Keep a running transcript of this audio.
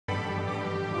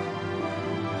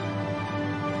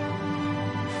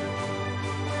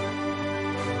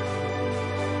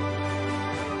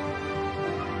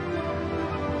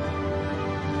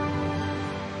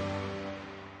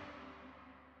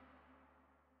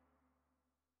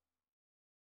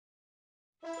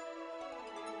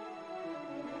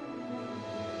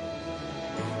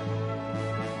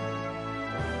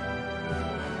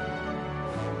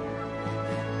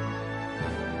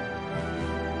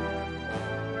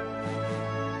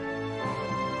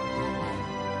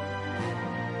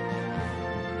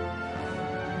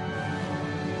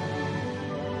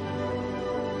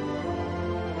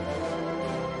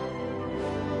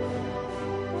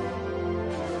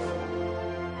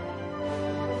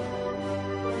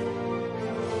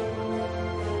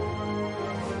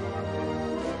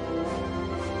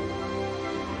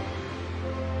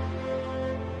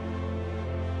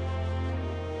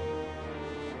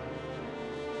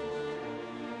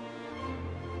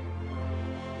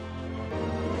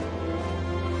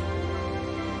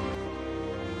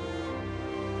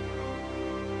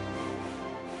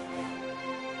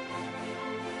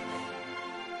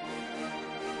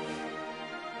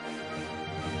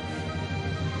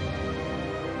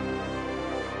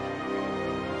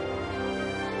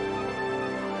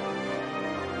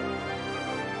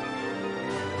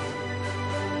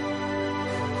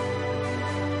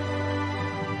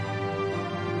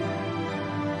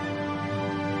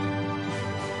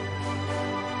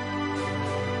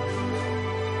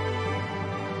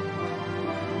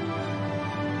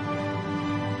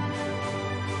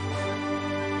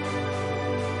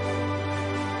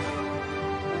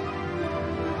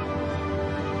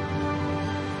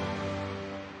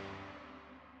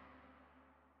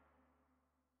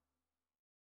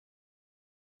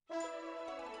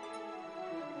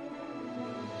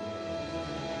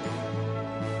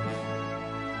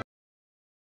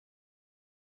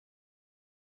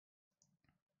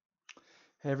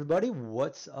Hey everybody,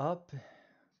 what's up?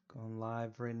 Going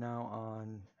live right now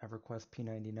on EVERQUEST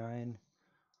p99,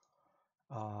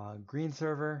 green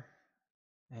server,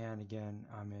 and again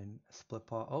I'm in split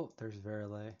paw. Oh, there's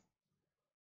Verile.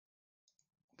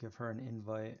 Give her an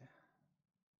invite.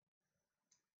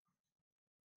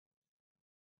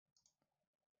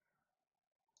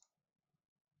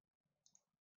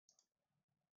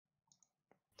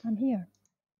 I'm here.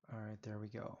 All right, there we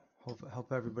go.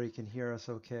 Hope everybody can hear us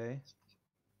okay.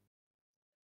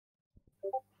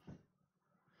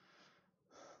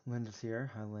 Linda's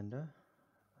here. Hi, Linda.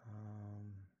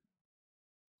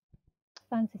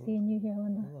 Fancy seeing you here,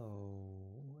 Linda. Hello,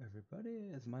 everybody.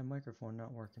 Is my microphone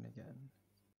not working again?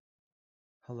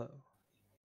 Hello.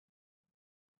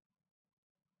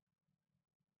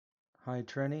 Hi,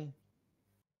 Trini.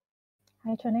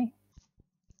 Hi, Trini.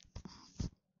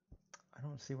 I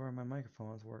don't see where my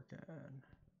microphone is working.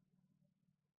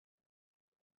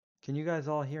 Can you guys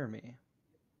all hear me?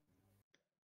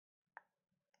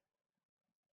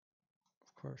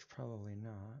 Of course, probably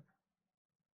not.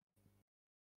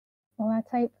 Well, I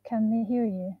type, can they hear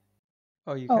you?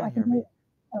 Oh, you Oh, can I hear can me. hear.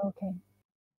 Oh, okay.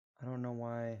 I don't know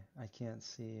why I can't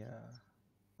see.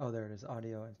 Oh, there it is.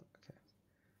 Audio. Okay.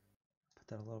 Put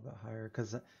that a little bit higher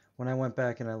because when I went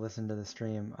back and I listened to the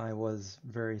stream, I was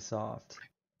very soft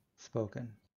spoken.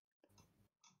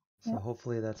 So Yep.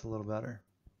 hopefully that's a little better.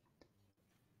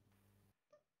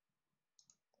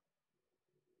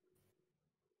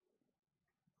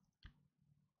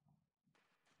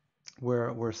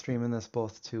 We're streaming this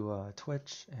both to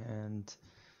Twitch and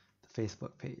the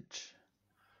Facebook page.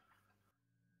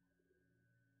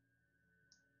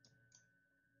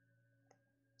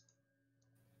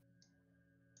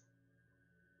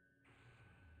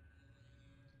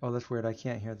 Oh, that's weird. I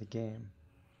can't hear the game.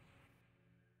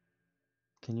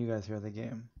 Can you guys hear the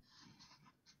game?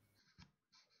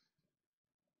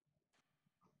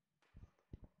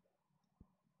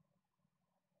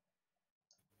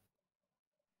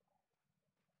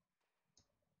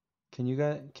 Can you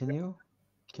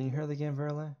hear the game,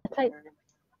 Verle?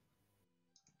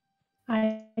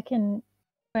 I can.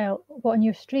 Well, what on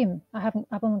your stream? I've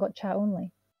only got chat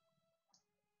only.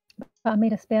 But I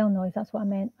made a spell noise. That's what I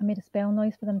meant. I made a spell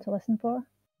noise for them to listen for.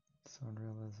 Sound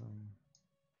realism.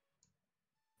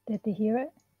 Did they hear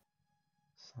it?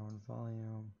 Sound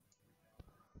volume.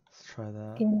 Let's try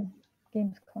that.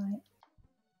 Game's quiet.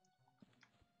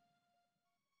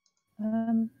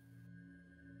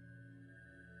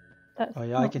 That's oh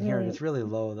yeah, I can really... hear it. It's really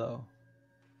low though.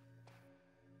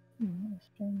 That's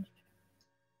strange.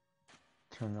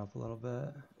 Turn it up a little bit.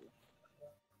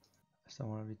 I just don't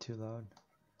want to be too loud.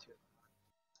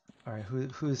 All right,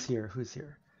 who's here? Who's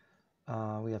here?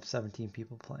 We have 17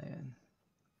 people playing.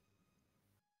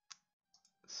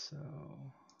 So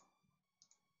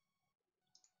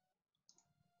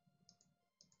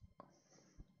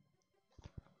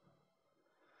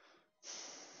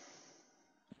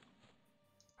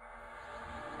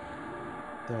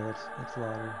there, that's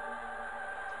louder.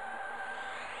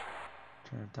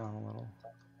 Turn it down a little.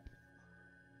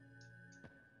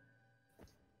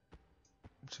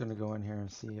 I'm just gonna go in here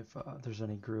and see if there's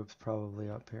any groups probably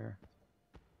up here.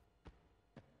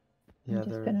 Yeah, I'm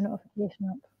just putting a notification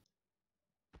up.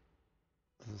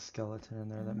 There's a skeleton in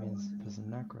there. That means there's a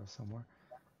necro somewhere.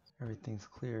 Everything's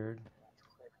cleared.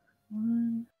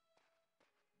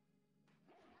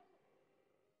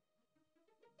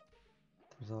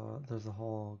 There's a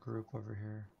whole group over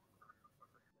here.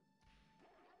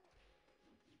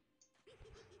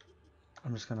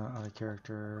 I'm just gonna out of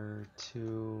character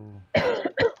 2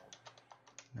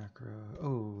 necro.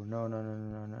 Oh no.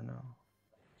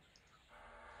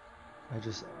 I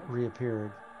just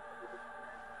reappeared.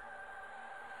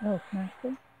 Oh, nasty.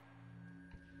 Do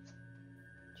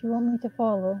you want me to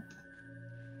follow?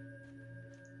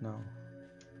 No.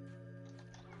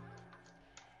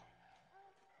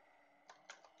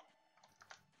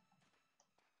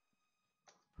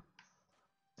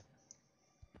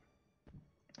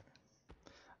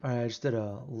 Alright, I just did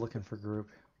a looking for group.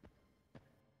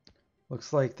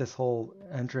 Looks like this whole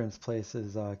entrance place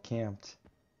is camped.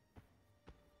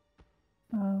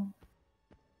 Oh.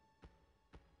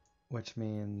 Which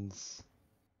means,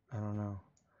 I don't know.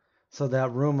 So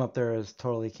that room up there is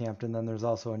totally camped, and then there's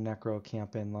also a necro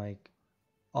camp in like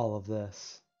all of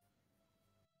this.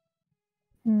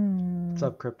 What's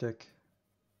up, Cryptic?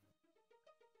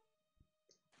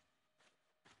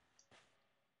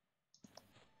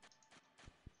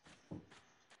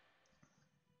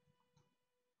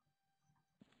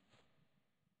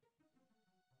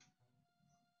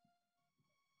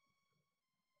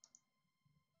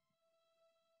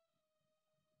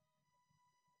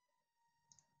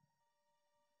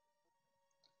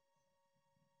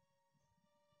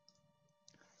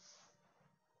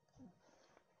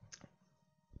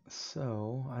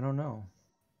 So, I don't know.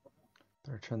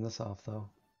 Better turn this off though.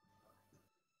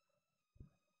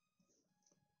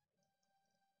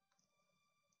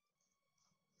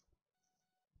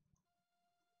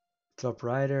 What's up,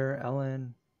 Ryder,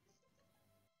 Ellen?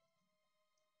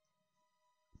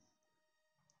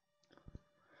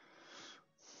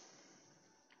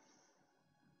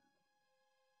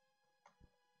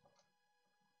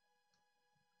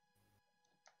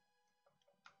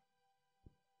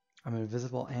 I'm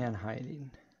invisible and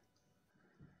hiding.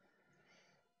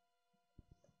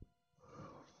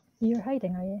 You're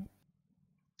hiding, are you?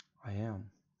 I am.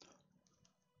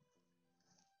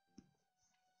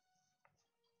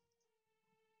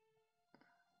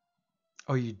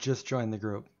 Oh, you just joined the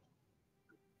group.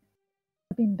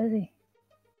 I've been busy.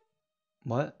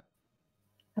 What?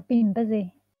 I've been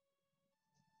busy.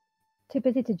 Too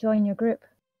busy to join your group.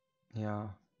 Yeah.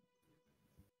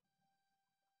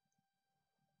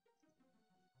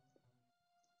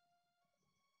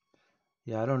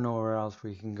 Yeah, I don't know where else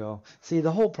we can go. See,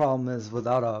 the whole problem is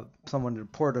without someone to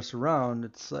port us around,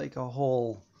 it's like a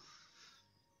whole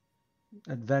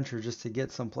adventure just to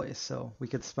get someplace. So we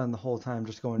could spend the whole time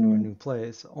just going to a new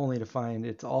place, only to find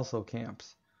it's also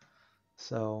camps.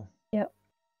 So. Yep.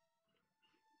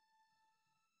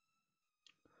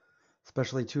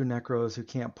 Especially two necros who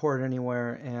can't port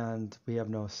anywhere, and we have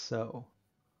no so.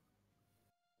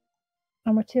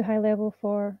 And we're too high level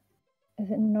for, is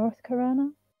it North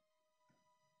Karana?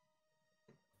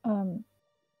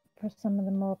 For some of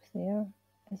the mobs there.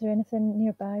 Is there anything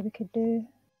nearby we could do?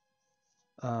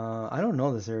 I don't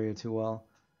know this area too well.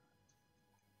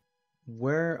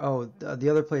 Where? Oh,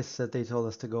 the other place that they told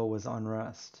us to go was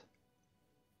Unrest.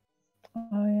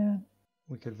 Oh yeah.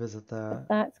 We could visit that. But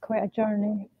that's quite a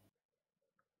journey.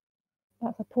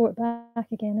 That's a port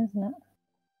back again, isn't it?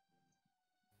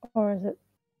 Or is it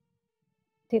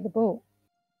take the boat?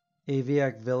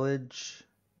 Aviac Village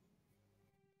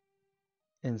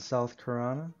in South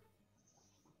Karana.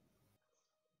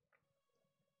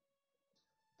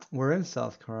 We're in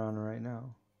South Karana right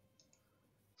now.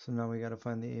 So now we got to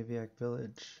find the Aviac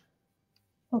Village.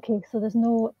 Okay, so there's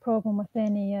no problem with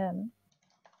any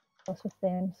else with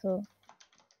them. So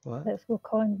what? Let's go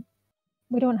con.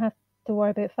 We don't have to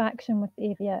worry about faction with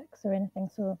the AVX or anything.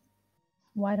 So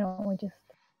why don't we just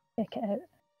check it out?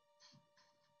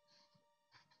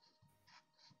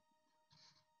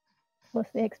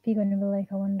 What's the XP going to be like,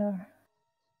 I wonder?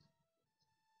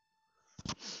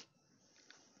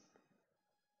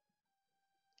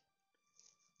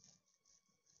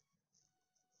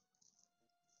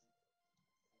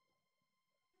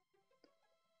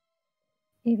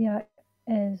 AVX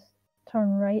is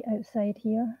turn right outside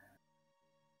here.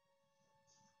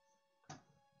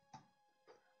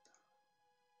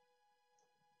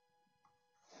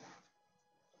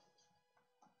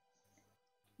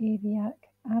 AVX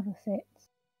Avocets.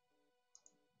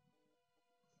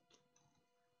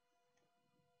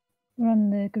 We're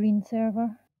on the green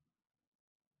server.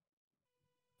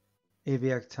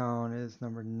 Aviac Town is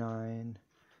number 9.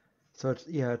 So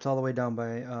it's all the way down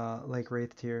by Lake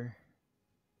Wraith Tier.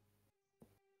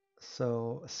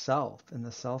 So south, in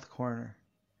the south corner.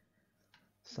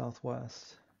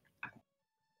 Southwest.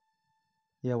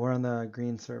 Yeah, we're on the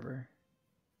green server.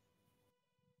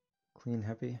 Clean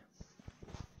hippie.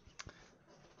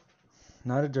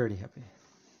 Not a dirty hippie.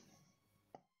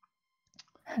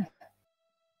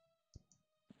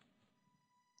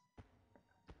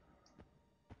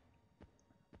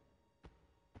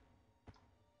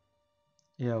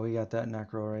 Yeah, we got that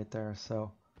necro right there,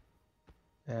 so.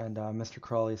 And Mr.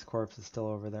 Crawley's corpse is still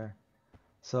over there.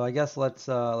 So I guess let's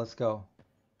go.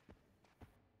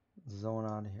 Zone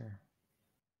out of here.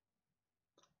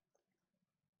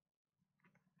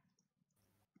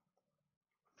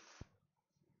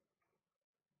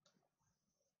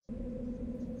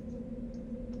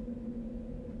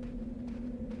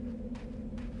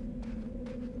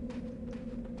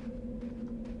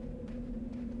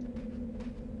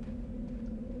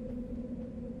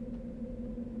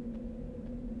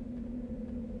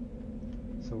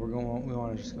 So we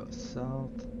want to just go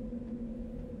south.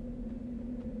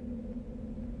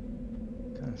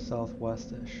 Kind of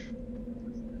southwest-ish.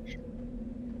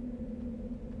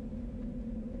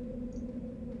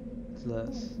 What's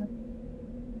this?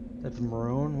 That's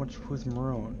maroon? Who's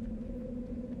maroon?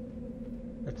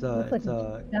 It's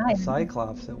a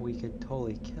Cyclops that we could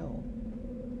totally kill.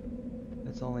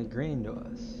 It's only green to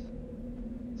us.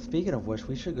 Speaking of which,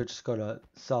 we should just go to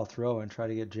South Row and try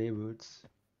to get J-Boots.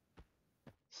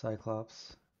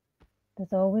 Cyclops.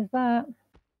 There's always that.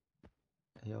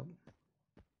 Yep.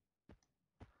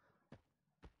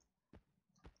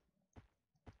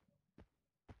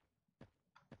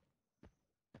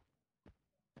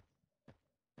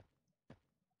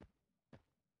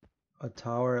 a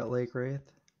tower at Lake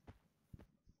Wraith.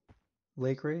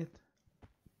 Lake Wraith?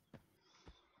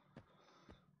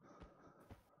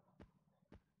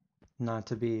 Not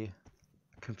to be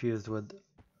confused with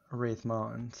Wraith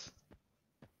Mountains.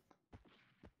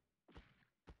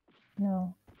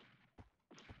 No.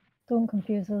 Don't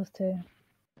confuse those two.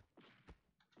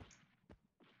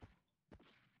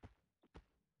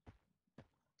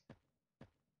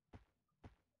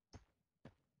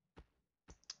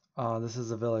 This is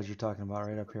the village you're talking about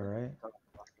right up here, right?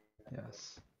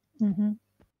 Yes. Mm-hmm.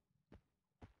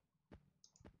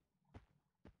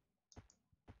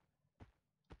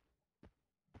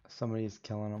 Somebody's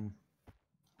killing them.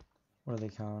 What are they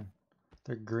calling?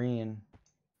 They're green.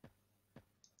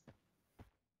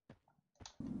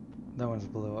 That one's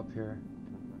blue up here.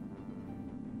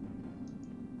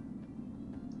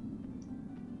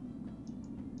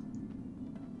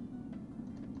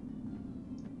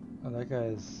 Oh, that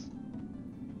guy's...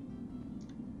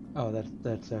 Oh,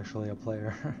 that's actually a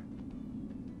player.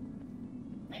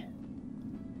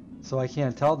 So I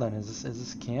can't tell then. Is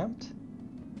this camped?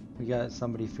 We got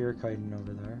somebody fear kiting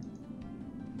over there.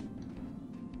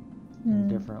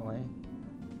 Indifferently.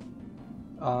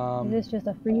 Is this just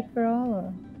a free for all,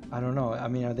 or? I don't know. I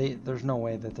mean, are they? There's no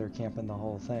way that they're camping the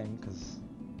whole thing, because.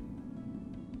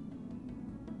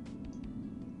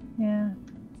 Yeah.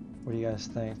 What do you guys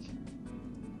think?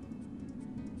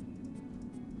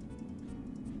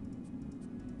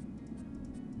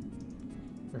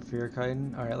 They're fear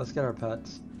kiting. All right, let's get our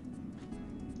pets,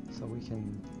 so we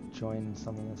can join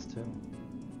some of this too.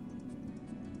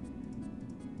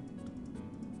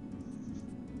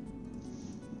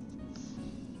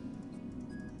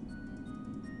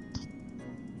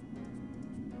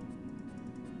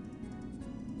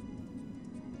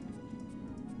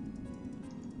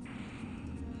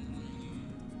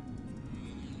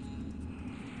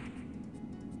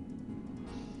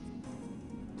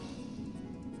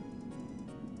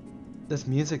 This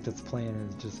music that's playing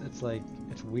is just, it's like,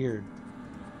 it's weird.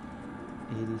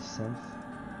 80s synth.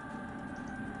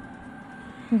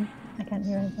 I can't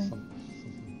hear anything.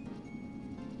 Something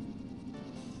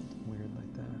weird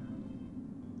like that.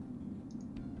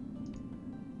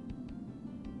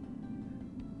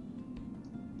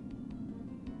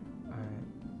 Alright.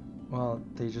 Well,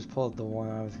 they just pulled the one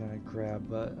I was gonna grab,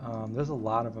 but there's a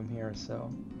lot of them here,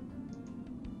 so.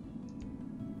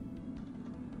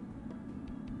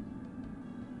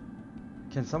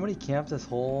 Can somebody camp this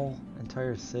whole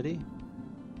entire city?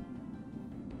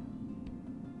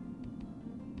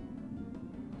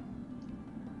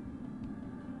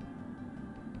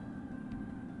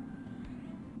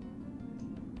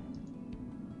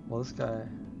 Well, this guy...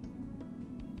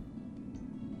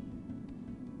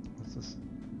 What's this?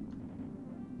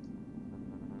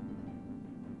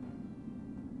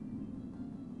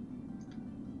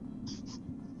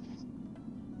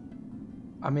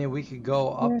 I mean, we could go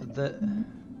up the...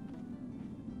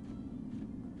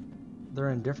 They're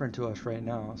indifferent to us right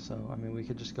now, so, I mean, we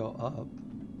could just go up.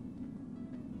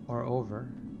 Or over.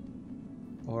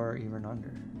 Or even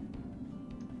under.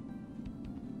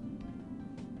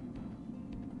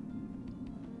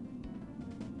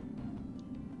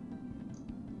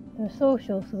 They're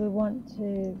social, so we want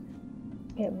to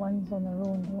get ones on their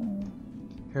own, don't we?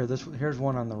 Here, here's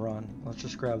one on the run. Let's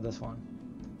just grab this one.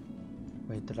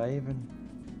 Wait, did I even...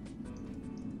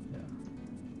 Yeah.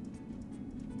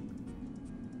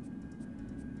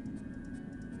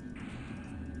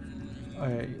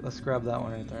 Alright, let's grab that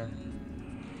one right there.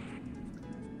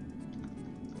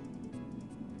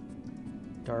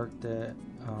 Darked it.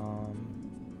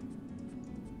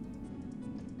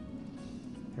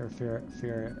 Here, fear it.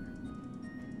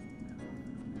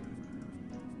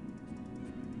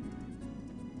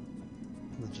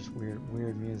 It's just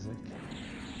weird music.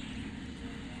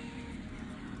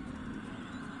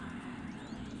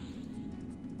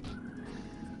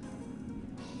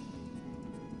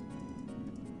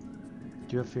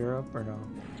 Do you have fear up or no?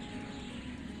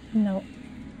 No.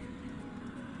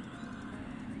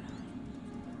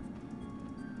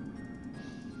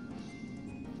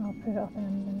 I'll put it up in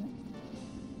a minute.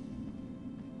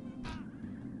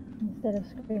 Instead of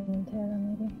screaming terror,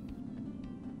 maybe.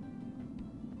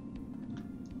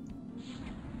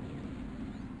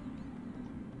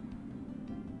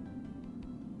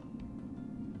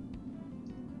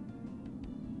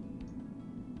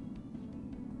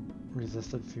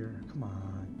 Resisted fear. Come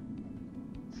on.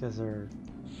 These guys are...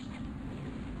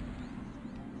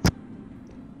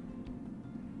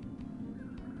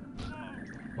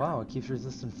 Wow, it keeps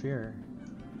resisting fear.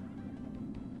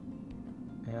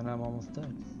 And I'm almost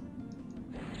dead.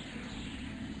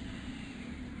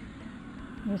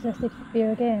 Resisted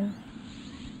fear again.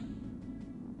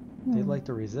 They like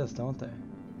to resist, don't they?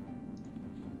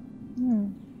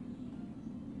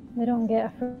 They don't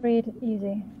get afraid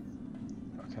easy.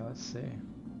 Okay, let's see.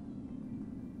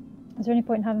 Is there any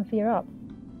point in having fear up?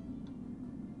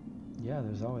 Yeah,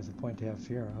 there's always a point to have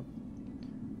fear up.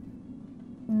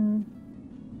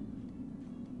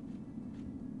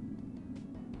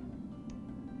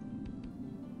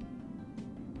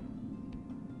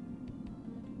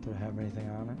 Did I have anything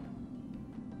on it?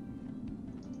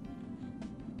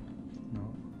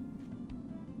 No.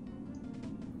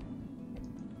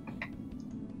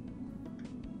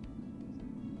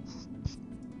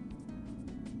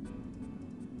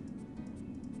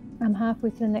 I'm halfway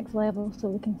to the next level, so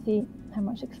we can see how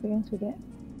much experience we get.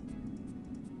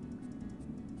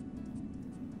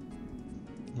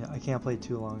 Yeah, I can't play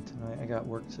too long tonight. I got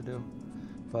work to do.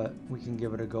 But we can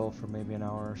give it a go for maybe an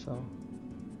hour or so.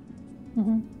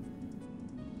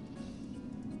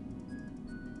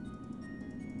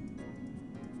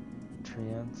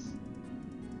 Treants.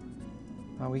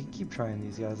 We can keep trying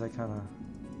these guys. I kind of...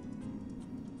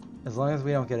 As long as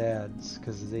we don't get ads,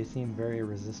 because they seem very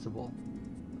resistible.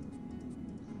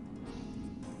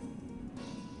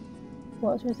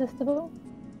 What's resistible?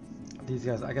 These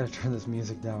guys, I gotta turn this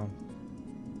music down.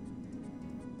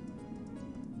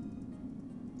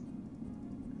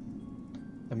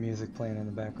 The music playing in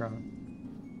the background.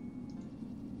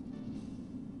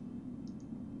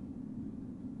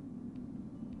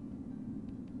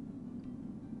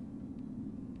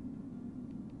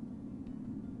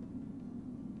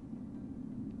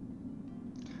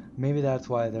 Maybe that's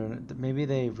why maybe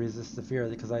they resist the fear,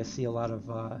 because I see a lot of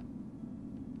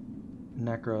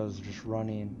necros just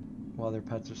running while their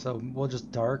pets are, so we'll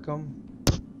just dark them.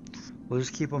 We'll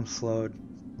just keep them slowed.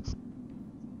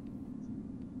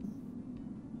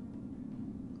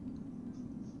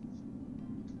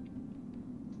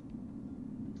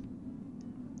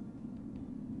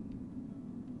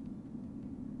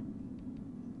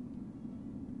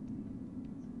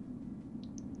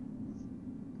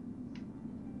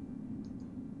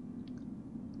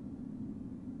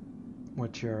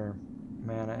 What's your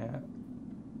mana at?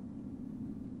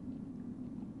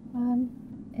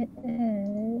 It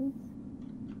is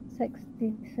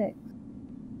 66.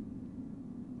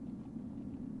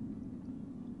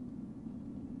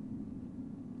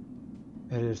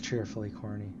 It is cheerfully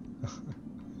corny.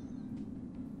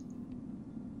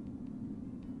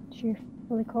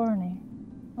 Cheerfully corny.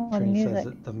 Oh, the Trini music. says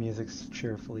that the music's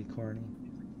cheerfully corny.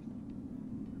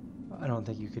 I don't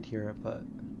think you could hear it, but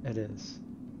it is.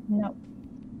 No.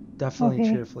 Definitely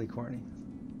Okay. cheerfully corny.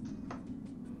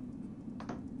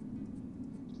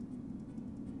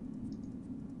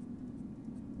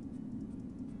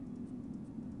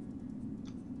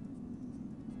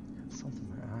 Got something in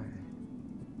my eye.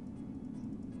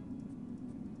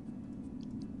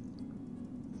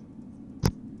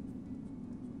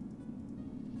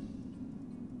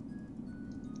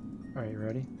 Alright, you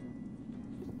ready?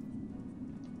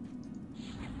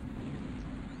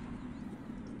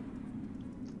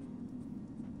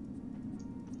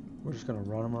 We're just gonna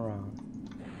run them around.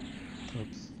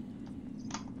 Oops.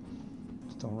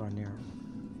 Just don't run near them.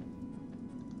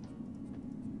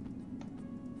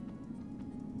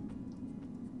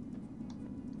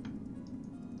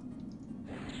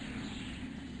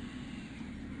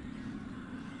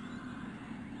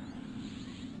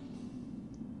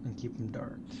 And keep them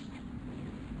dark.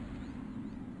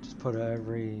 Just put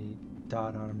every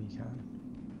dot on them you can.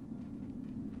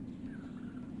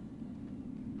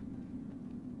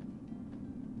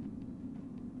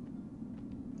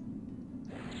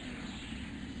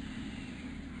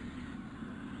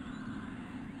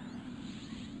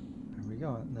 There we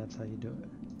go, and that's how you do it.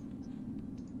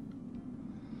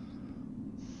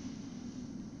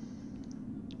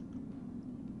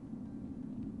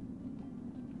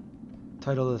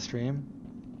 Title of the stream?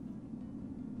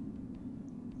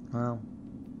 Well,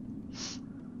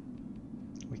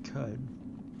 we could.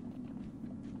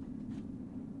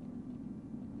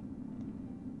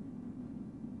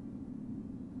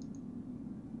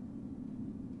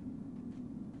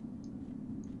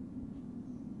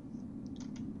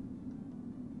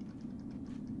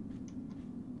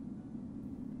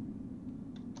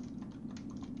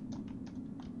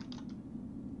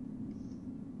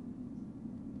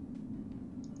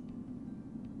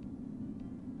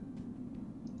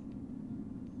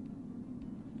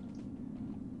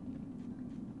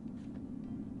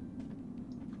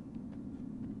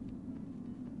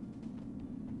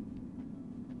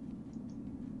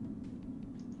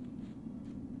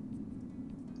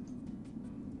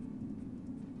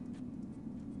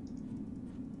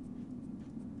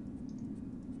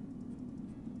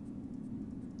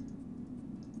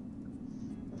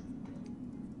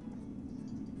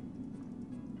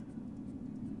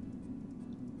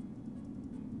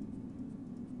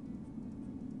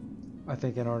 I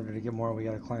think in order to get more, we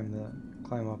gotta climb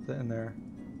up in there.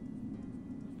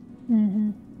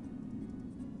 Mm-hmm.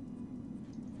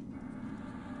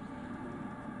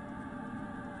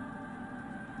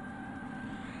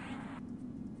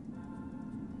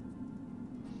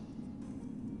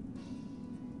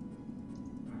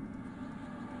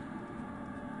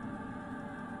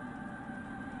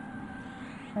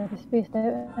 Are they spaced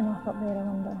out enough up there, I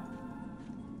wonder?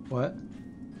 What?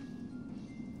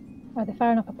 Are they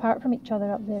far enough apart from each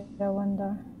other up there, I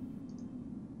wonder?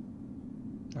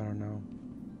 I don't know.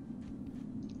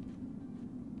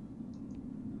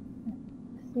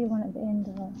 I see one at the end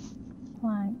of a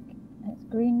plank. It's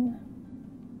green.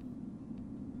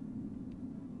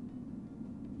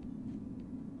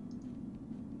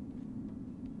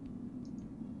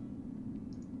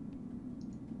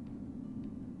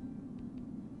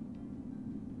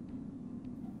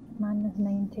 Minus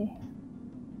 90.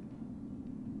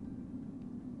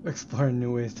 Exploring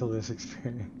new ways to live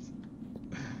experience.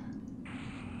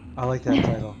 I like that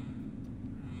title.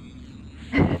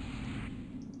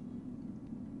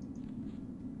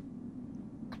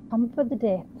 Come for the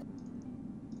death.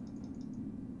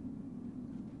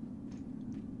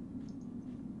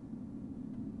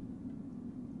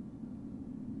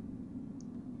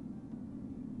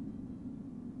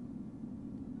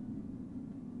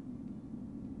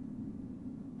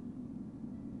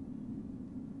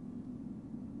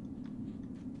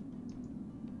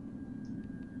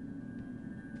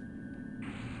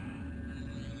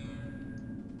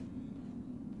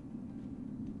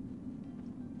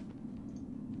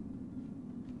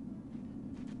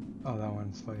 Oh, that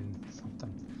one's fighting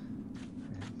something.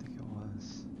 I didn't think it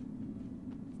was.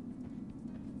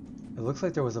 It looks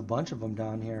like there was a bunch of them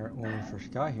down here when we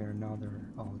first got here, and now they're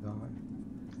all gone.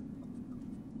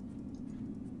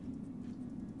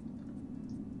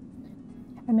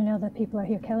 How many other people are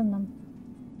here killing them?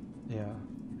 Yeah.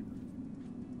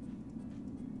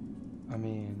 I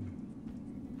mean,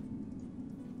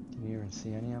 can you even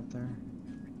see any up there?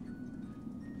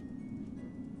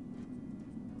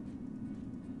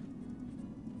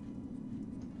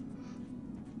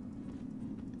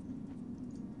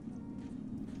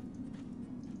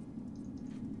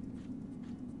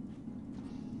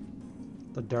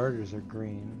 The darters are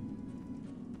green.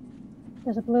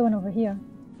 There's a blue one over here,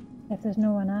 if there's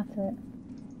no one at it.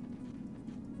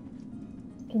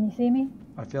 Can you see me?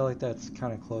 I feel like that's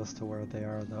kind of close to where they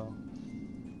are, though.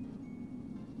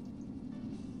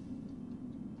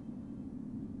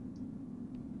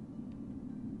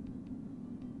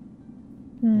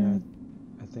 Yeah,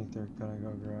 I think they're gonna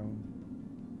go grab them.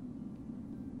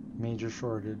 Major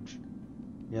shortage.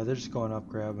 Yeah, they're just going up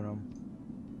grabbing them.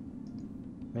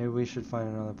 Maybe we should find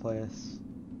another place.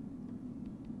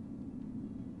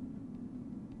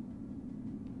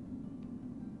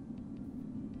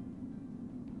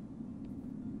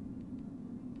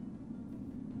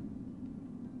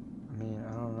 I mean,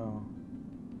 I don't know.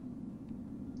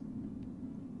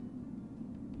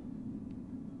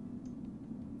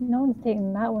 No one's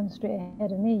taken that one straight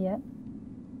ahead of me yet.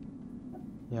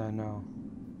 Yeah, I know.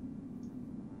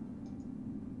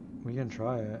 We can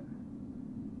try it.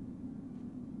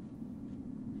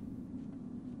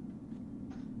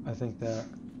 I think that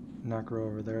knocker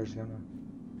over there is gonna...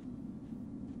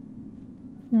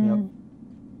 Yep.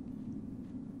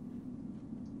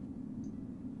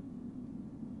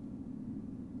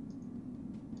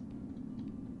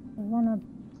 There's one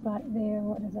back there,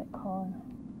 what is it called?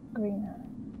 Green.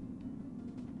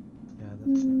 Yeah,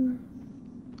 that's it.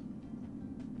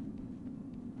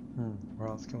 Where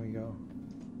else can we go?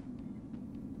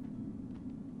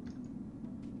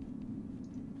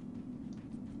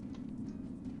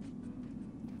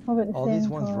 What about the All these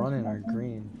same ones colour? running are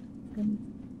green.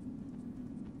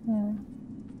 Yeah.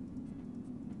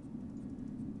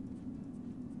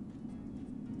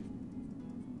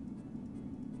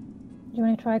 Do you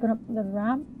want to try going up the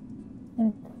ramp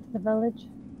into the village?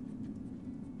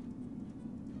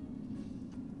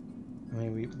 I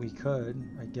mean, we could,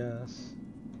 I guess.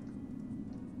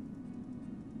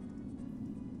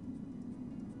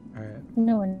 Alright.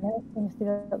 No one else seems to be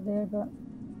up there, but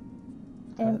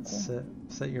empty.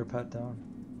 Sit your pet down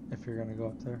if you're gonna go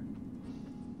up there.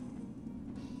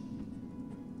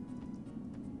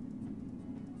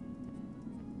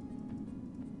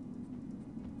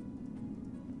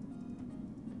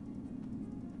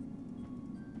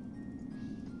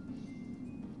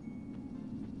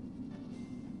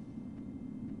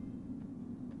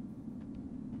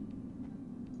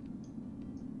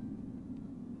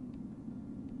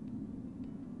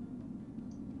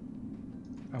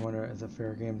 I wonder, is it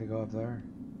fair game to go up there?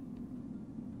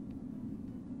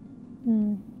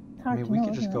 It's I hard mean, to we know,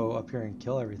 could just isn't it? go up here and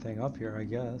kill everything up here, I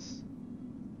guess.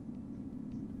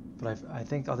 But I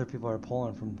think other people are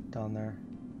pulling from down there.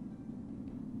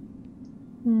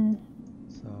 Hmm.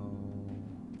 So...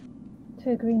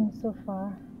 2 greens so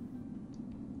far.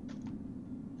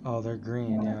 Oh, they're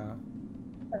green, yeah.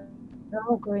 They're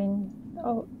all green.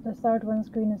 Oh, the third one's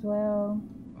green as well.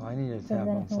 Oh, I need to If tap there's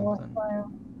on anything something.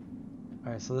 worthwhile.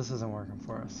 Alright, so this isn't working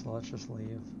for us, so let's just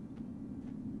leave.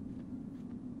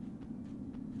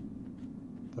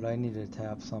 But I need to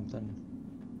tap something,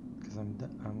 because I'm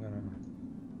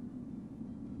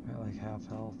at like half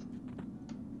health.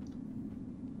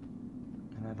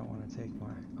 And I don't want to take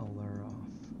my allure off.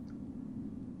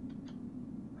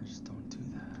 I just don't do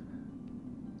that.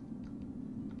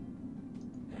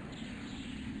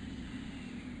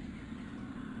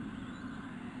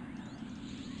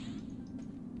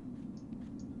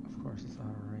 Of course it's out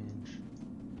of range.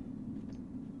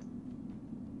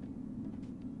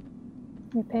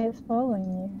 Your pet's following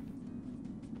you.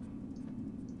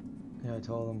 Yeah, I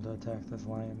told him to attack this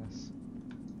lioness.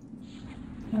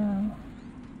 Oh.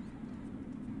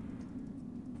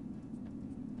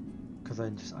 Because I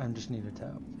just need a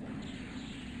tap.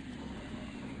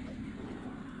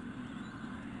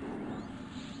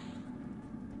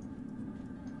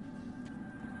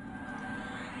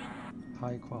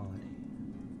 High quality.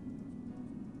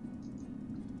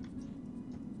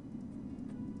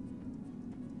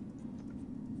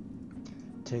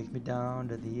 Take me down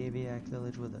to the Aviac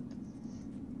village with it.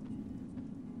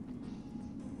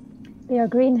 They are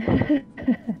green.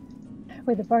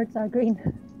 Where the birds are green.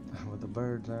 Where the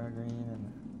birds are green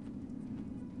and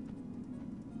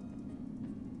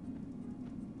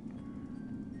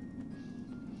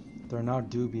they're now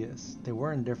dubious. They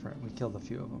were indifferent. We killed a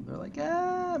few of them. They're like,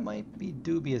 it might be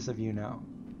dubious of you now.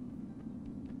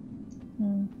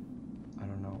 Hmm. I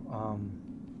don't know.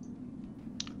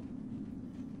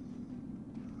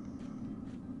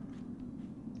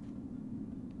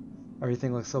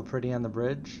 Everything looks so pretty on the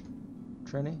bridge,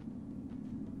 Trini.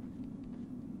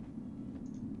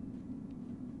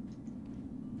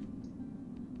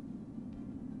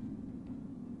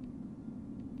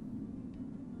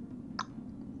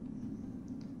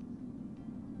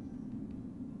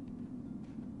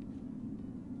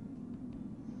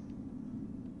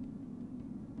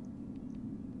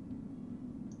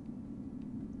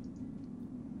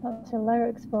 That's your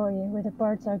lyrics for you, where the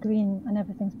birds are green and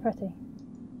everything's pretty.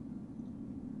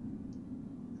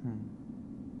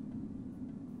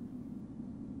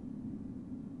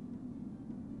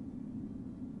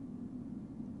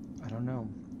 I don't know.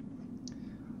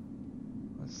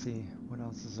 Let's see what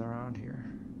else is around here.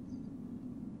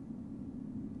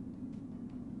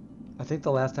 I think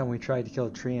the last time we tried to kill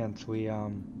Treants, we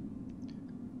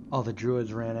all the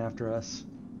druids ran after us.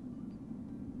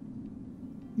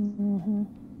 Mm-hmm.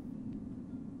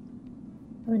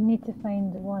 We need to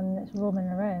find one that's roaming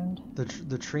around. The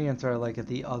Treants are like at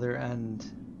the other end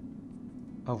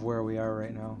of where we are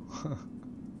right now.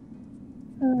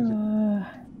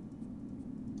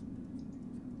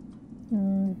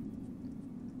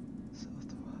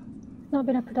 It's not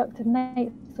been a productive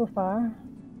night so far.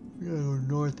 We gotta go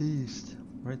northeast,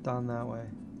 right down that way.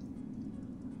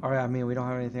 Alright, I mean, we don't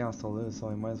have anything else to lose, so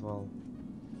we might as well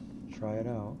try it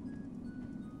out.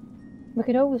 We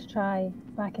could always try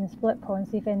back in Split Paw and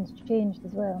see if anything's changed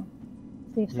as well.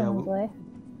 See if someone's left.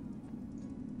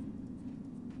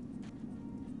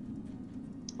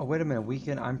 Oh, wait a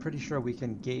minute, I'm pretty sure we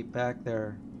can gate back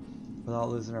there without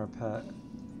losing our pet.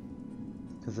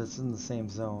 Because it's in the same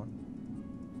zone.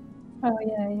 Oh,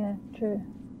 yeah, true.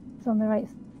 It's on the right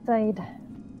side.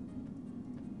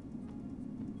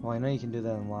 Well, I know you can do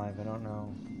that in live, I don't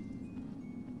know.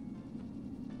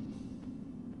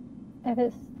 If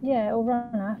it's, yeah, it'll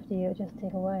run after you, it'll just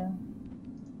take a while.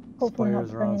 Hopefully not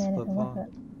bringing anything with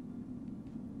it.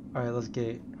 Alright, let's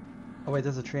gate. Oh wait,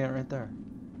 there's a treant right there.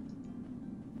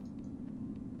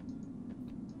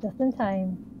 Just in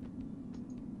time.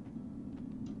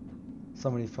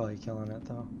 Somebody's probably killing it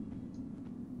though.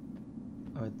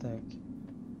 I would think.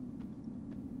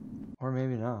 Or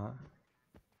maybe not.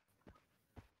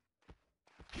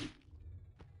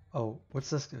 Oh, what's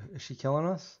this? Is she killing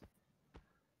us?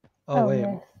 Oh wait,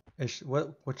 yes. is she,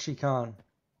 what's she con?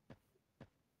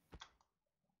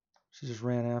 She just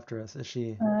ran after us. Is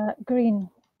she? Green.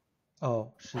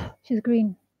 Oh, she's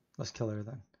green. Let's kill her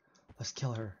then. Let's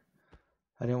kill her.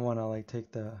 I didn't want to like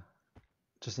take the,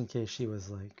 just in case she was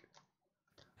like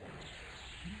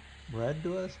red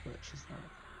to us, but she's not.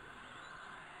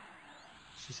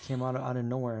 She just came out of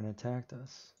nowhere and attacked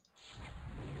us.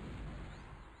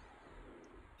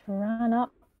 Ran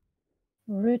up.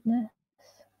 Rudeness.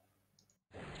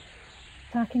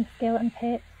 attacking skeleton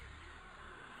pets.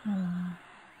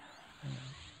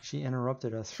 She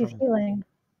interrupted us She's from... healing.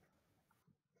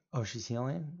 Oh, she's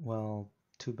healing? Well,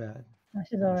 too bad. No,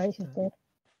 she's No, alright, she's dead.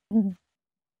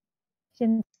 She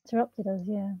interrupted us,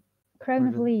 yeah. Crown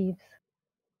of Leaves.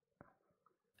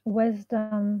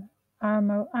 Wisdom,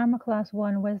 armor class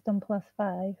 1, wisdom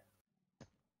 +5.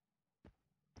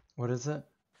 What is it?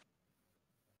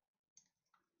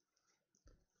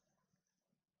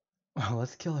 Well,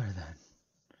 let's kill her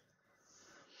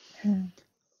then.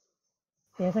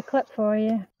 There's a clip for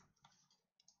you.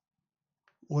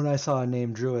 When I saw a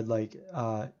named druid like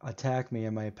attack me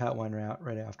and my pet went out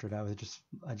right after that,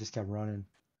 I just kept running.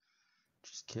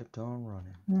 Just kept on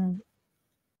running.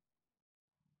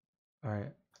 All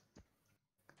right.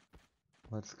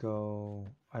 Let's go.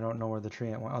 I don't know where the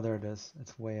treant went. Oh, there it is.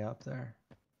 It's way up there.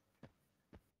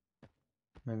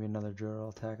 Maybe another druid will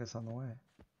attack us on the way.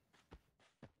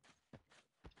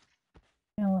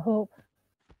 I'll hope.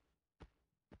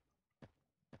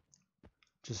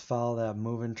 Just follow that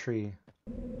moving tree.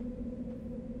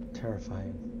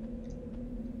 Terrifying.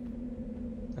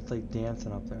 It's like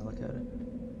dancing up there. Look at it.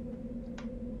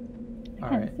 I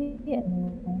can't see it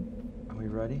anymore. Are we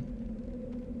ready?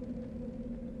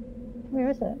 Where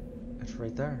is it? It's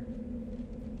right there.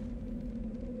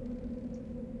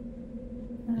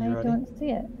 I don't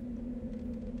see it.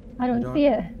 I don't see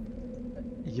it.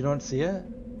 You don't see it?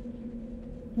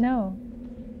 No.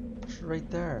 It's right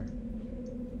there.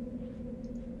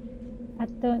 I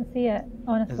don't see it,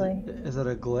 honestly. Is it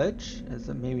a glitch? Is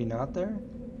it maybe not there?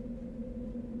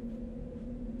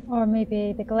 Or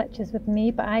maybe the glitch is with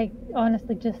me, but I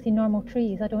honestly just see normal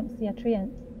trees. I don't see a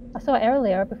treant. I saw it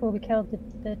earlier before we killed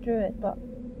the druid, but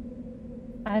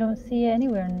I don't see it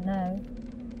anywhere now.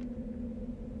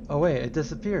 Oh wait, it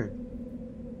disappeared.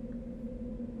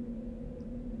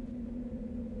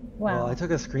 Wow. Well, I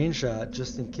took a screenshot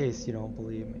just in case you don't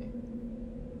believe me.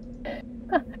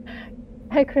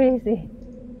 How crazy.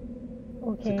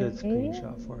 Okay. It's a good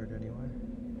screenshot for it anyway.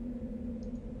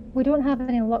 We don't have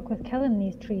any luck with killing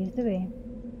these trees, do we?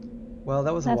 Well,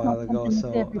 that was a while ago,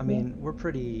 so I mean, we're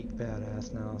pretty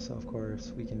badass now, so of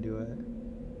course we can do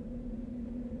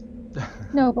it.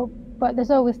 No, but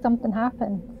there's always something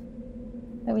happens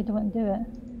that we don't do it.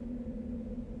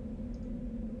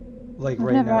 Like we've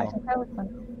right never now. Actually killed one.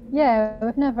 Yeah,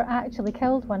 we've never actually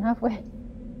killed one, have we?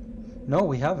 No,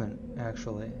 we haven't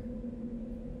actually.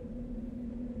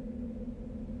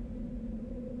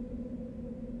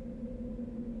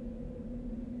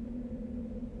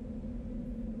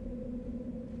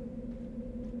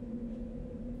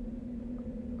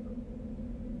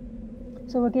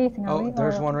 So we're gating, are we? Oh,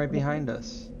 there's one right behind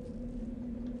us.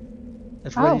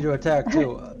 It's ready to attack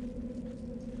too.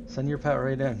 Send your pet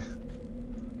right in.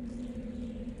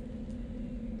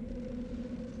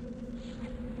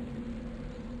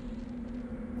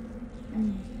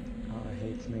 Oh, it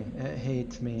hates me. It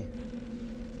hates me.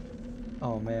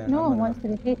 Oh man. No one wants to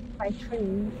be hated by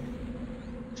trees.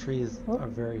 Trees are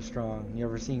very strong. You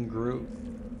ever seen Groot?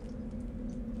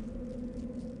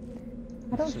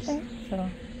 I don't think so.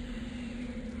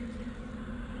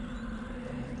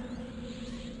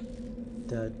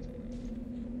 Dead.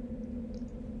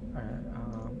 Alright,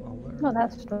 I'll learn. Not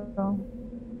that strong.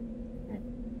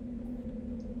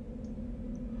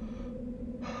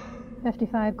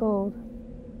 55 gold.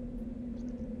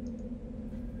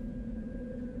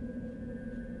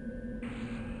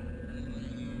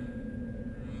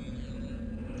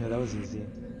 Yeah, that was easy.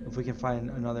 If we can find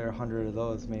another 100 of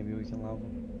those, maybe we can level.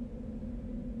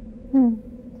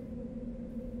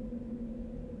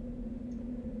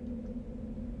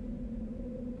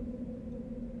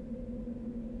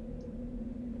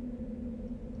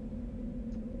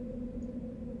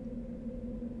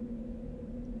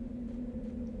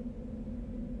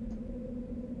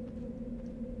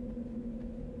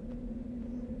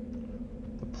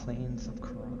 Plains of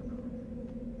Corona.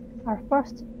 Our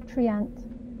first treant.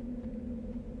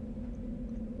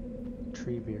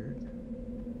 Treebeard.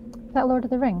 Is that Lord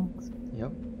of the Rings?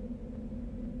 Yep.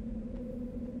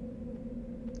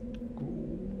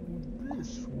 Go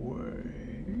this way.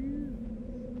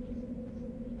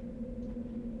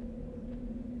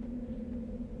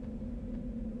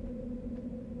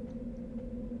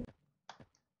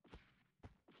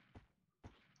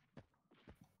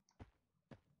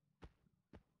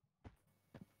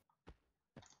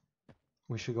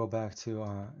 We should go back to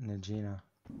Najina.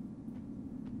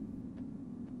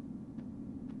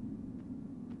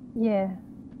 Yeah.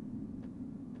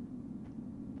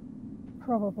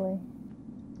 Probably.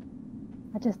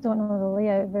 I just don't know the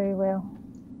layout very well.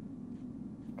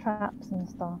 Traps and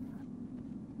stuff.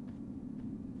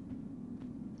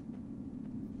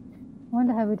 I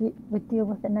wonder how we'd deal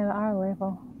with it now at our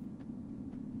level.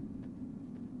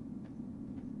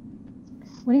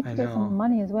 We need to get some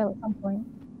money as well at some point.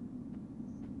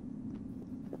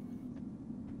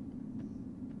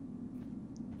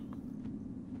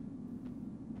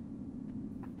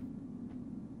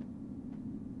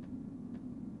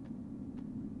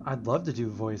 I'd love to do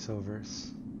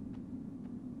voiceovers.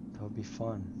 That would be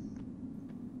fun.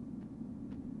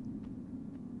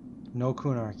 No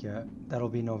Kunark yet. That'll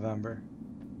be November.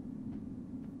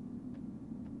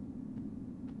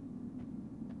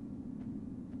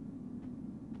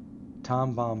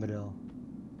 Tom Bombadil.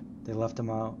 They left him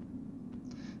out.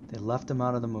 They left him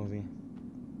out of the movie.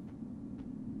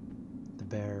 The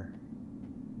bear.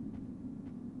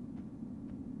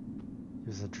 He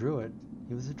was a druid.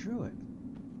 He was a druid.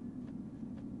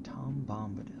 Tom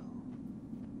Bombadil.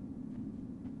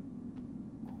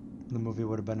 The movie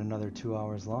would have been another 2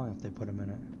 hours long if they put him in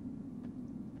it.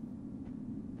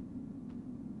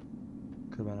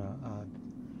 Could have been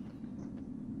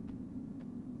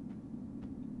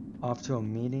off to a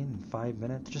meeting in 5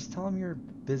 minutes. Just tell him you're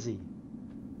busy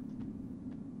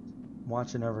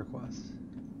watching EverQuest.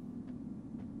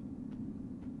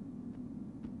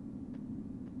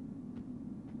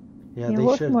 Yeah,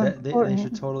 they should. They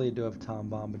should totally do a Tom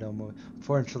Bombadil movie.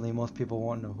 Fortunately, most people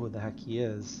won't know who the heck he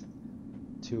is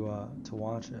to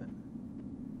watch it.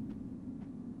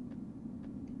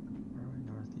 Where are we?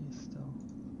 Northeast still.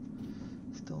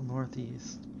 Still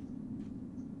northeast.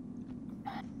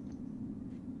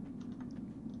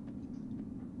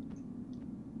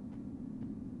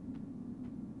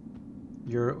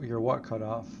 Your what cut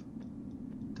off?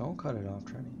 Don't cut it off,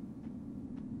 Trini.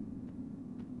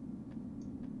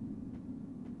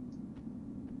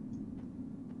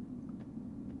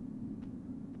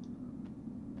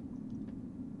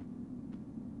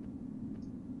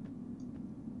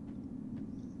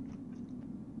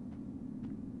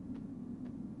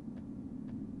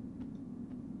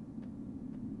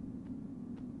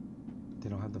 They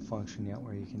don't have the function yet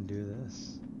where you can do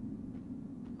this.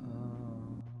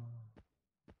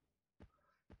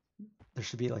 There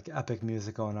should be like epic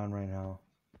music going on right now.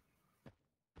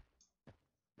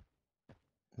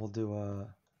 We'll do a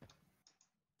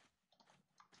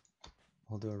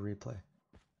replay.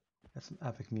 Got some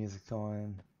epic music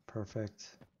going.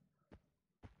 Perfect.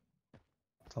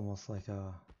 It's almost like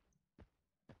a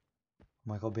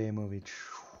Michael Bay movie.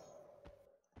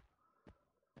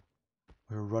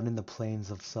 We're running the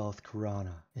plains of South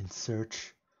Karana in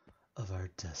search of our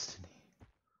destiny.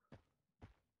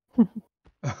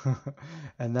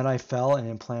 And then I fell and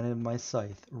implanted my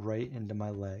scythe right into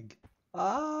my leg.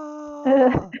 Ah!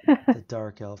 The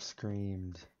dark elf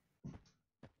screamed.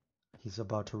 He's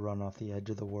about to run off the edge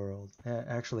of the world.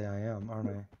 Actually, I am, aren't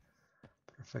I?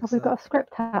 Perfect. Have we got a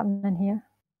script happening here?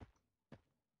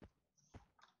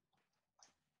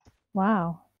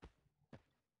 Wow.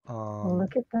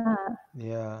 Look at that.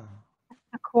 Yeah.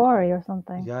 A quarry or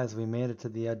something. You guys, we made it to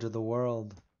the edge of the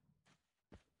world.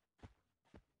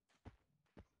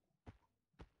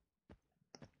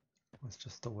 It's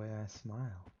just the way I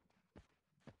smile.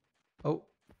 Oh.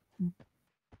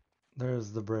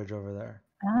 There's the bridge over there.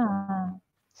 Ah.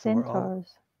 So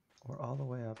centaurs. We're all the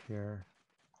way up here.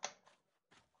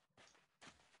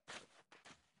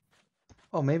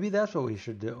 Oh, maybe that's what we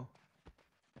should do.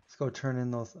 Let's go turn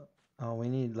in those. Oh, we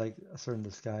need like a certain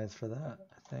disguise for that,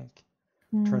 I think.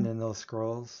 Turn in those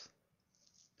scrolls.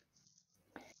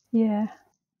 Yeah.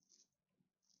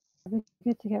 It'd be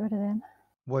good to get rid of them.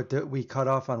 What did we cut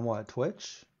off on what?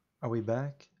 Twitch? Are we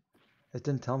back? It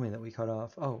didn't tell me that we cut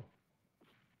off. Oh.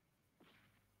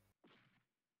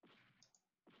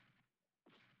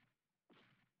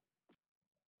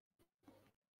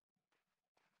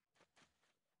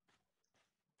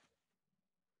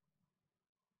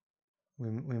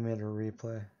 We made a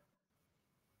replay.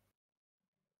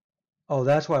 Oh,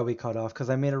 that's why we cut off,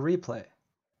 because I made a replay.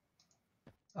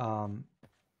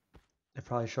 It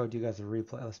probably showed you guys a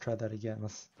replay. Let's try that again.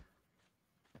 Let's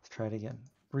try it again.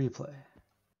 Replay.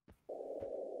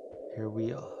 Here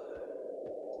we are.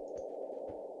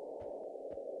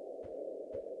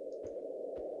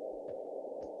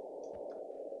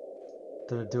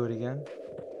 Did it do it again?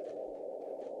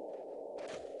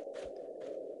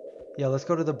 Yeah, let's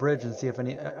go to the bridge and see if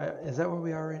any... is that where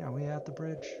we are right now? Are we at the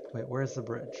bridge? Wait, where's the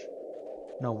bridge?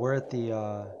 No, we're at the...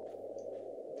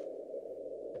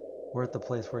 we're at the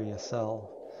place where you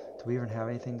sell. Do we even have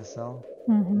anything to sell?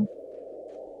 Mm-hmm.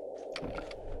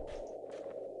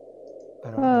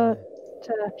 I don't really...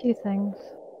 a few things.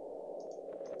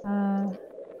 I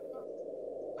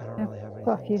don't really have anything.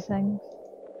 Got a few things.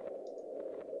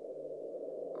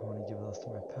 I want to give those to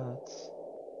my pets.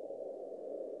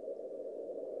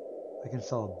 I can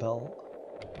sell a belt.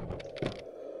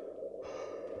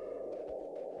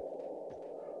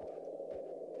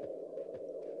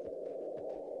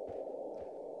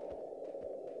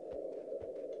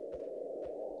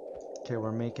 Okay,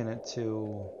 we're making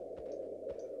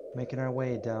our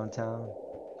way downtown.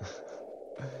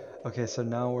 Okay, so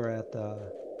now we're at the,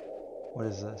 what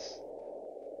is this?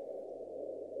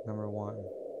 Number 1.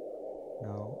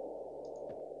 No.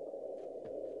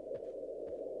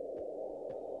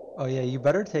 Oh yeah, you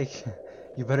better take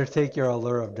your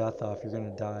allure of death off. You're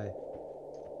gonna die.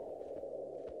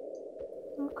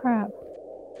 Oh crap.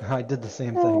 I did the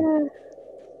same thing.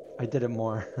 I did it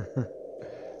more.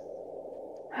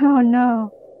 Oh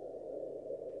no.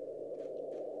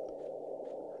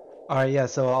 Alright, yeah,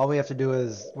 so all we have to do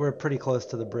is, we're pretty close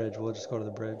to the bridge. We'll just go to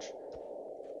the bridge.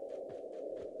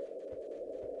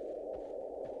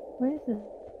 Where's the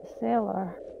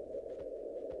sailor?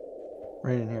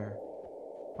 Right in here.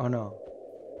 Oh no.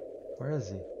 Where is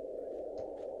he?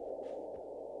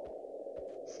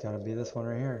 It's gotta be this one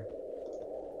right here.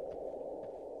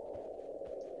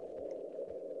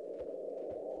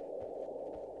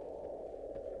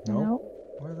 Nope.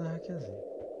 Where the heck is he?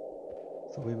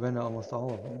 So we've been to almost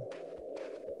all of them.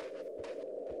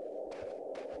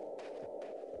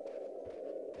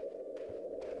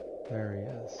 There he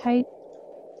is. Hey.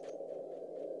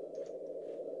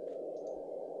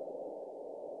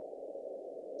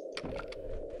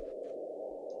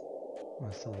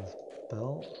 I sell this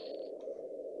belt.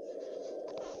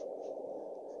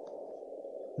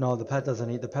 No, the pet doesn't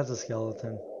eat. The pet's a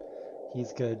skeleton.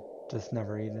 He's good. Just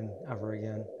never eaten ever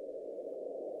again.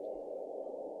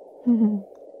 I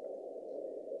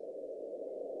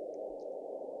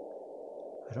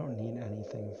don't need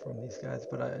anything from these guys,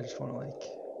 but I just want to like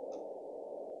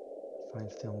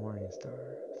find Steel Morning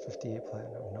Star. 58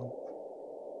 platinum. Nope.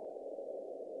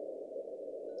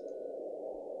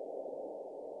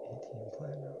 18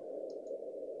 platinum.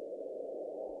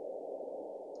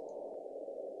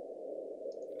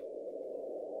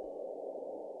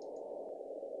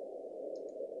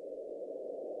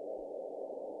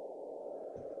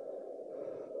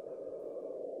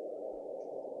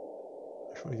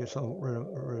 I just want to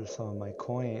get rid of some of my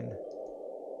coin.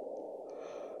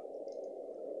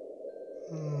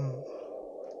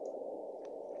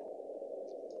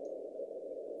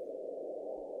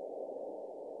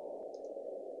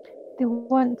 They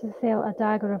want to sell a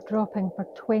dagger of dropping for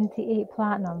 28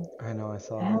 platinum. I know, I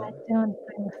saw I that. don't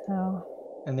think so.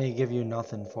 And they give you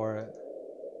nothing for it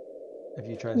if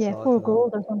you try to Yeah, sell it 4 to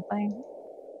gold them. or something.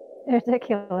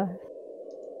 Ridiculous.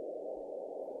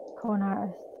 Con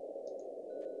artist.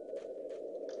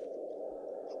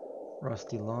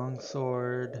 Rusty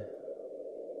longsword.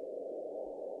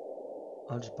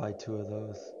 I'll just buy 2 of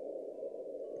those.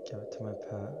 Give it to my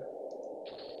pet.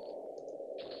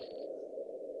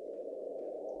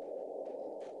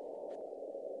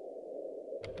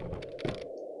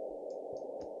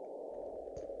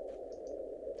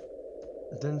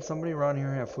 Didn't somebody around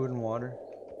here have food and water?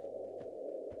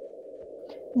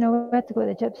 No, we had to go to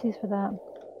the gypsies for that.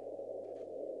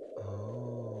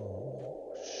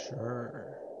 Oh, sure.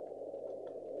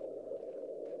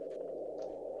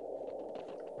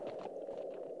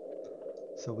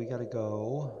 So we gotta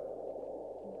go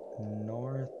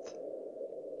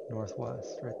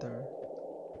northwest, right there.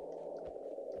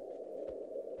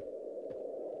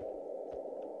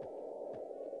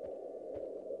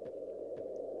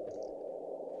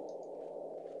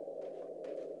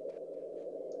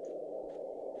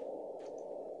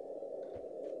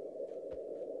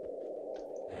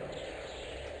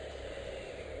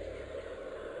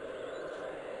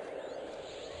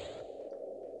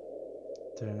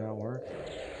 Did it not work?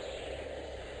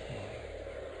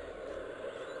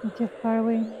 You're too far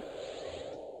away.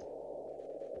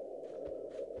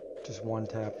 Just one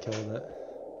tap killed it.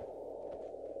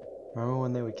 Remember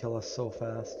when they would kill us so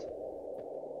fast?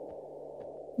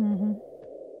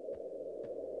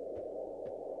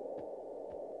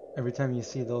 Every time you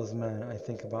see those men, I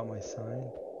think about my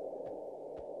sign.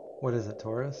 What is it,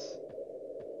 Taurus?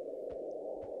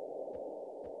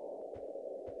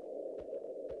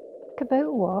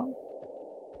 About what?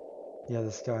 Yeah,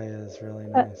 this guy is really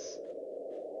nice.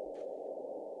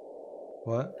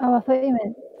 What? Oh, I thought you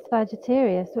meant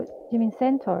Sagittarius. What, do you mean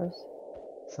centaurs?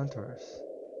 Centaurus.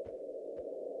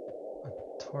 A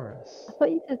Taurus. I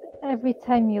thought you said every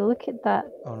time you look at that.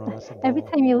 Oh no, that's a bow. Every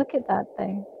time you look at that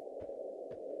thing.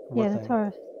 What yeah, thing? the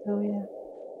Taurus. Oh yeah.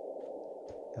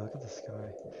 Yeah, look at the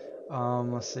sky.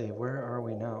 Let's see, where are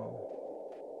we now?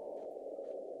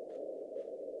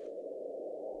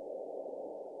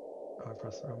 Oh, I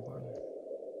pressed the wrong button.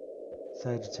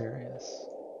 Sagittarius.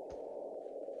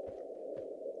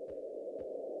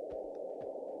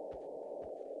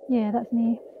 Yeah, that's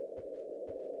me.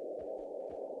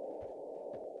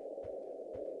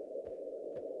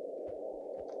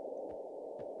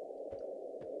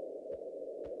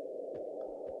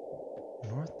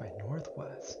 North by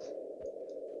northwest.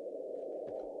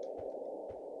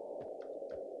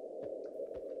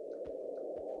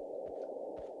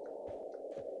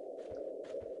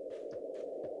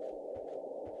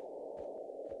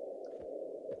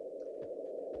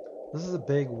 This is a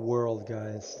big world,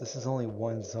 guys. This is only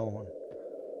one zone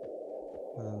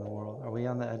within the world. Are we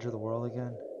on the edge of the world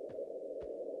again?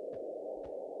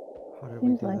 How did we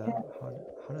Seems do like that? it.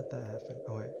 How did that happen?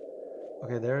 Oh wait.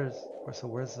 Okay, there's. So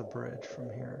where's the bridge from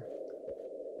here?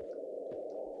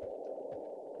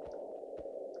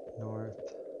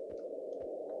 North.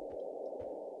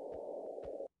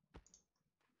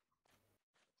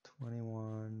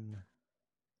 '21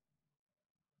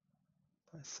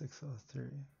 by 603.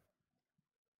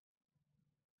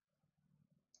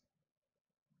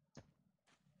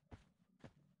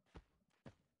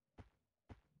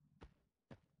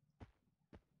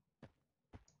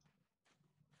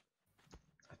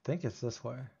 I think it's this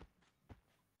way.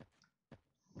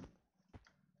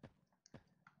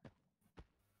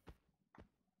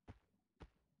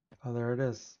 Oh, there it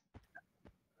is.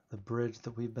 The bridge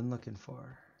that we've been looking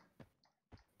for.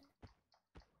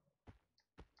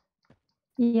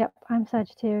 Yep, I'm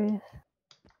Sagittarius.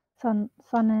 Sun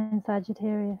in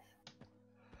Sagittarius.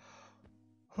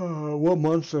 What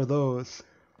months are those?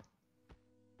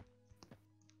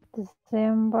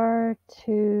 December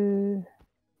to...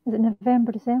 Is it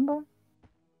November, December?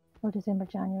 Or December,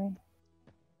 January?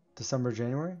 December,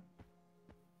 January?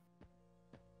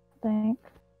 I think.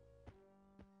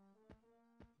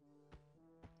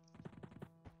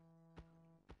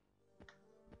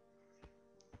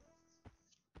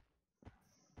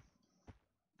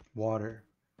 Water.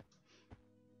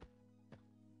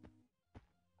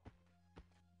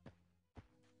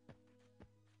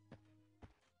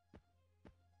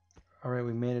 Alright,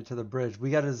 we made it to the bridge. We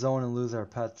gotta zone and lose our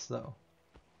pets, though.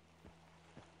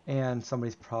 And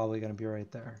somebody's probably gonna be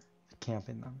right there,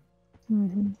 camping them.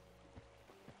 Mm-hmm.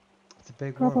 It's a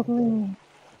big Probably. world.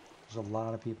 There's a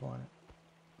lot of people on it.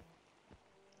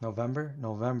 November?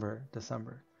 November,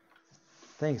 December.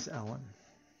 Thanks, Ellen.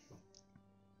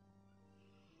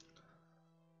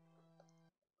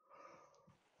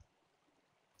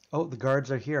 Oh, the guards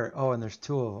are here. Oh, and there's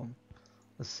two of them.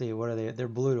 Let's see, what are they? They're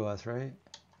blue to us, right?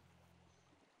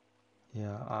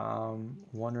 Yeah,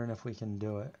 wondering if we can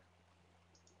do it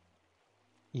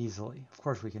easily. Of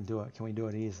course we can do it. Can we do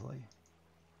it easily?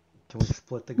 Can we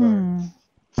split the guards?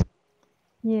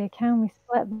 Yeah, can we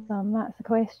split them? That's the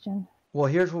question. Well,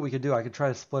 here's what we could do. I could try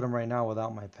to split them right now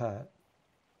without my pet.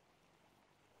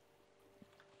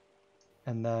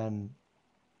 And then...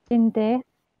 In death?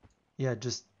 Yeah,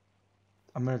 just...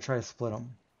 I'm going to try to split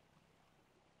them.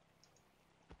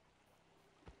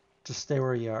 Just stay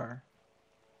where you are.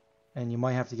 And you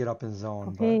might have to get up in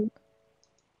zone, Okay.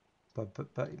 but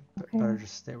Okay. better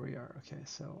just stay where you are. Okay,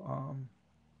 so,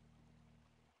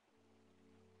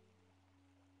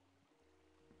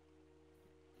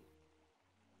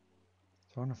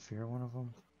 do I want to fear one of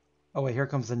them? Oh wait, here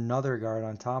comes another guard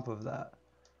on top of that.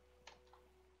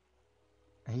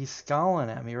 And he's scowling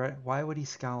at me, right? Why would he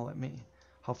scowl at me?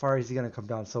 How far is he going to come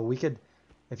down? So we could,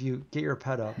 if you get your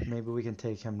pet up, maybe we can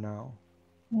take him now.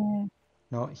 Yeah.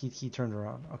 No, he turned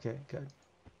around. Okay, good.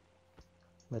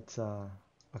 Let's,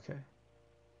 okay.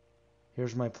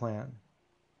 Here's my plan.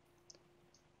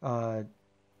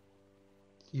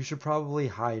 You should probably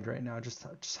hide right now. Just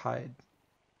hide.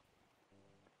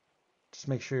 Just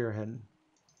make sure you're hidden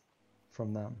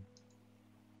from them.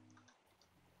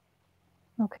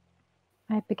 Okay.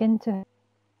 I begin to...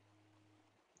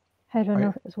 How do I know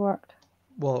if it's worked?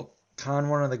 Well, con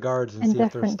one of the guards and see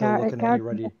if they're still looking at you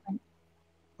ready.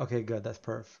 Okay, good. That's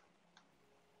perf.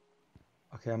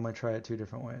 Okay, I'm going to try it two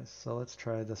different ways. So let's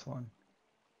try this one.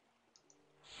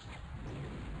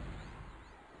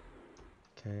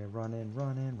 Okay, run in.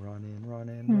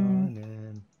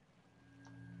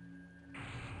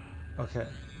 Okay.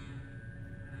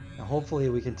 Now hopefully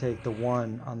we can take the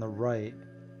one on the right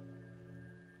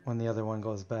when the other one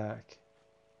goes back.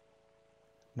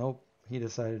 Nope, he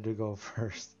decided to go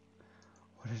first.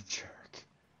 What a jerk.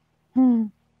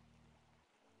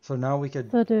 So now we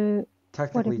could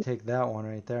technically take that one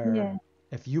right there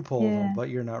if you pull them, but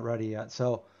you're not ready yet.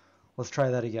 So let's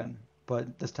try that again.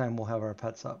 But this time we'll have our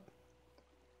pets up.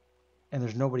 And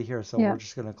there's nobody here, so we're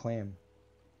just going to claim.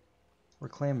 We're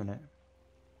claiming it.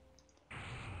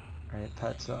 Alright,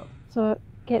 pets up. So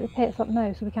get the pets up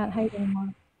now so we can't hide anymore.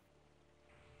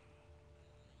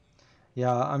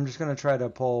 Yeah, I'm just going to try to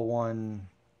pull one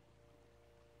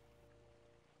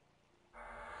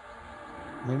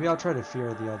Maybe I'll try to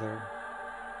fear the other.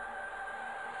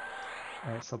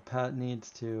 Alright, so Pat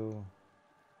needs to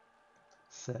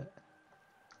sit.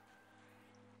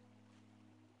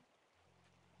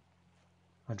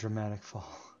 A dramatic fall.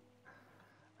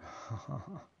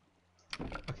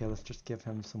 Okay, let's just give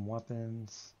him some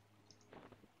weapons.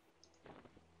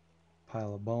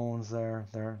 Pile of bones there.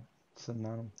 They're sitting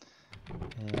on him.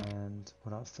 And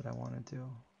what else did I want to do?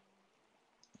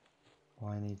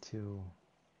 Well, I need to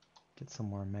get some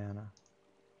more mana.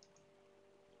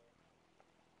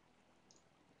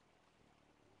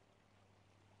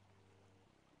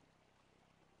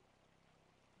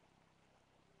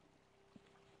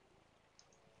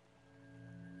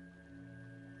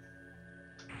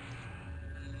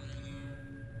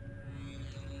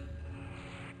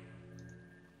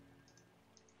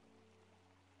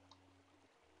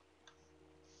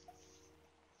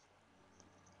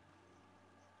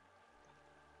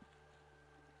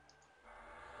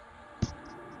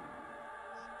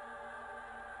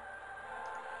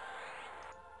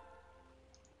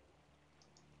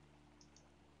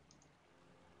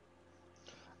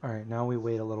 Alright, now we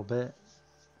wait a little bit.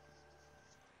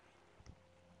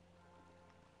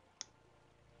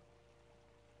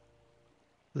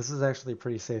 This is actually a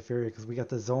pretty safe area because we got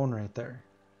the zone right there.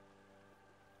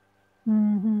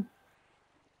 Mm-hmm.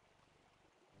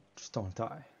 Just don't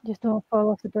die. Just don't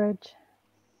fall off the bridge.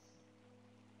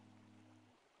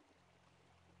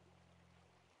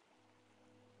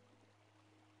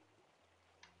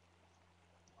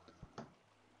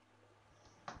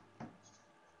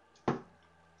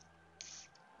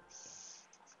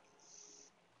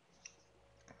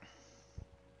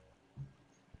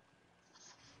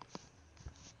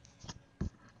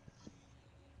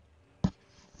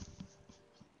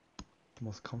 The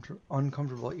most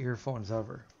uncomfortable earphones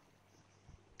ever.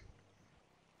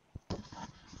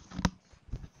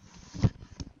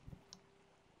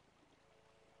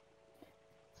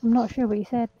 I'm not sure what you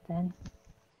said then.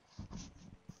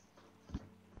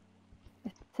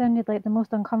 It sounded like the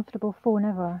most uncomfortable phone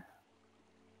ever.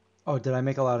 Oh, did I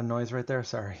make a lot of noise right there?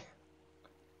 Sorry.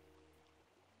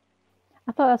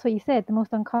 I thought that's what you said, the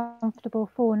most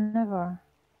uncomfortable phone ever.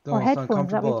 The Or most headphones,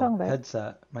 is that what you're uncomfortable talking about?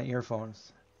 headset, my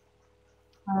earphones.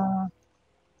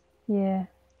 Yeah.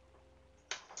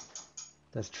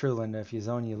 That's true, Linda. If you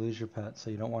zone, you lose your pet, so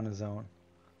you don't want to zone.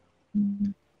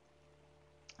 Mm-hmm.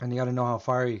 And you got to know how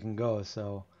far you can go.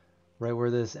 So, right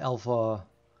where this alpha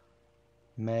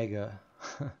mega,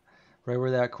 right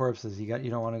where that corpse is, you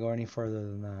don't want to go any further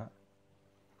than that,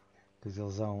 because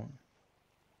you'll zone.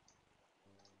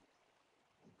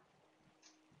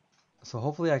 So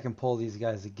hopefully I can pull these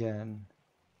guys again.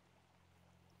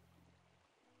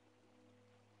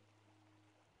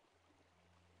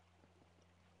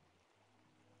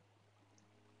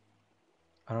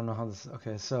 I don't know how this.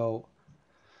 Okay, so.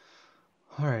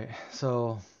 Alright,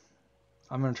 so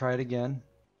I'm going to try it again.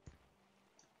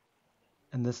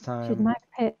 And this time. Should Mac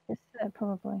pit sit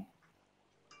probably.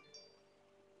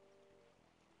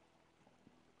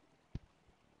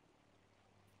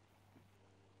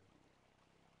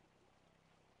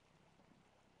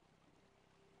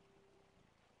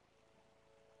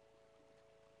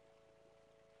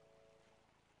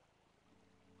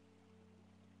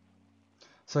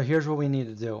 So here's what we need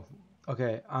to do.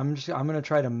 Okay, I'm going to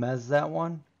try to mez that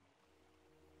one.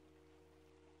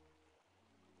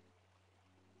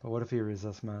 But what if he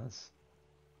resists mez?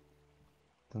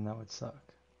 Then that would suck.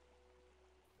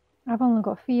 I've only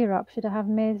got fear up. Should I have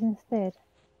Mez instead?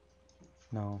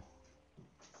 No.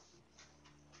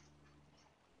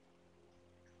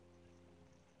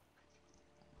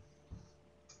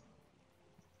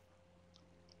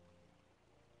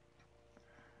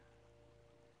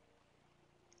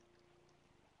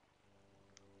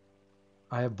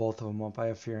 I have both of them up. I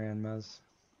have fear and mez.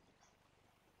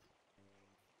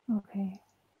 Okay.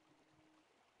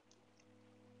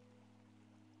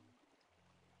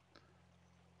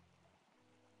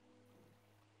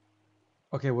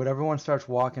 Okay, when everyone starts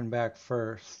walking back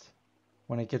first,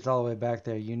 when it gets all the way back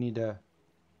there, you need to...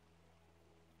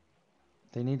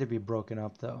 They need to be broken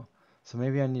up, though. So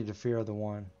maybe I need to fear the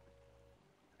one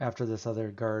after this other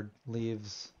guard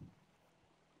leaves.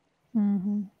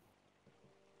 Mm-hmm.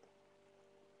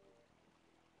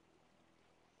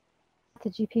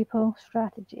 Strategy, people.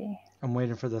 Strategy. I'm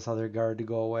waiting for this other guard to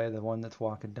go away, the one that's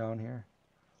walking down here.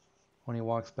 When he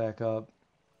walks back up.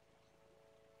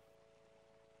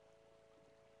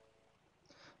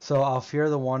 So I'll fear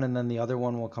the one and then the other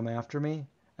one will come after me.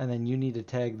 And then you need to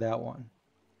tag that one.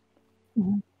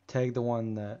 Mm-hmm. Tag the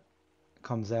one that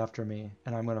comes after me.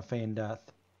 And I'm going to feign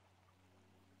death.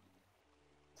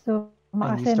 So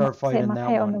And you set start my fighting that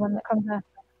pet on the one. one that comes after.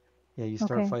 Yeah, you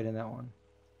start Okay. fighting that one.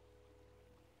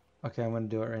 Okay, I'm gonna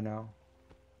do it right now.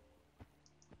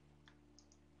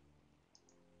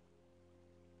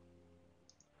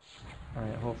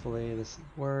 Alright, hopefully this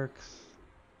works.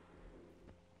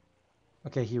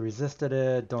 Okay, he resisted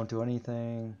it. Don't do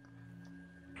anything.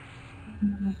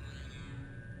 Mm-hmm.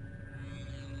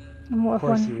 And what Of if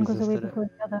course he one goes away resisted it. before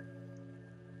the other?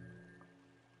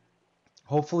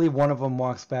 Hopefully one of them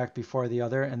walks back before the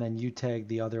other, and then you tag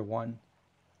the other one,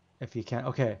 if you can.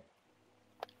 Okay.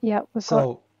 Yeah, we've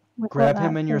got grab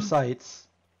him that in your too. sights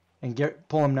and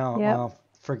pull him now. Yep. Well,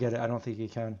 forget it. I don't think you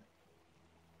can.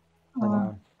 Hold Oh,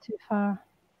 on. too far.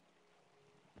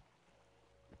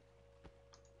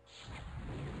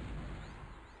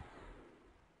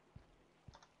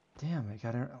 Damn, I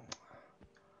got it.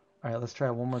 All right, let's try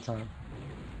it one more time.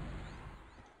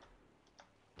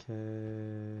 Okay.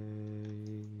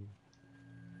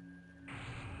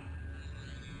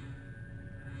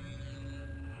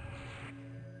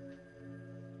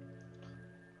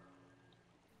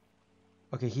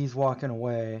 Okay, he's walking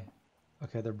away.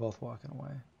 Okay, they're both walking away.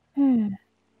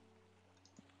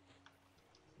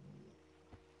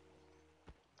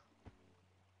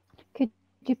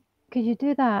 Could you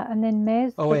do that and then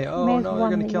Mez? Oh wait, oh Mez no, they're one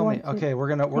gonna that you kill me. want to. Okay, we're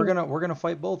gonna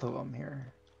fight both of them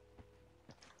here.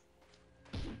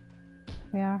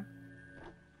 We are.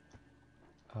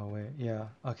 Oh wait, yeah.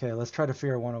 Okay, let's try to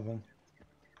fear one of them.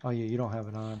 Oh, you don't have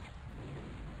it on.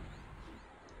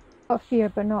 Got fear,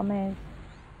 but not Mez.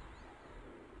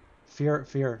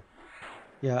 Fear.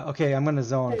 Yeah. Okay, I'm gonna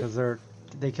zone because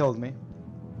they killed me.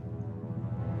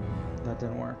 That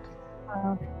didn't work.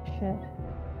 Oh shit.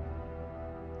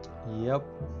 Yep.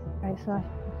 Right, so I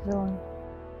should zone.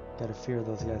 Gotta fear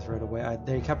those guys right away.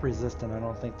 They kept resisting. I don't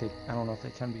know if they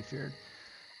can be feared.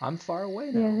 I'm far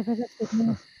away now. Yeah, they resisted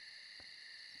me.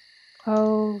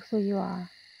 Oh, so you are.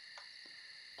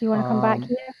 Do you want to come back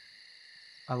here?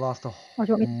 I lost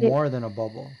more than a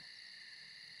bubble.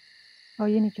 Oh,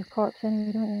 you need your corpse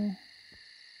anyway, don't you?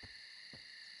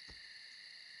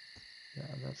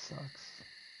 Yeah, that sucks.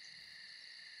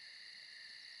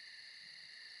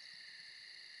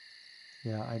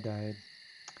 Yeah, I died.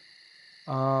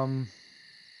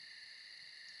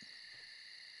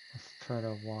 Let's try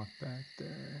to walk back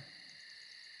there.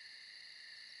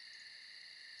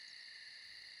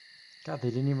 God, they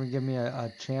didn't even give me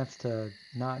a chance to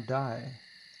not die.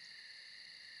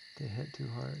 They hit too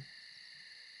hard.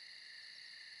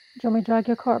 Do you want me to drag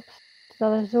your corpse to the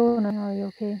other zone, or are you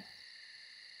okay?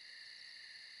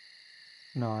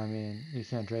 No, I mean, you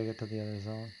can't drag it to the other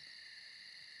zone.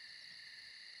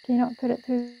 Can you not put it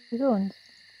through zones?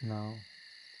 No.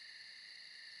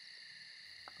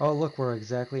 Oh, look, we're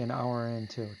exactly an hour in,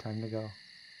 too. Time to go.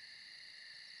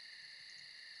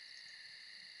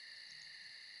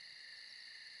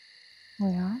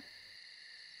 We are?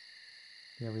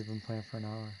 Yeah, we've been playing for an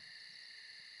hour.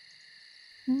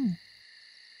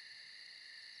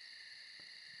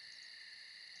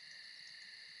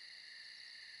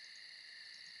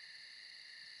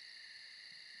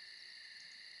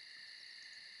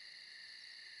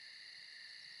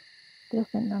 They'll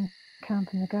think I'm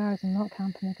camping the guards. I'm not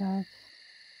camping the guards.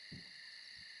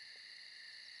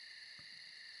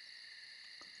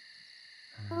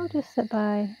 I'll just sit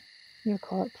by your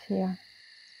corpse here.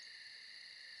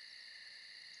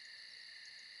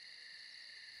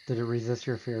 Did it resist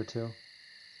your fear, too?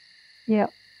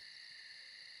 Yep.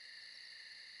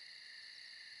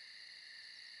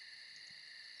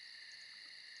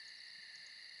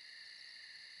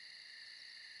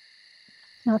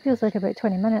 Now it feels like about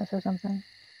 20 minutes or something.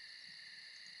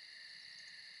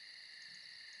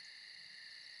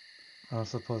 I don't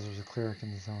suppose there's a cleric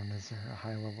in the zone. Is there a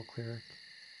high-level cleric?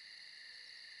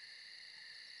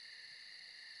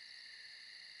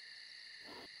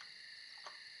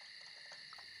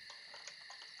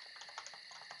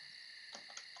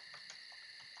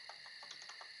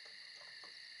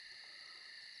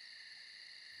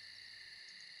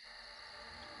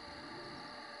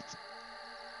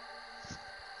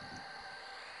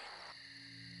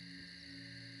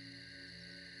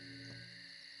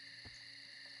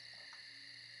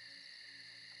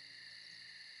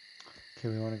 Okay,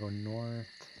 we want to go northwest,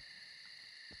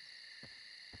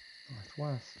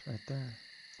 right there.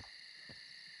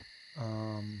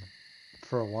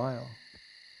 For a while,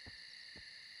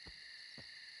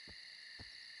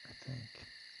 I think.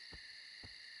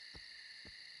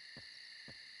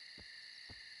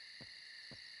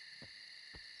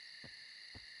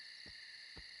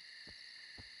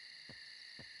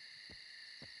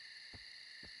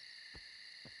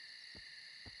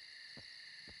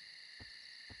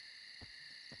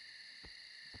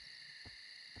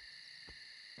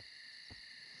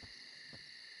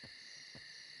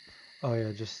 Oh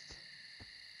yeah, just...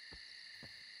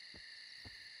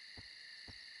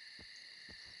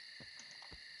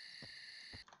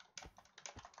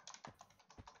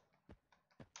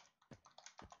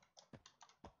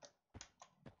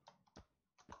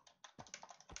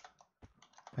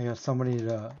 I got somebody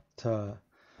to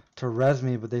res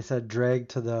me, but they said drag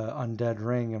to the undead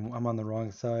ring, and I'm on the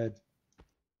wrong side.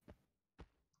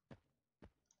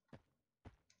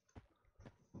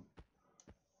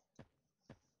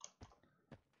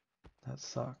 That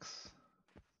sucks.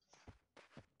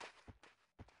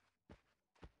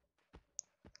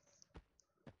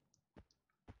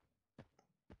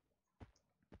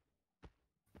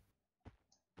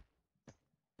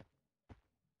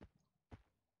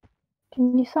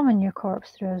 Can you summon your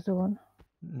corpse through a zone?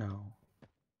 No.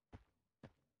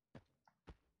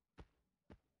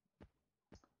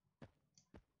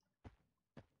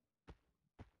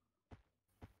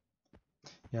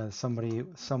 Yeah,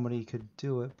 somebody could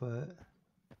do it, but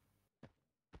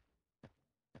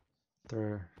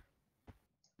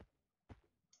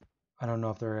I don't know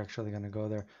if they're actually gonna go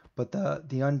there. But the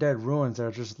undead ruins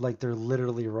are just like they're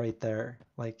literally right there.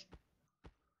 Like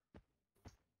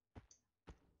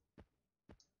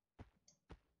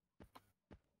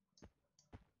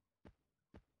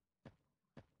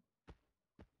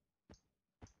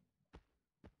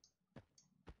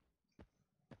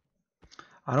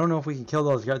I don't know if we can kill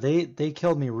those guys. They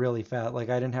killed me really fast. Like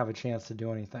I didn't have a chance to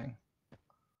do anything.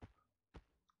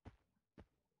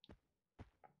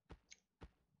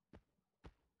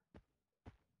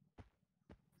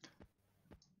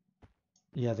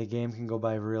 Yeah, the game can go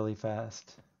by really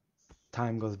fast.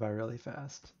 Time goes by really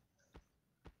fast.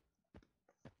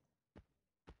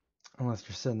 Unless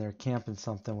you're sitting there camping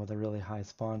something with a really high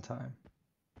spawn time.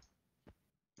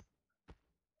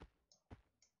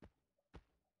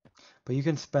 But you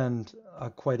can spend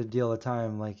quite a deal of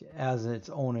time, like as its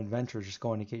own adventure, just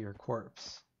going to get your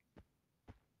corpse.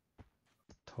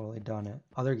 Totally done it.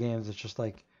 Other games, it's just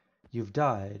like you've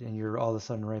died and you're all of a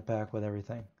sudden right back with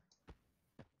everything.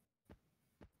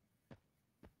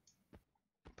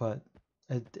 But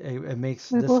it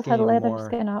makes We this both had game leather more...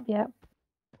 skin up, yep.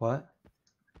 What?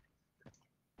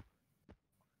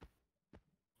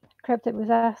 Cryptic was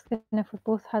asking if we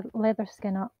both had leather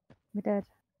skin up. We did.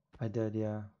 I did,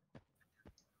 yeah.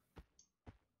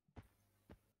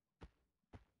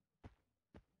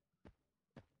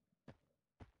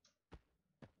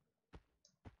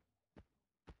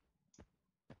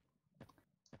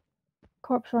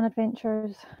 Corpse Run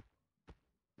Adventures.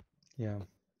 Yeah.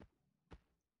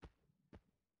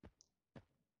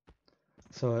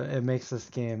 So it makes this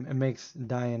game, it makes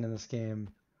dying in this game,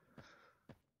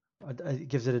 it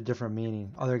gives it a different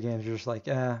meaning. Other games you're just like,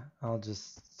 I'll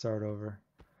just start over.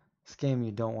 This game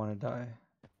you don't want to die.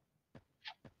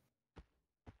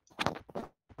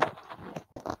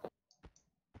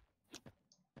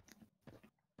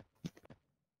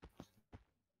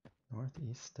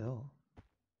 Northeast still.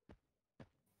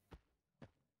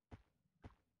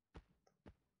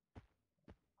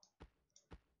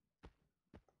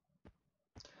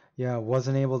 Yeah,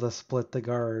 wasn't able to split the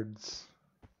guards.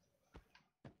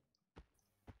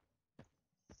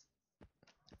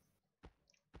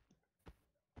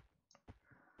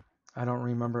 I don't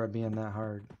remember it being that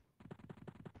hard.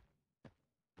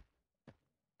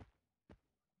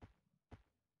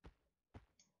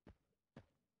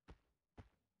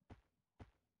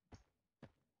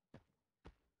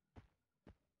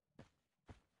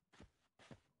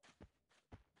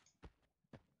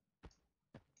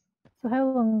 So how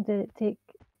long did it take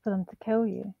for them to kill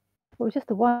you? It was just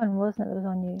the one, wasn't it, that was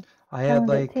on you? I How had long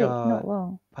did it like, take? Not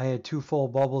long. I had 2 full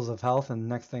bubbles of health and the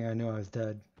next thing I knew I was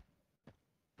dead.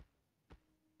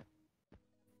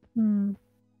 Hmm.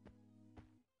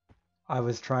 I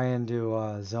was trying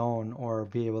to zone or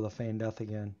be able to feign death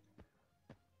again.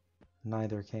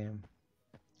 Neither came.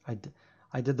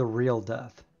 I did the real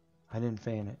death. I didn't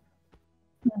feign it.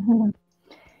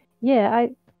 Yeah,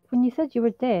 when you said you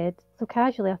were dead so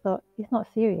casually, I thought he's not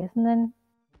serious, and then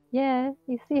yeah,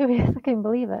 he's serious. I couldn't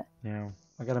believe it. Yeah,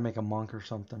 I gotta make a monk or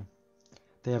something.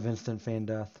 They have instant feign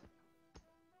death.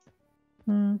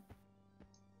 Hmm.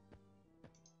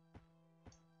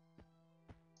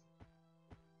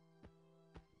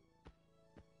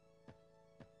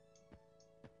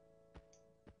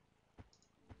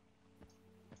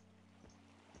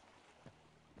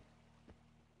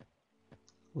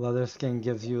 Leather skin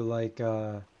gives you like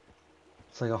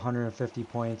it's like 150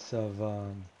 points of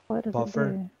What does it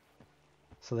buffer, do?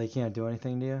 so they can't do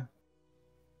anything to you.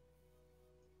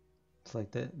 It's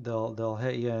like they'll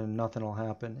hit you and nothing will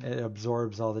happen. It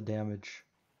absorbs all the damage.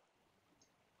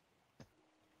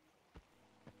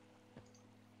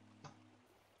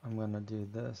 I'm gonna do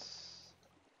this.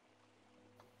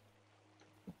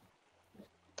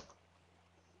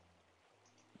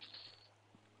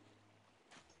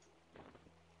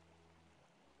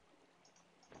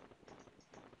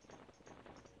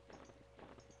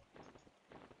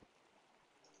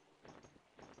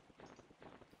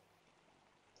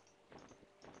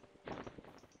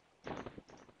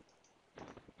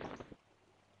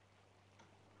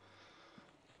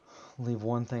 Leave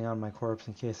one thing on my corpse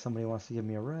in case somebody wants to give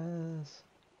me a res.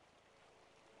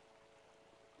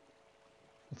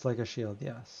 It's like a shield,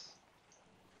 yes.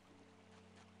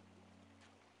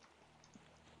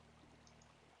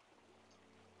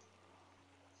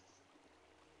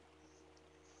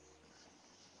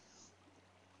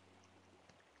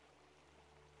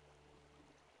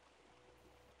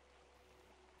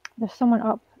 There's someone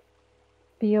up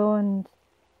beyond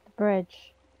the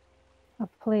bridge, a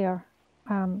player.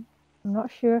 I'm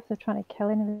not sure if they're trying to kill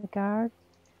any of the guards.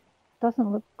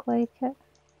 Doesn't look like it.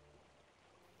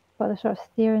 But they're sort of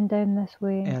staring down this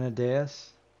way.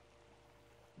 Anadeus.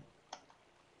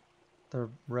 They're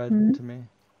red to me.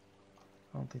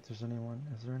 I don't think there's anyone.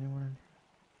 Is there anyone in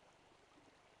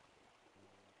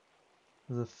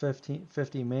here? There's a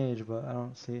 50 mage, but I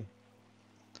don't see.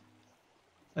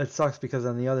 It sucks because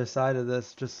on the other side of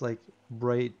this, just like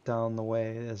right down the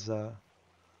way, is a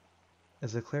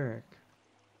cleric.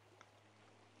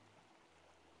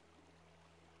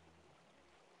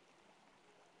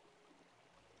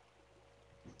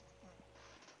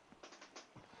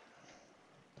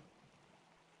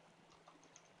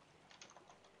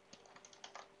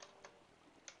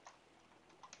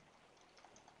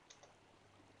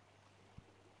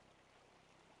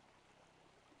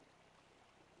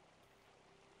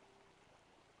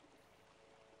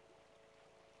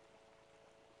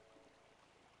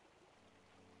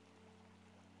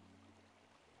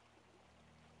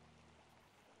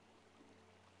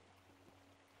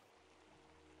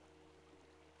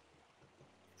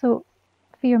 So,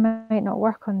 fear might not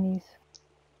work on these.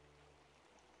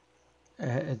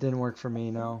 It didn't work for me,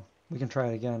 no. We can try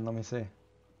it again. Let me see.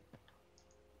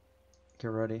 Get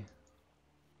ready.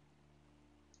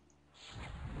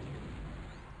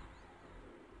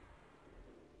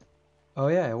 Oh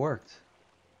yeah, it worked.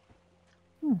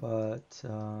 But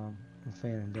I'm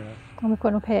feigning death. Oh, we've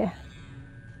got no pet.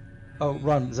 Oh,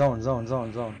 run! Zone.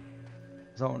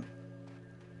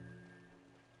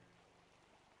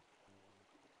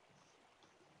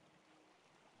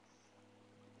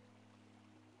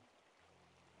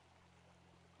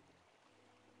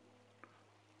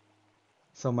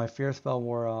 So my fear spell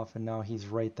wore off, and now he's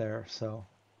right there. So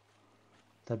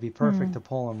that'd be perfect to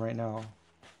pull him right now.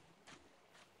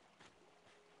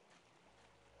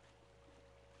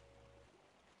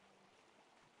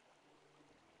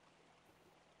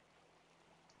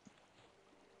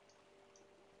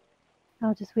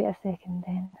 I'll just wait a second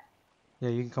then. Yeah,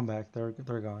 you can come back. They're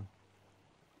gone.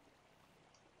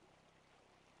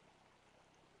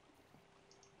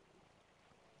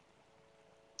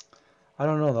 I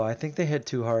don't know though. I think they hit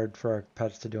too hard for our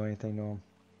pets to do anything to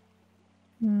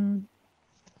them.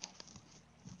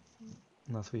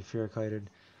 Unless we fear kited.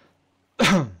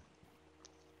 Yeah,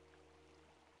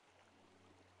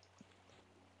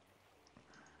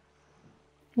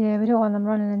 we don't want them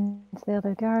running into the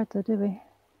other guard though, do we?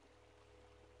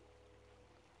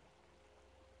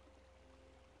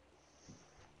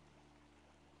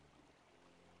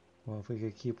 Well, if we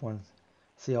could keep one.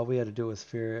 See, all we had to do was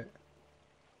fear it.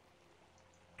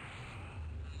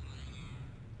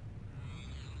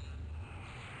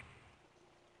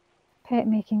 Pet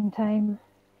making time.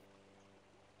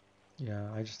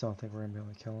 Yeah, I just don't think we're gonna be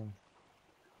able to kill him.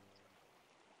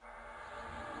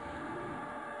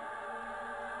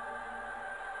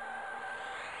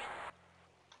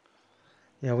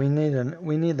 Yeah, we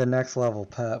need the next level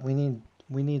pet. We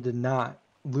need to not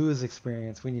lose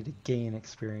experience. We need to gain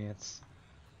experience.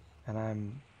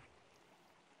 And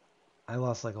I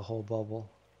lost like a whole bubble.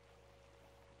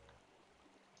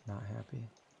 Not happy.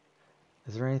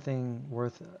 Is there anything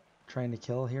worth trying to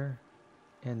kill here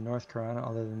in North Carolina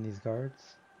other than these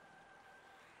guards?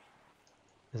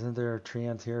 Isn't there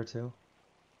treants here too?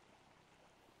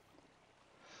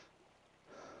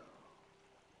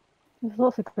 There's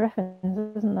lots of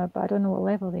griffins, isn't there? But I don't know what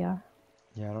level they are.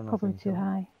 Yeah, I don't know Probably if we too can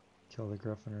high. kill the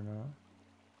griffin or not.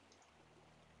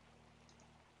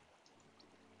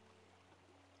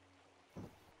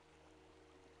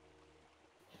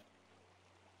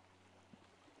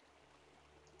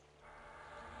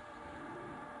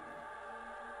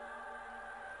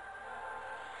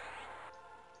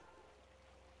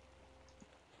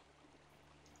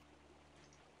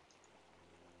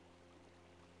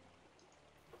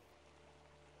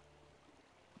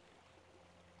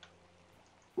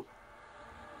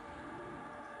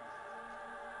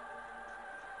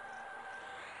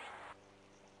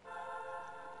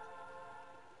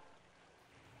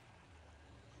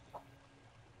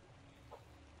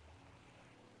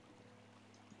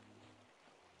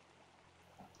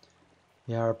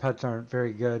 Yeah, our pets aren't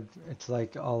very good. It's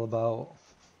like all about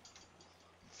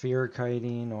fear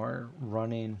kiting or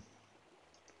running.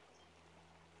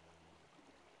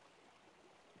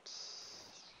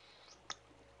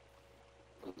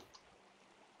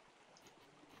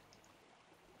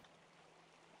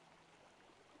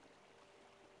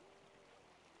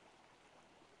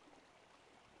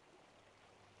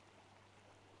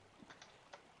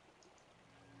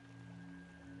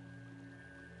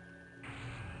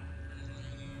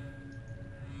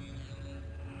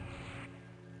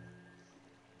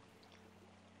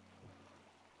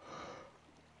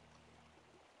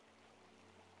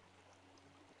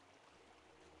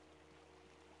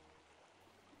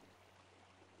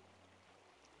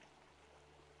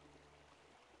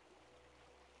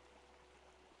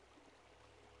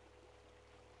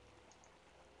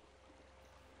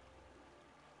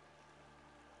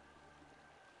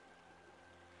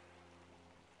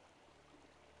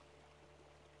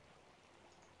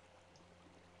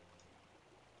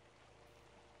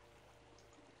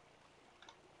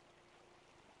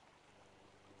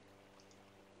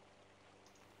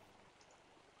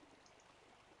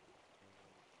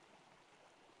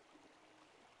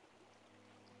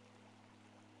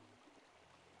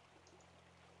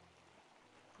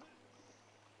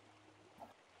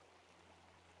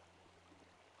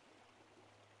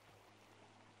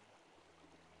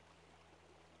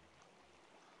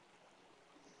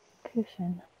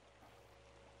 Cushion.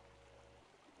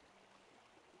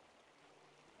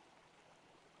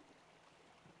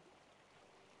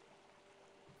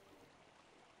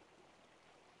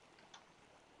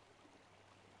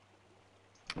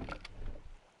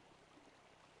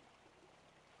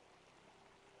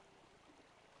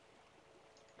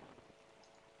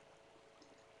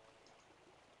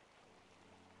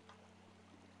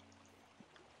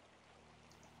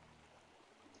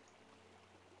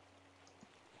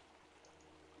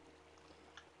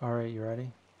 All right, you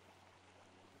ready?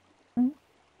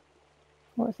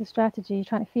 What's the strategy? You're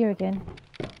trying to fear again?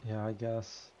 Yeah, I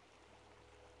guess.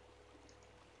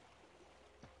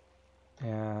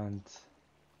 And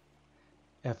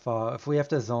if we have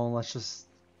to zone, let's just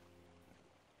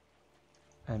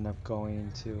end up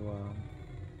going to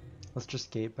let's just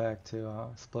gate back to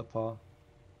Split Paw.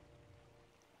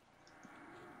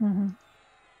 Mm-hmm.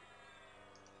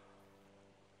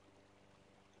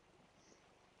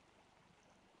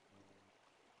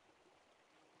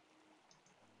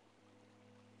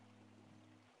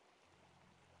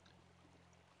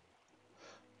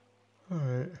 All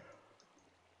right.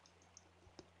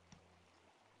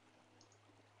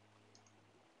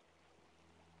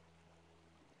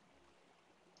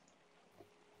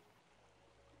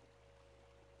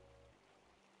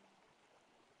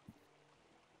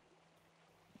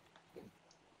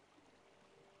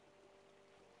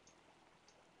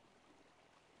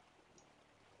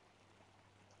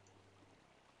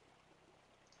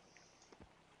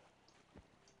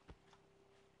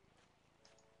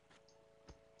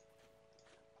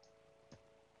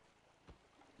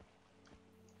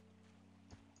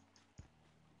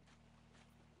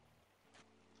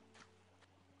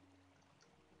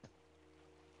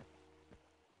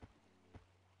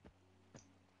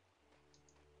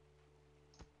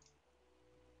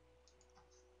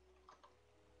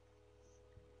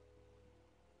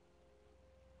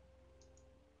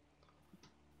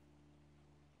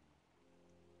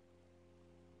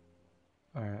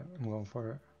 All right, I'm going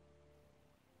for it.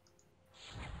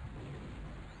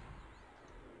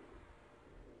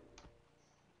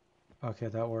 Okay,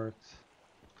 that worked.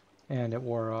 And it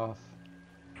wore off.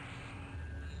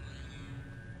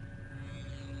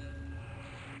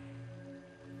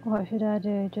 What should I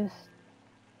do? Just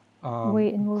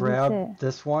wait and we'll Grab reset.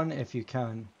 this one if you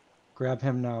can. Grab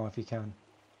him now if you can.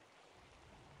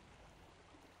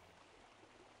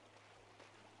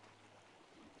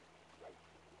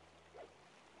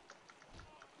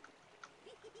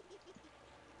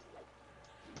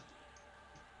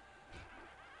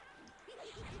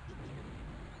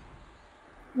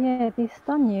 Yeah, they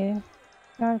stun you,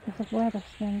 regardless of leather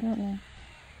skin, don't they?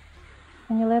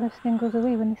 And your leather skin goes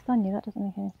away when they stun you. That doesn't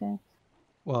make any sense.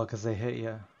 Well, because they hit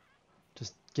you.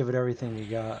 Just give it everything you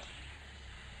got.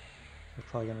 They're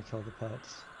probably gonna kill the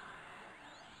pets.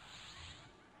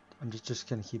 I'm just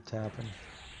gonna keep tapping.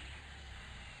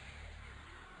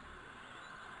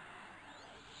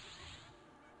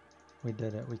 We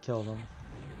did it. We killed them.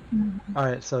 Mm-hmm. All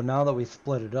right, so now that we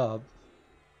split it up,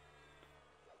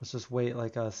 let's just wait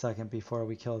like a second before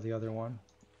we kill the other one.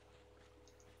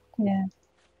 Yeah.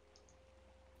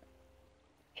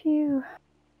 Phew.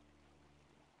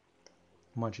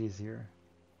 Much easier.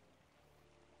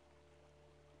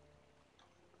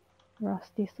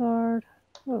 Rusty sword.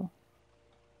 Oh.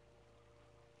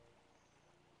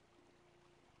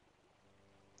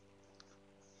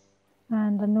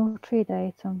 And a no trade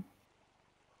item.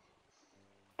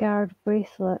 Guard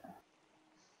bracelet.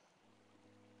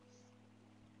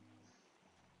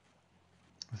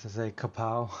 Does it say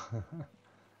kapow?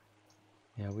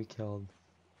 Yeah, we killed.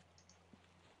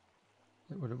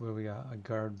 What do we got? A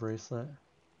guard bracelet?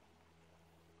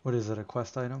 What is it, a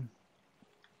quest item?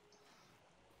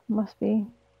 Must be.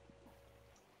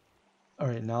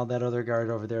 Alright, now that other guard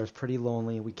over there is pretty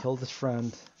lonely. We killed his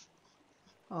friend.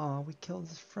 Oh, we killed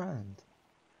his friend.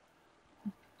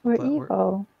 We're But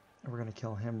evil. we're gonna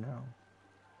kill him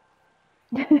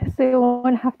now. So you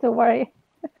won't have to worry.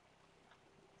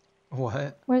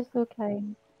 What? We're so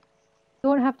kind. You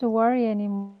won't have to worry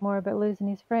anymore about losing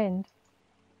his friend.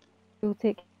 We'll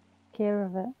take care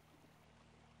of it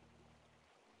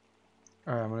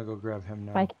Alright, I'm gonna go grab him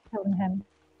now. by killing him.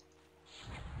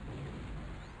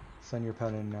 Send your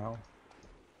pet in now.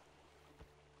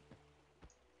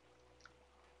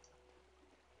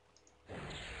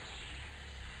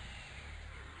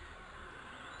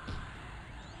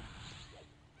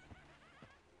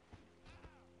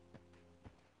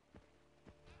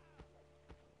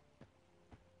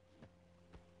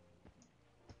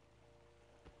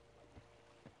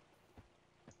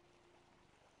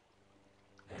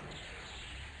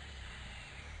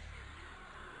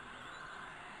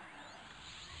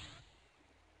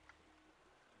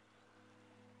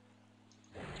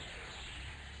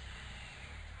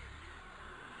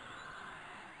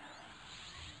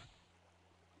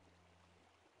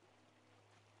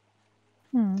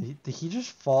 Did he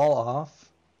just fall off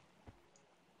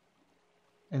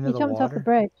into He the jumped water? off the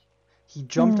bridge. He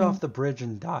jumped off the bridge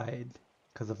and died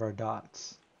because of our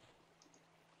dots.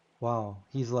 Wow,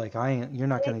 he's like, you're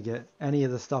not gonna get any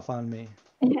of the stuff on me.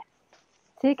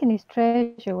 Taking his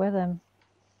treasure with him.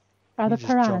 Are He there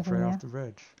just jumped piranhas in right there? off the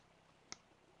bridge.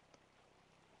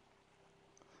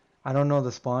 I don't know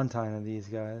the spawn time of these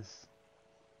guys.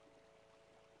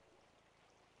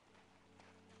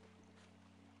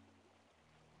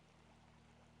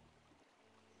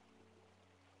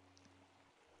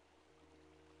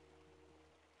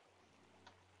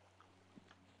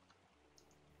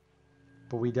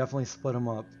 But we definitely split them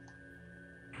up.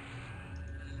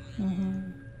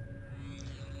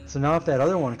 So now if that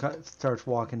other one starts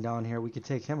walking down here, we could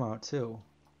take him out too.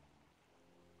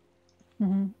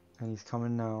 And he's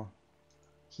coming now.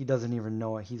 He doesn't even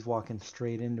know it. He's walking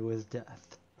straight into his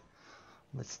death.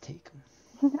 Let's take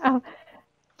him.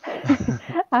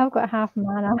 I've got half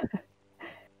mana.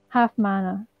 Half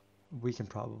mana. We can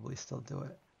probably still do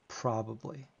it.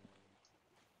 Probably.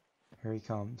 Here he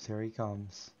comes. Here he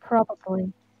comes.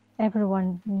 Probably.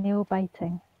 Everyone nail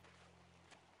biting.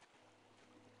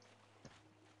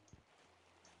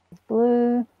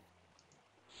 Blue.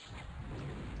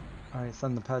 Alright,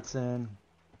 send the pets in.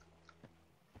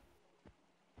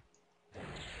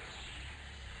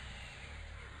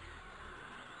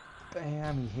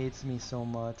 Bam, he hates me so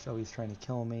much. Oh, he's trying to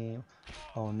kill me.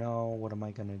 Oh no, what am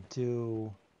I gonna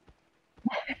do?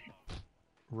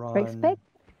 Run. Expect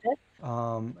it.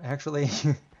 Actually,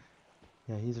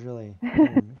 yeah, he's really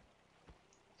hitting me.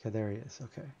 Okay, there he is.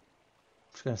 Okay.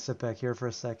 Just gonna sit back here for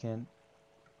a second.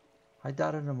 I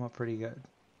dotted him up pretty good.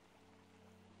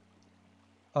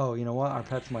 Oh, you know what? Our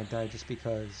pets might die just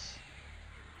because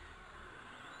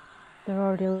They're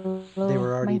already low. they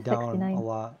were already Mine's down 69. a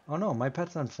lot. Oh no, my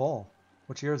pet's on full.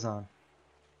 What's yours on?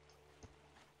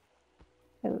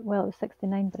 Well, it was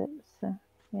 69, but it's,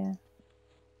 yeah.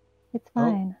 It's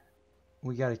fine. Oh,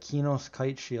 we got a Kinos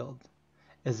kite shield.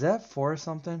 Is that for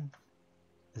something?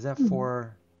 Is that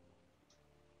for...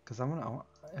 Because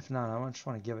if not, I just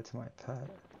want to give it to my pet.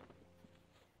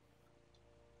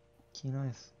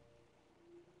 Kinos.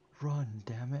 Run,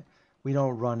 damn it. We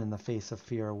don't run in the face of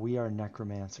fear. We are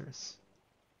necromancers.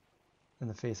 In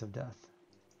the face of death.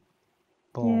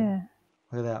 Boom. Yeah.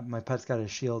 Look at that. My pet's got a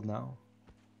shield now.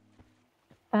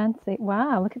 Fancy.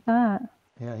 Wow, look at that.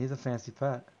 Yeah, he's a fancy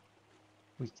pet.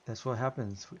 That's what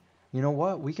happens. You know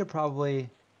what? We could probably...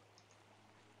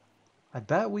 I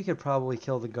bet we could probably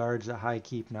kill the guards at high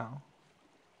keep now.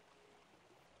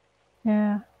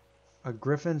 Yeah. A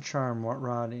griffin charm, what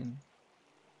rotting?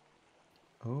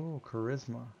 Oh,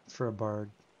 charisma. It's for a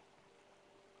bard.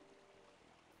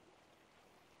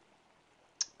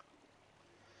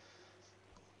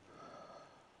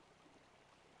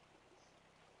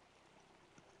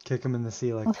 Kick him in the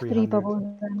sea like Plus 300. 3 bubbles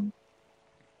in.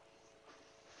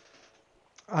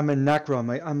 I'm a necro.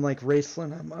 I'm like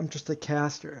Raceland. I'm just a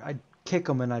caster. I'd kick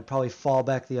him and I'd probably fall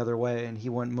back the other way and he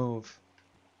wouldn't move.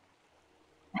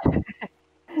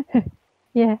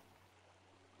 Yeah.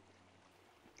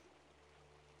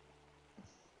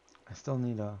 I still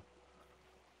need a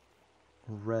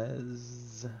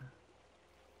res.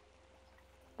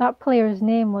 That player's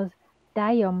name was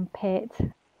Pet,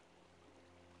 as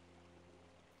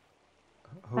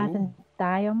Who? in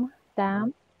Dam.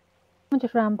 Someone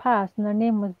just ran past and their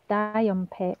name was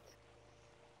Pet.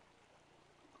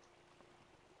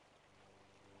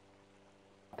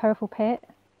 Powerful pet.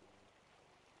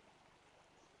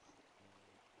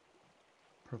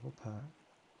 Purple pot.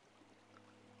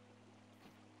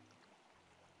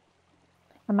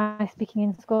 Am I speaking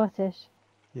in Scottish?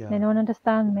 Yeah. Anyone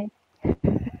understand me?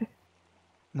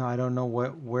 No, I don't know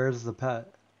where's the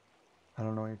pet? I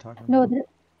don't know what you're talking No, about.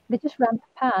 they just ran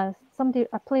past.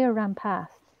 A player ran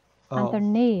past, and Oh, their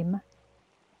name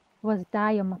was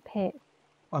Pet.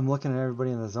 I'm looking at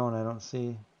everybody in the zone. I don't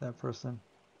see that person.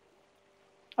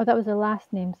 Oh, that was the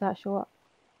last name, so that show up.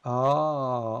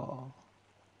 Oh.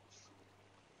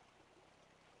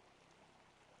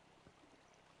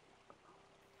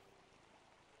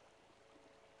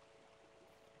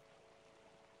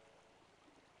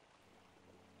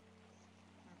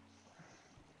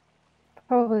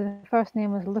 Probably the first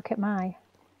name was Look at My.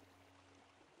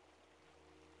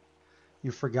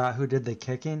 You forgot who did the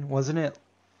kicking? Wasn't it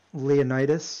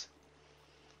Leonidas?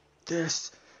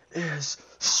 This is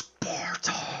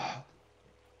Sparta!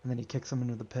 And then he kicks him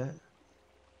into the pit.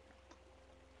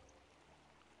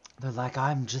 They're like,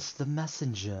 I'm just the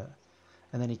messenger.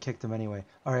 And then he kicked him anyway.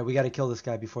 Alright, we gotta kill this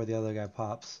guy before the other guy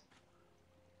pops.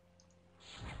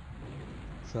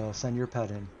 So send your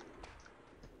pet in.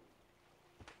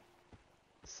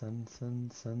 Send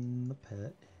the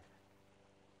pet.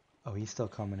 Oh, he's still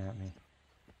coming at me.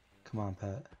 Come on,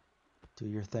 pet. Do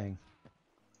your thing.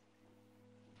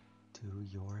 Do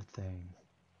your thing.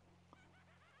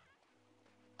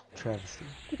 Travesty.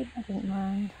 I didn't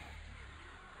mind.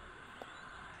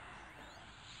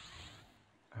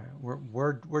 Alright,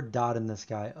 we're dotting this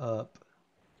guy up.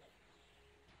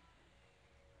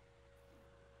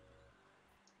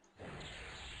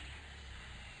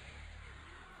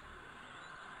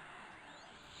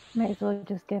 Might as well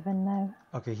just give in now.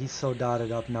 Okay, he's so dotted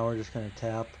up. Now we're just gonna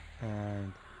tap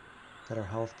and get our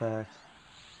health back.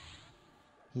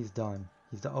 He's done.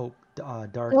 He's done. Oh,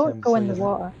 dark Don't him go so in he the doesn't.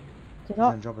 water. He's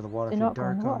gonna jump in the water Do if you not go in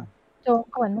dark the water. him.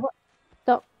 Don't go in the water.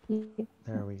 Stop.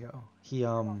 There we go. He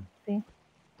See?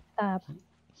 Stab.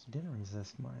 he didn't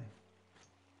resist my.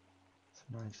 So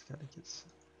now I just gotta get.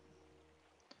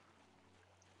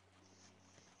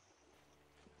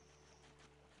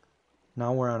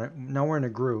 Now we're in a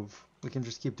groove. We can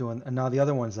just keep doing. And now the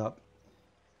other one's up.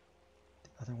 The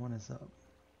other one is up.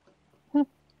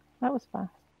 That was fast.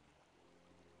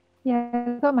 Yeah,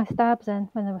 I got my stabs in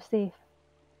when they were safe.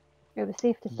 It was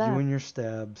safe to stab. You and your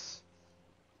stabs.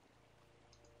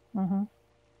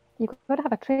 You've got to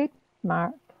have a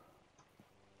trademark.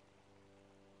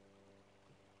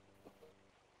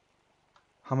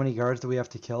 How many guards do we have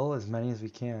to kill? As many as we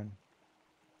can.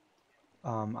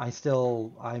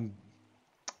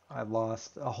 I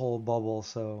lost a whole bubble,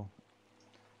 so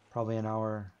probably an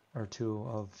hour or two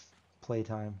of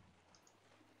playtime.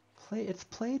 It's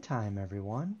playtime,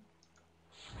 everyone.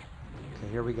 Okay,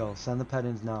 here we go. Send the pet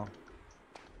ins now.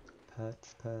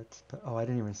 Pets. Oh, I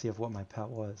didn't even see what my pet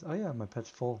was. Oh yeah, my pet's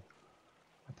full.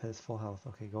 My pet is full health.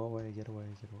 Okay, go away, get away.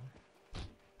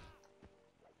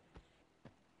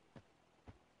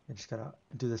 I just gotta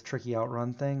do this tricky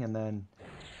outrun thing and then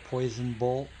poison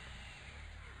bolt.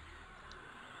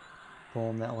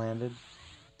 Boom, that landed.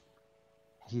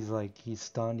 He's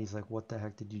stunned. He's like, what the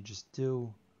heck did you just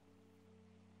do?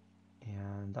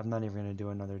 And I'm not even gonna do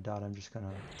another dot. I'm just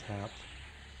gonna tap.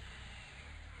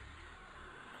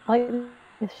 I like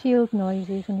the shield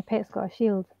noises when your pet's got a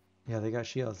shield. Yeah, they got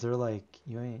shields. They're like,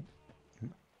 you ain't.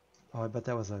 Oh, I bet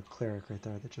that was a cleric right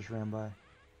there that just ran by.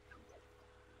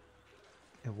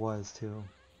 It was too.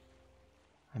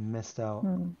 I missed out.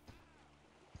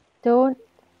 Don't.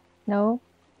 No.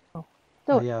 Oh,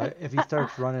 don't. Oh yeah, if he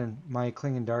starts running, my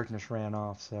Clinging Darkness ran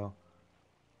off, so.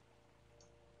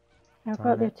 I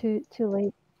got there too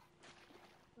late.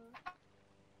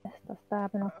 Missed a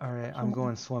stabbing opportunity. Alright, I'm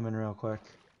going swimming real quick.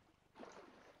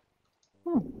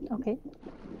 Okay.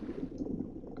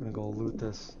 Gonna go loot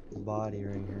this body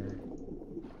right here.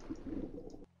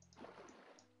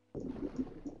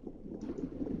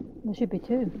 There should be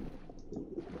two.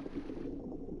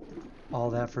 All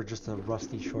that for just a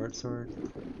rusty short sword?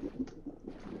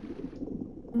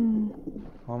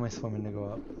 How am I swimming to go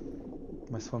up?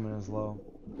 My swimming is low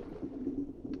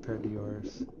compared to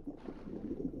yours.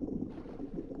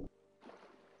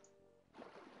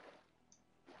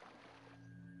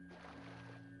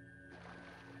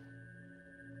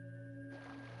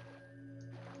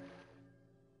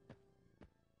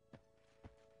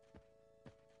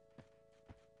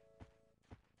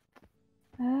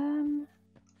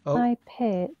 Oh, my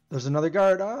pet. there's another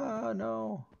guard. Ah,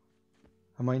 no.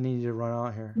 I might need you to run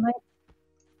out here. My...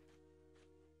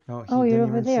 No, Oh, he you're didn't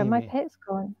over even there. see My me. pet's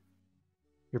gone.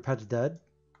 Your pet's dead?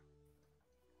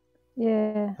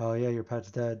 Yeah. Oh, yeah, your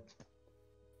pet's dead.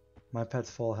 My pet's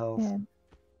full health. Yeah.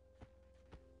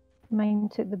 Mine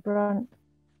took the brunt.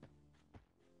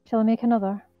 Shall I make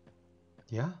another?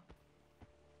 Yeah?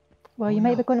 Well, Oh, you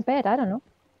might yeah. be going to bed. I don't know.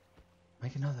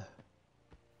 Make another.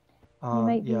 You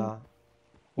might be Yeah.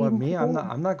 What, needing me? to go.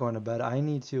 I'm not going to bed. I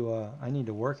need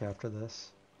to work after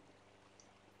this.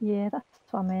 Yeah, that's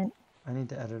what I meant. I need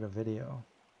to edit a video.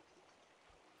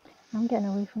 I'm getting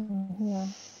away from here.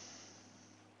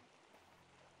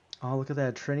 Oh, look at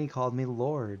that. Trini called me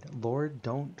Lord. Lord,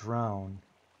 don't drown.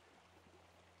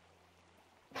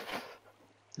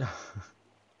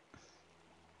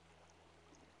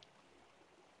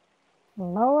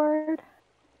 Lord.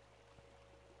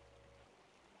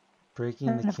 Breaking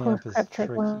the And of course, camp is Cryptic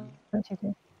tricky. wants you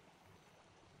to.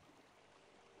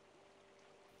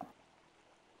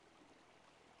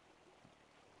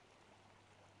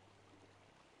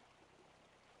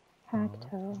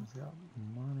 Cacto. He's got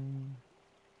money.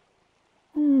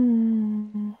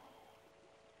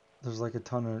 There's like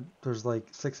there's like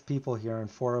 6 people here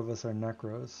and 4 of us are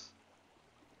necros.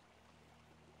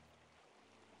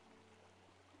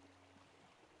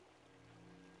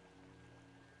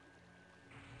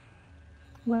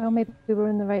 Well, maybe we were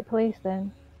in the right place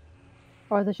then.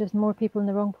 Or there's just more people in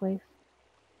the wrong place.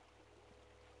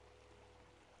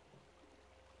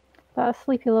 That's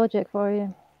sleepy logic for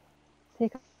you.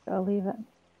 Take it or leave it.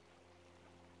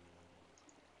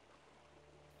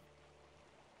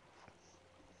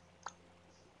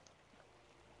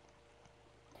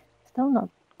 Still not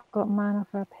got mana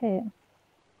for a pet.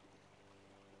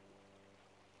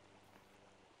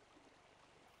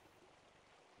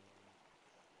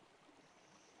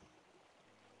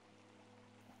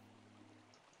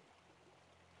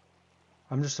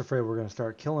 I'm just afraid we're going to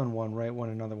start killing one right when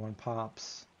another one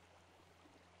pops.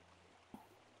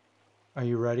 Are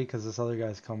you ready? Because this other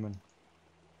guy's coming.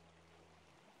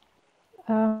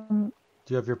 Do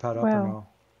you have your pet up or no?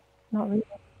 Not really.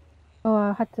 Oh,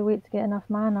 I had to wait to get enough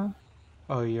mana.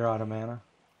 Oh, you're out of mana?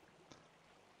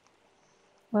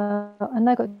 Well, and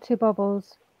I got 2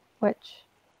 bubbles, which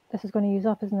this is going to use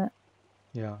up, isn't it?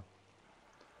 Yeah.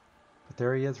 But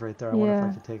there he is right there. I Yeah. wonder if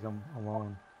I could take him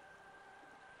alone.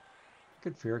 I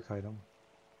could fear kite him.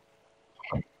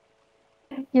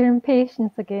 Your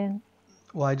impatience again.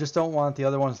 Well, I just don't want the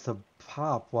other ones to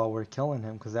pop while we're killing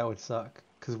him, because that would suck.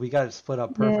 Because we got it split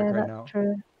up perfect right now. Yeah,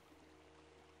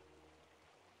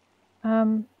 that's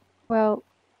true. Well,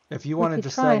 if you want to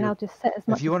just try set and your, I'll just set as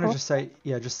much if you as want to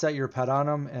possible. just set your pet on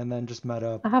him and then just met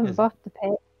up. I haven't buffed the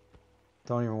pet.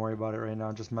 Don't even worry about it right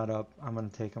now. Just met up. I'm gonna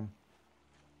take him.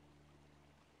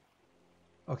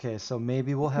 Okay, so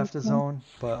maybe we'll have to zone,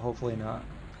 but hopefully not.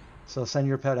 So send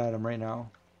your pet at him right now.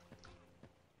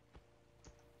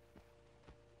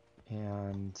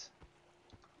 And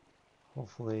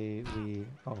hopefully we...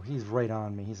 Oh, he's right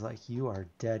on me. He's like, you are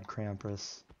dead,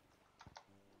 Krampus.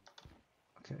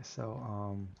 Okay,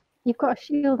 so... You've got a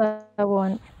shield I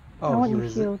want. Oh, I want your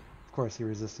shield. Of course, he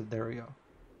resisted. There we go.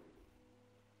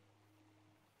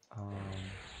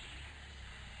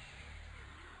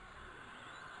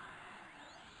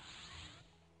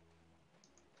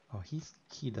 Oh,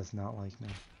 he does not like me.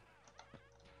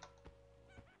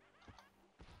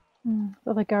 The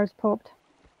other guards popped.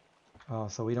 Oh,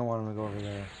 so we don't want him to go over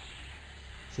there.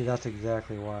 See, that's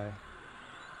exactly why.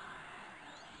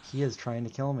 He is trying to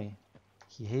kill me.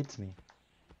 He hates me.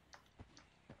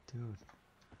 Dude.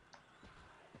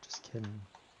 Just kidding.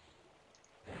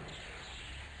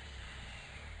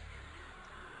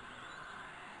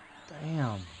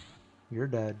 Bam. You're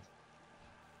dead.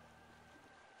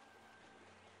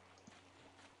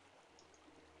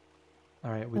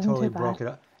 Alright, we totally broke it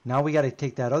up. Now we gotta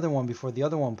take that other one before the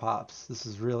other one pops. This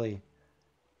is really...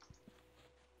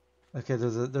 Okay,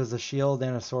 there's a shield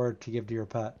and a sword to give to your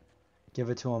pet. Give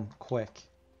it to him quick.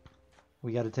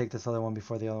 We gotta take this other one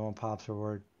before the other one pops,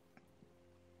 or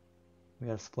we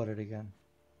gotta split it again.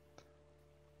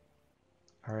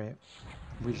 Alright.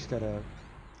 We just gotta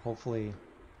hopefully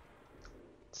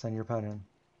send your pet in.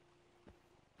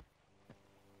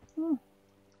 Come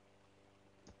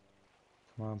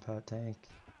on, pet, tank.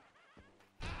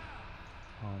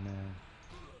 Oh man.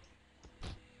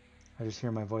 I just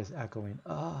hear my voice echoing.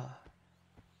 Ah.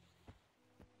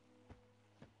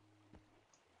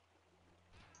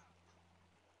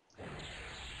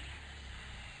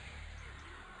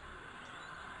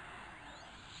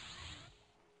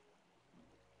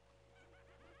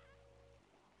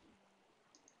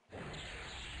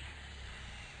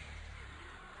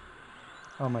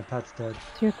 Oh, my pet's dead.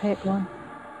 It's your pet one.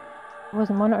 I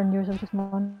wasn't monitoring yours, I was just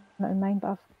monitoring mine, but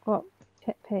I've got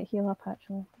pet heal up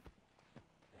actually.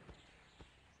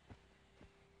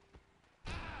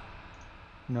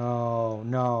 No,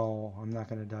 no, I'm not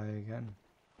gonna die again.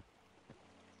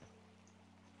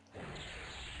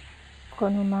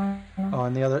 Got no mana. Oh,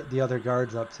 and the other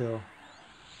guard's up too.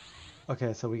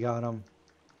 Okay, so we got him.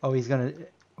 Oh, he's gonna.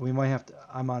 We might have to.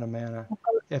 I'm out of mana.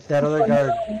 If that other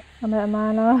guard. I'm out of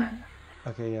mana.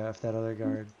 Okay, yeah. If that other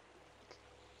guard.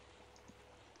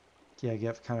 Yeah,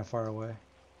 get kind of far away.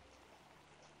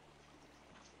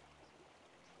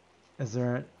 Is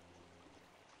there?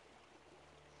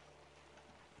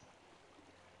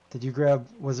 Did you grab?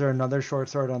 Was there another short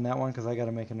sword on that one? Because I got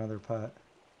to make another pet.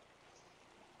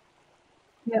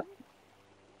 Yep.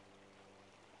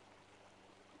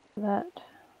 That.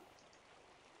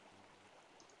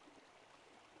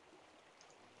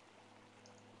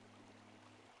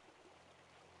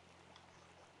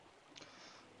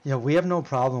 Yeah, we have no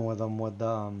problem with them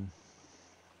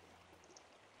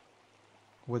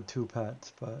with 2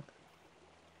 pets, but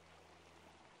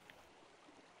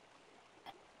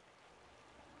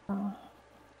the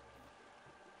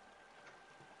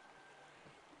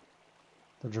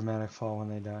dramatic fall when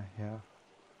they die. Yeah.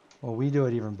 Well, we do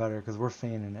it even better because we're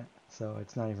feigning it, so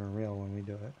it's not even real when we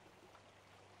do it.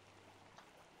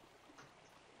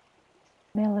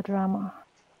 Melodrama.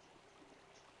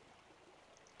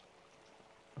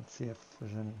 Let's see if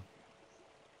there's any.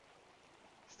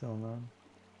 Still none.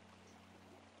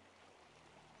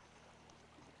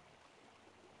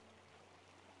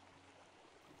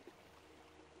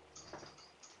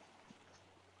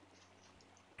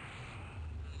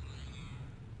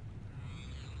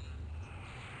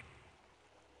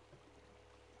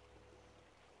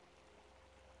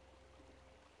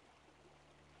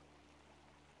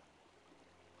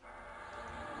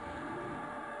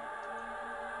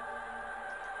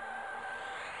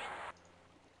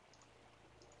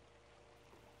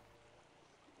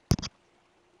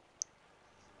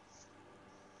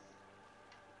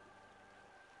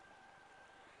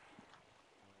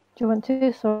 Do you want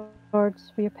 2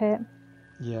 swords for your pet?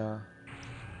 Yeah.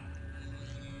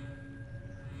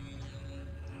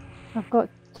 I've got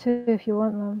 2 if you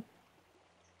want them.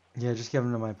 Yeah, just give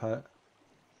them to my pet.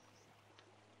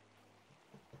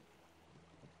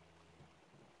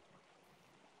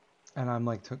 And I'm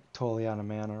like totally out of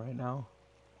mana right now.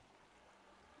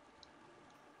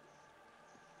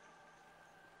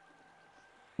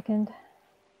 Second.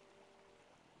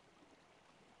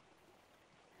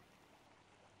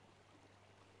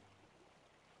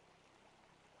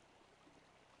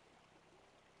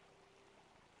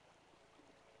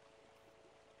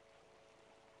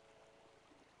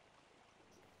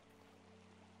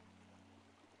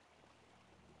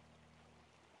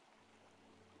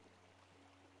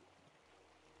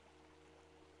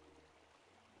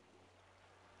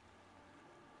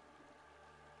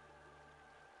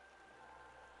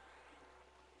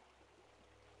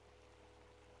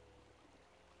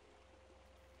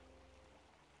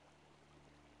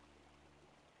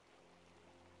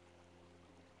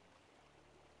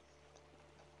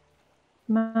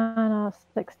 Mana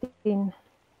 16.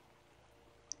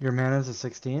 Your mana's a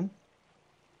 16?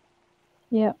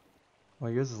 Yep.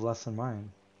 Well, yours is less than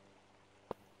mine.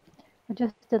 I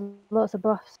just did lots of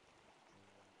buffs.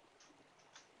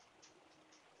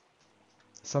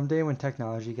 Someday when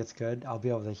technology gets good, I'll be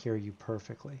able to hear you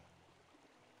perfectly.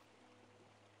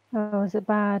 Oh, is it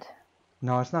bad?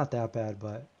 No, it's not that bad,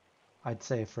 but I'd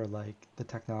say for like the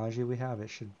technology we have, it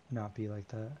should not be like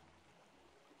that.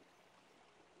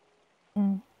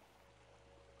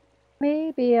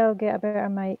 Maybe I'll get a better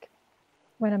mic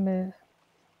when I move.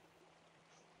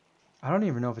 I don't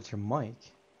even know if it's your mic.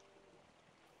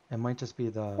 It might just be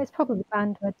the... It's probably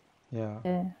bandwidth. Yeah.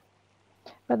 Yeah.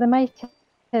 But the mic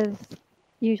is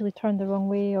usually turned the wrong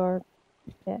way or...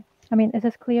 Yeah. I mean, is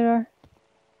this clearer?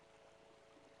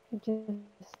 It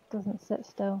just doesn't sit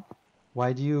still.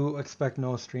 Why do you expect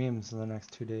no streams in the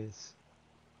next 2 days?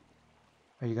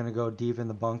 Are you gonna go deep in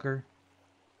the bunker?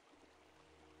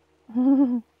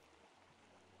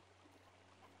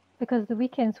 Because the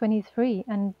weekends when he's free,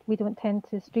 and we don't tend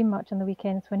to stream much on the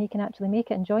weekends when he can actually make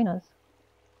it and join us.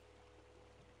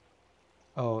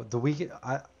 Oh, the week...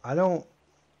 I don't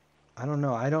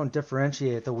know. I don't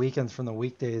differentiate the weekends from the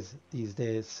weekdays these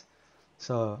days.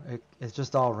 So it's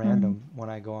just all random when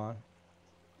I go on.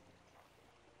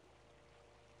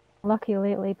 Lucky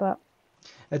lately, but...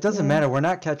 It doesn't yeah. matter. We're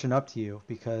not catching up to you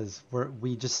because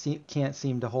we just can't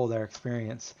seem to hold our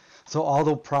experience. So all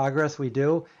the progress we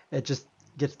do, it just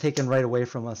gets taken right away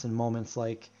from us in moments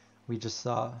like we just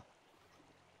saw.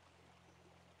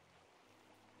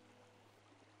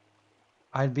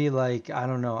 I'd be like, I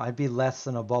don't know, I'd be less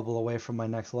than a bubble away from my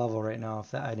next level right now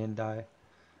if I didn't die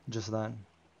just then.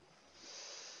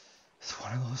 It's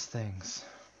one of those things.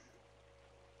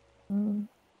 Mm.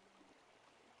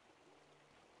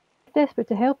 Desperate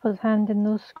to help us hand in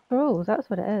those scrolls. That's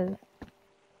what it is.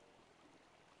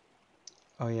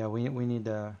 Oh yeah, we need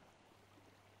to.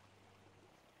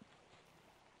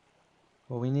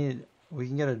 Well, we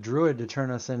can get a druid to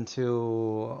turn us into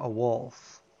a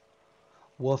wolf.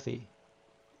 Wolfie.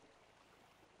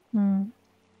 Hmm.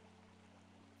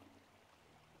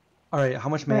 All right, how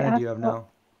much Right, mana do I've you have got now?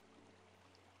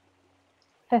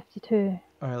 52.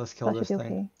 All right, let's kill That should this be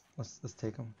thing. okay. Let's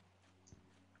take him.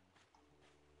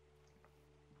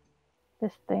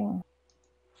 This thing.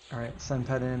 All right, send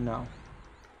pet in now.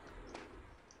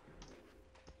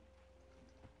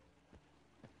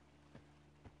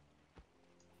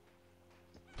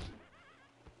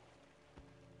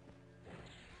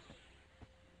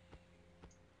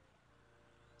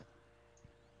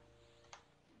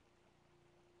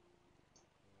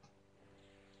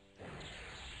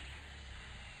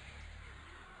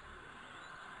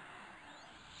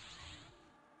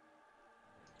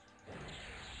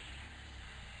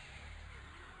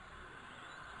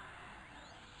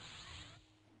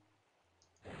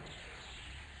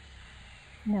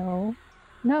 No.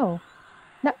 No.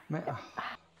 No. Man,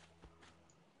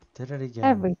 did it again.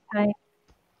 Every time.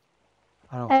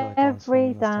 I don't feel like going Every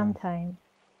swimming this damn time. time.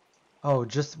 Oh,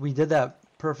 just we did that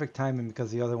perfect timing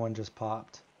because the other one just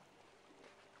popped.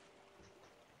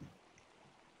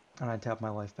 And I tapped my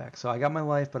life back. So I got my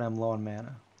life, but I'm low on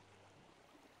mana.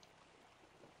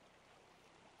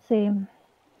 Same.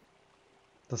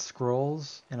 The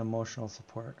scrolls and emotional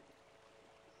support.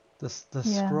 The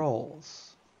Yeah.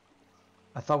 scrolls.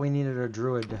 I thought we needed a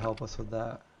druid to help us with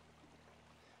that.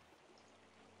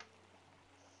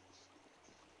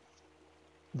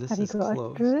 This Have you is got a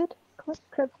closed. druid? Crypt?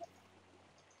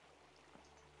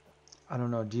 I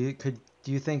don't know. Do you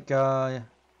think you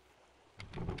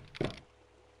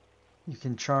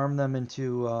can charm them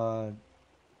into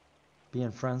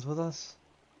being friends with us?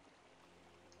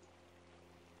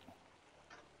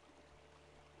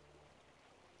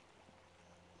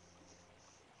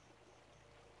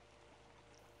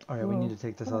 All right, we need Oh, to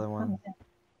take this what other one. happened?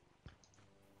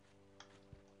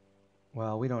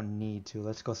 Well, we don't need to.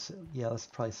 Let's go. Yeah, let's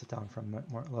probably sit down for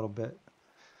a little bit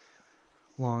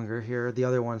longer here. The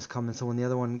other one's coming, so when the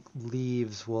other one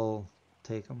leaves, we'll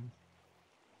take them.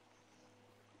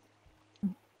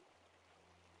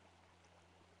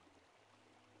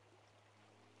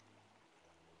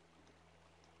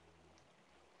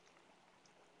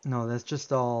 No, that's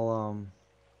just all.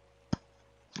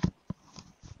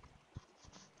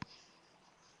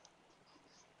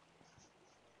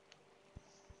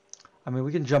 I mean,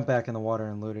 we can jump back in the water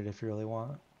and loot it if you really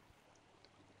want.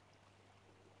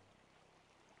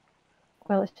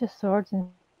 Well, it's just swords and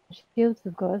shields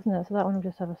they've got, isn't it? So that one will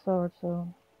just have a sword,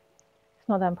 so it's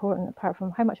not that important apart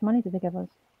from how much money did they give us?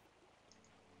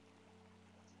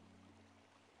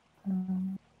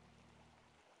 Um,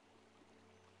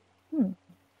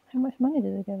 how much money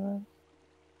did they give us?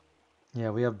 Yeah,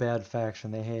 we have bad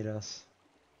faction. They hate us.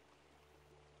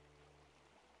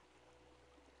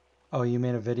 Oh, you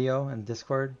made a video in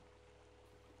Discord?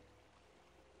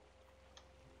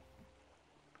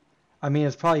 I mean,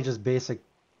 it's probably just basic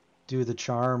do the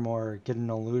charm or get an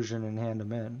illusion and hand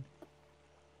them in.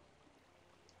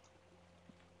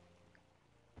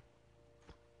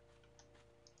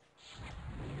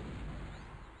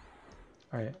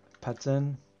 Alright, pets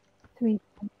in. 3.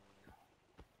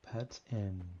 Pets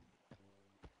in.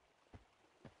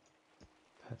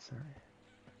 Pets are.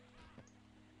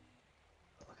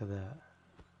 Look at that.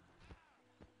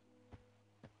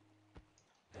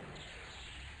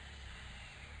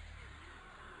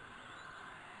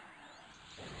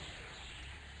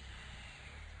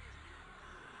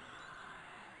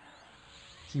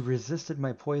 He resisted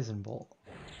my poison bolt.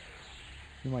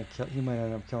 He might kill. He might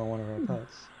end up killing one of our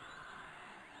pets.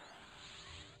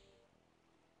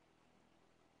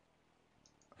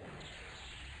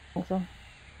 So,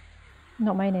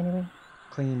 not mine anyway.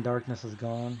 Clinging darkness is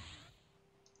gone.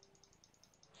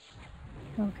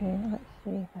 Okay, let's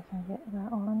see if I can get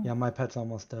that on. Yeah, my pet's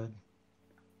almost dead.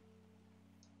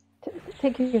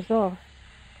 Take yours off.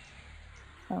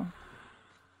 Oh.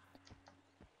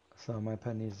 So my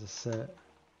pet needs to sit.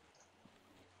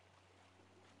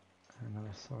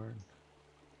 Another sword.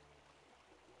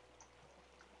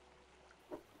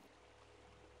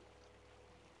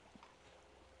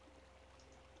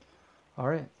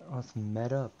 Alright, let's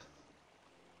met up.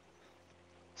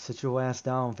 Sit your ass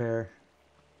down, Fair.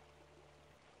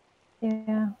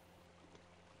 Yeah.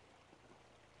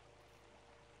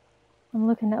 I'm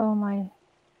looking at all my...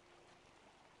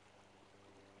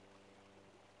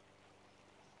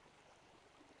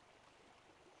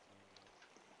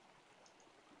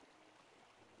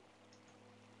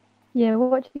 Yeah,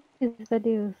 watch these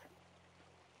videos.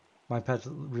 My pet's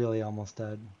really almost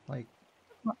dead. Like,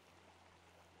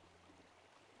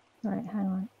 Right,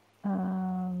 hang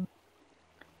on.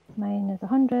 Mine is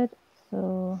 100,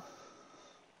 so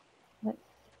let's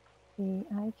see,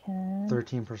 I can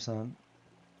 13%.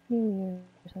 heal yours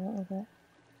a little bit.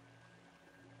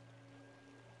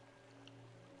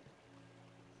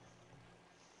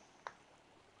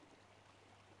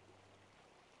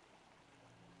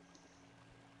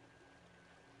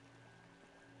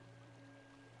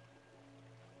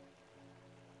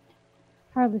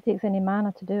 Hardly takes any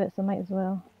mana to do it, so might as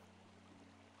well.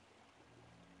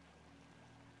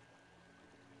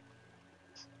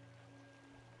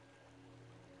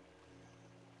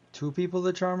 Two people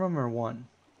to charm him or one?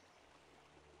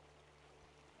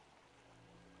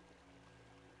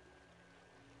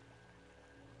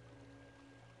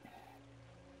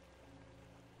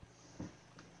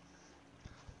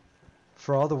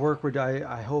 For all the work we're doing,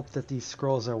 I hope that these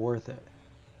scrolls are worth it.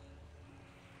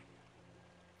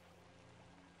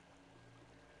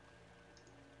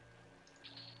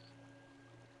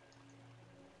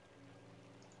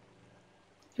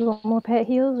 Do you want more pet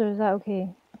heals, or is that okay?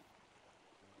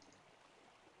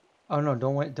 Oh no,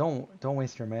 don't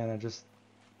waste your mana. Just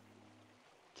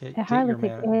It get hardly your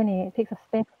takes mana. any. It takes a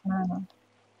speck of mana.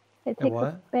 It It takes a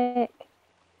what? speck.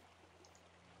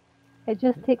 It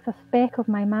just takes a speck of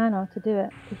my mana to do it,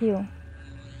 to heal.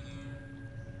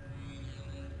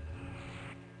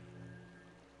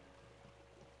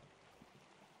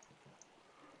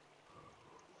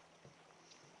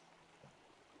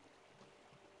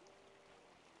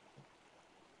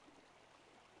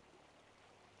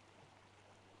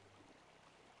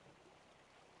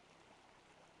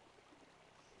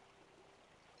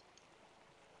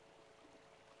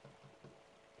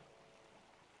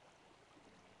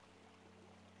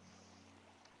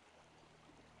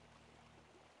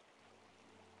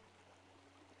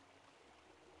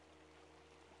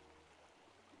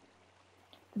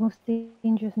 The most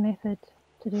dangerous method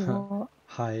to do what?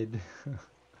 Hide.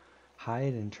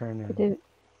 Hide and turn To in.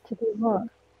 do what?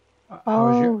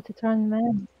 How's your Oh, to turn them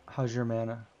in. how's your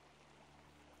mana?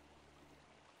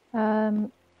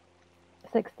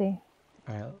 60.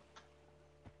 Alright.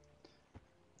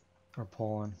 We're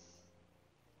pulling.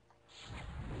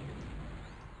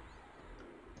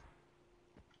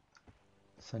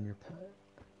 Send your pet.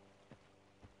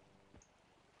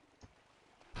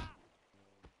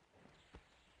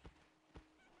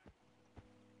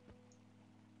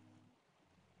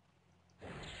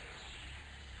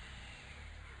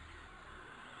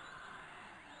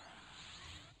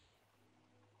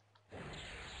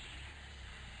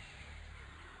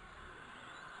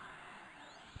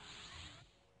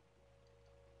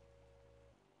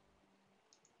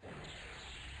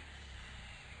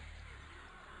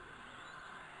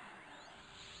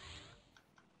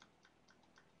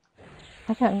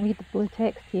 I can't read the blue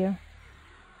text here.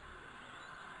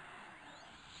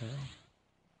 Yeah.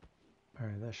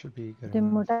 Alright, that should be good Do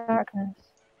more enough. darkness.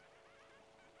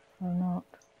 Or not.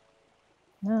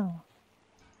 No.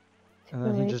 It's And too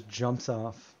then he late. just jumps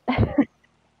off.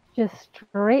 Just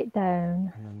straight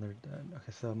down. And then they're dead.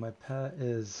 Okay, so my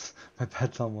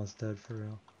pet's almost dead for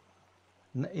real.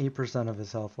 8% of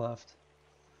his health left.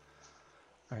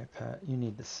 Alright, Pat, you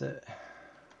need to sit.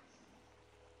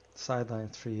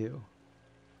 Sidelines for you.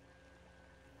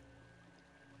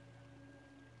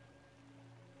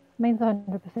 Mine's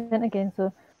 100% again,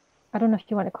 so I don't know if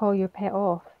you want to call your pet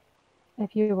off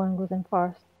if your one goes in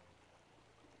first.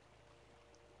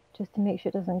 Just to make sure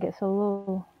it doesn't get so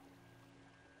low.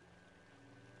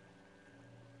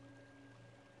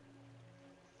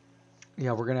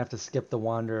 Yeah, we're gonna have to skip the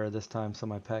Wanderer this time so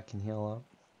my pet can heal up.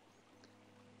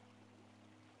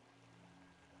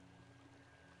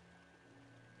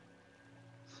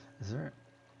 Is there...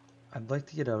 I'd like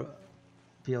to be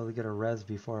able to get a res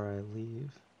before I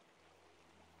leave.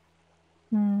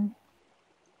 But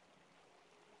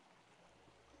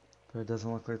it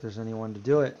doesn't look like there's anyone to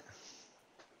do it.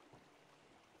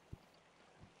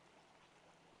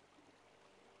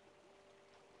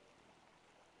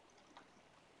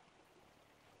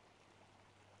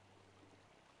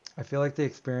 I feel like the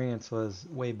experience was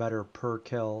way better per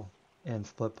kill in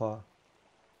Split Paw.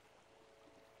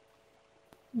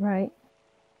 Right.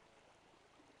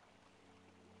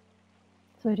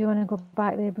 So do you want to go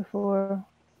back there before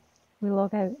we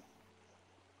log out?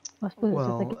 I suppose it's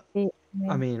just a Well, gate.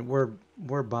 I mean,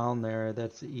 we're bound there.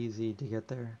 That's easy to get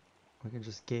there. We can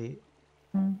just gate.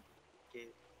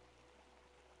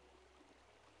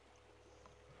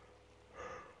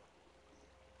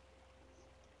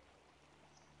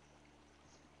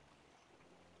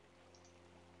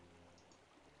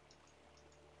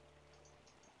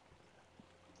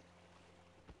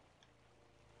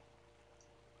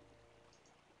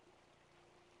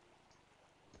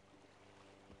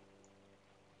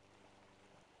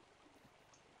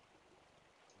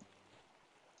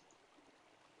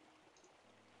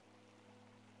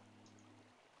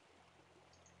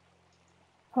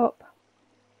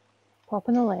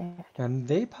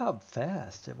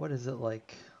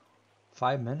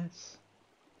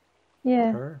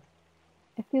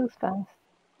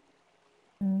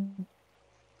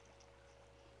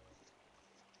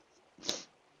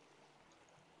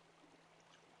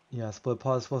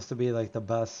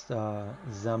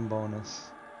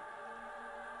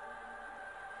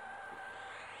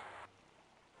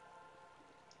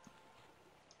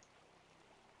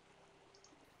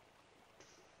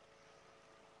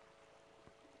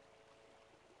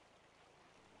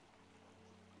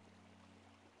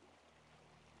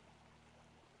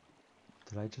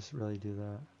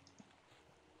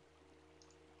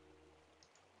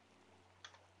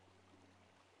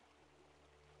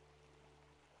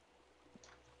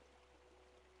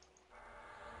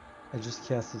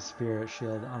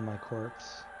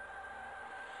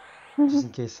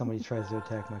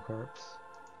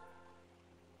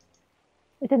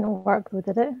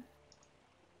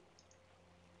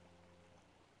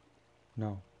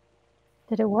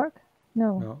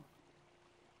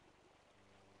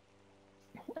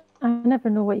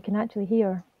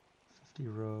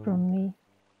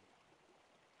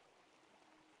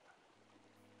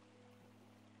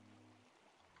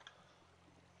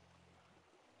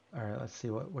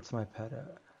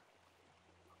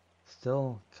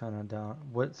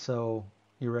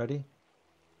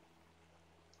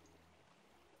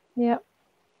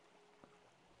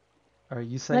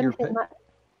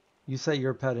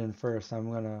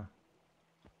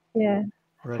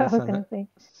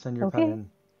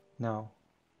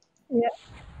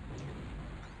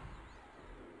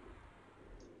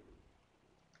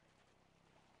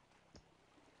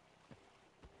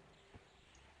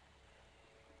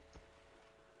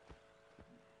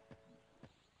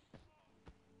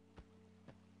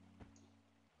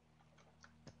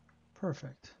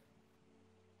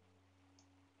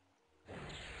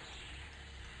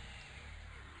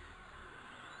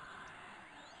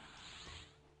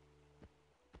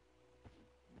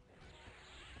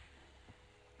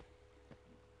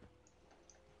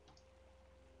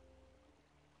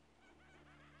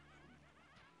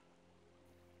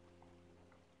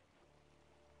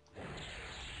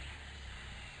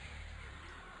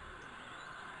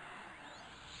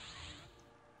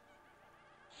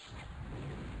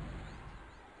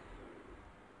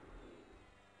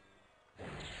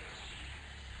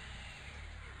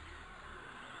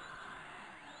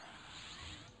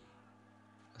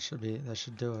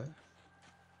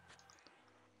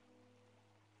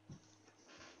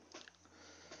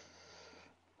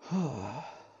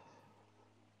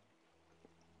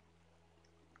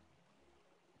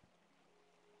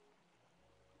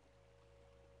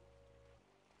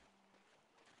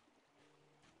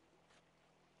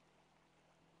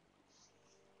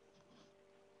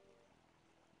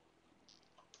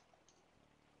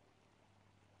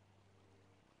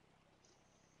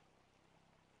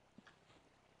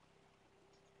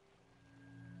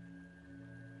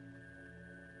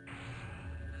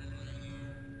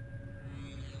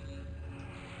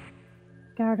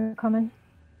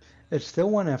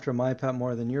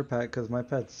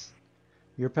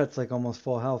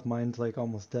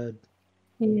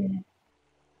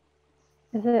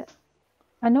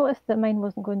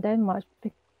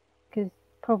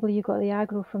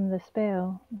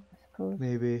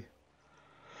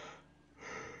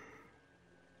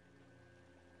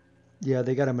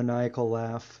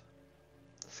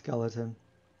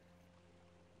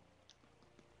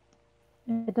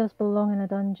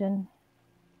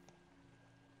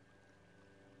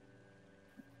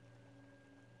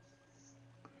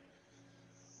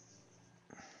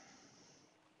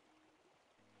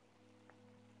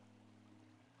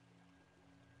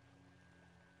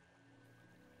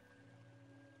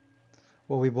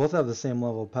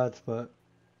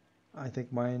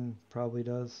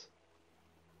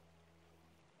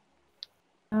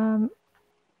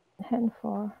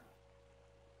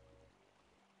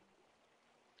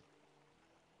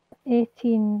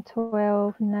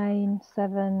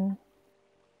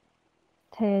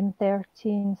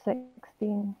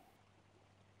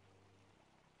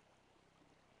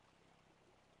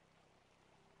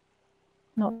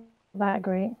 Not that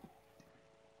great.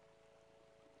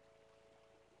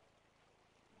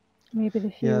 Maybe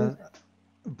the Yeah, shield.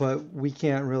 but we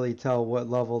can't really tell what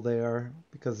level they are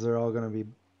because they're all going to be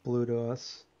blue to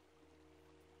us.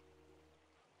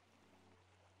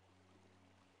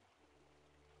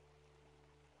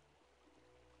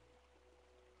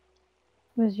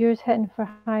 Was yours hitting for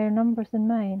higher numbers than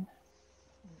mine?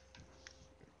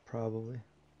 Probably.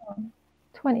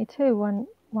 22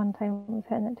 one time it was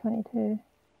hitting at 22.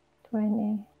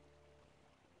 20.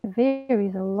 It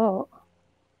varies a lot.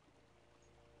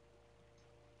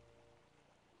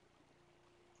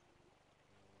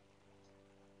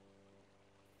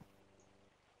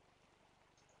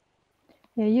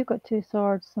 Yeah, you've got 2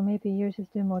 swords, so maybe yours is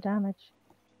doing more damage.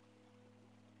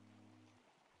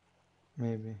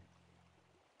 Maybe.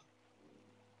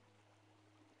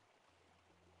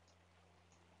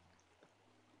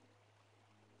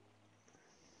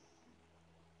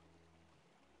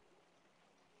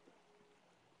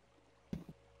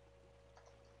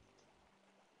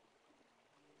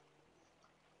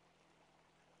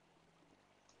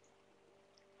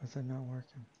 Is that not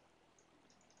working?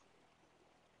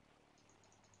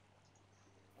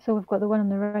 So we've got the one on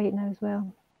the right now as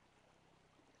well.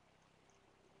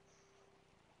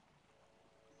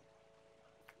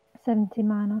 $70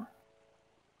 mana.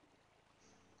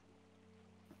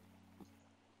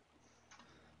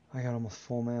 I got almost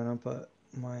full mana, but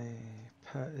my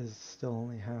pet is still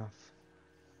only half.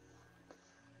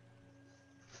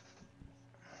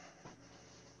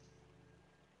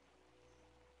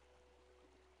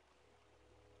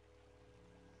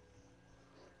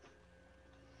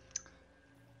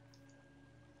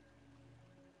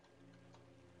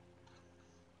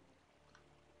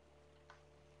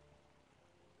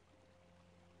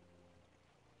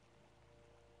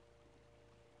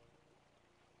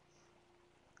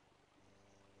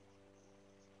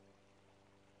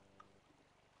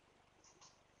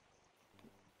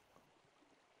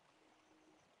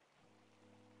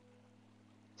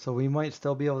 So we might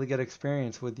still be able to get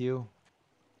experience with you.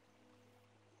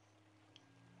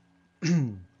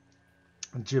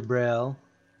 Jibril.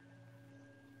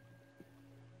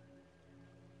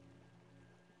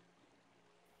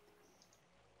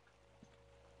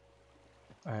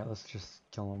 Alright, let's just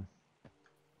kill him.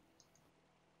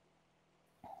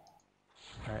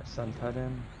 Alright, send pet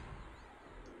in.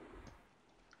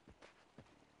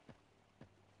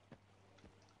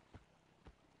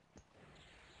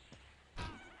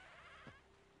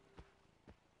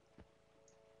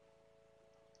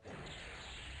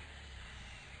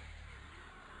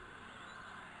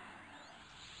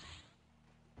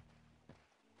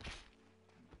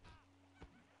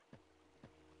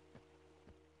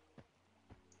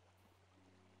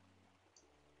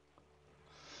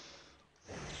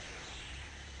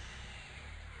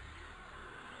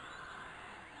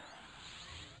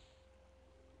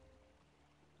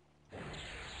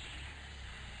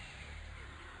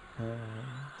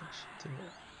 That should do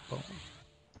it. Boom.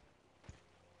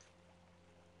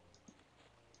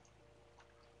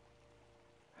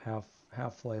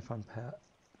 Half life on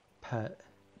pet.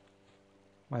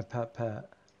 My pet.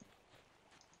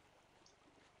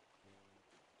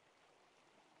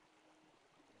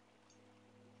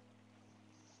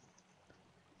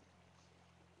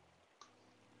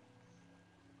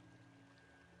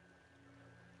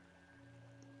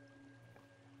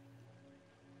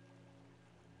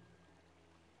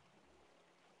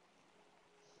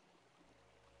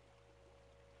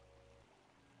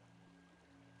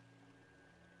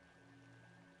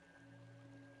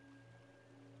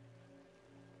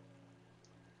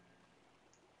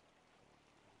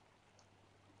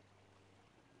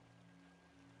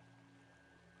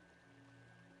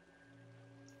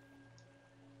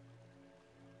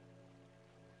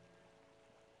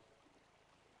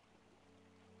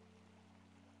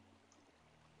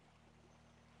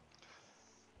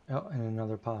 Oh, and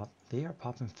another pop. They are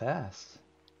popping fast.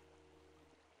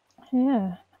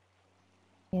 Yeah.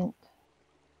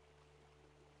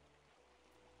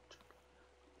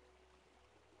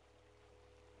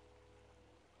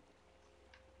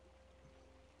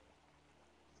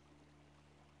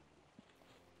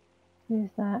 Who's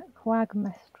that?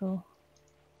 Quagmistral.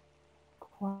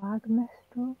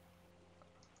 Quagmistral?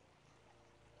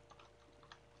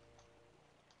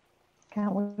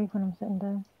 Can't wait when I'm sitting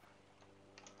down.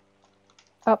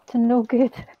 Up to no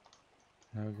good.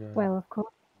 No good. Well, of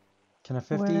course. Can a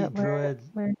 50 druid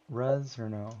We're, res or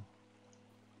no?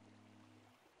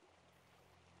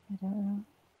 I don't know.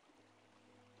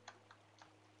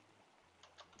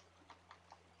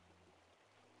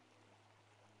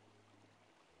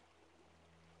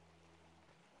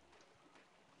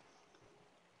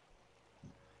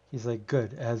 He's like,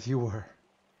 good, as you were.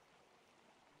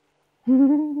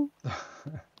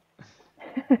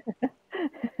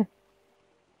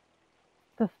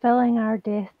 Fulfilling our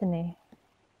destiny.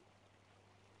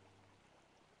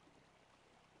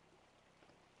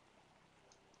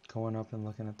 Going up and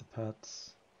looking at the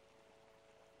pets.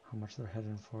 How much they're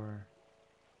heading for.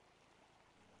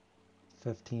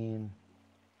 15.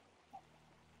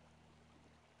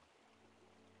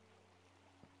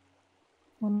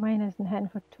 Well, mine isn't hitting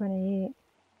for 28.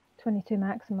 22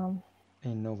 maximum.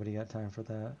 Ain't nobody got time for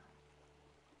that.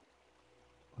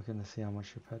 Looking to see how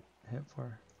much your pet hit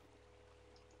for.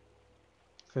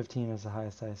 15 is the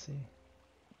highest I see.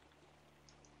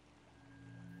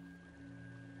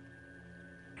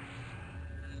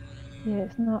 Yeah,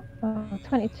 it's not.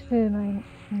 22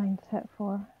 mine's hit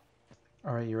for.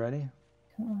 Alright, you ready?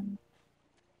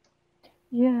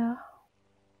 Yeah.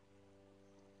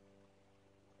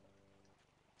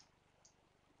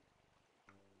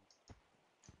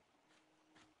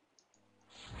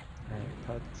 Alright,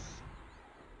 pets.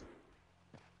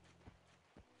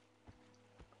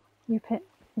 Your pet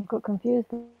got confused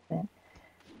then.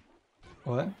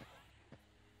 What?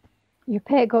 Your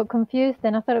pet got confused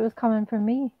then. I thought it was coming from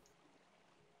me.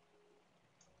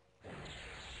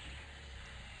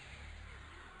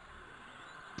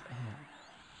 Damn.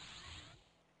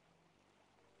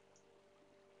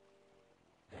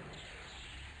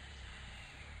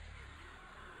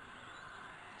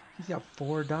 He's got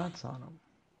 4 dots on him.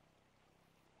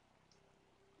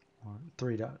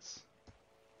 3 dots.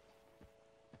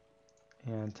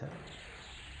 And 10.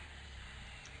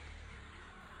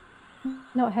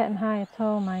 Not hitting high at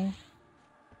all, mine.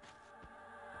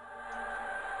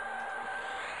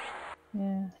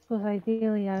 Yeah, I suppose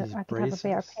ideally I These could have a better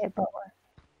braces. pet, but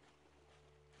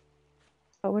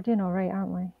we're doing all right,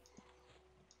 aren't we?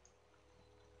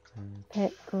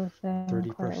 Pet goes down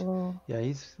 30%. quite low. Yeah,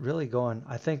 he's really going.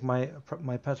 I think my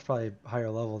pet's probably higher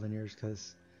level than yours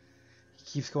because he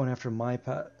keeps going after my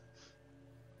pet.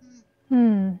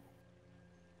 Yeah.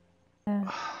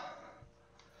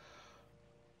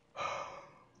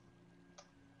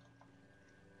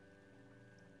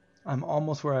 I'm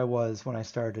almost where I was when I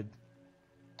started.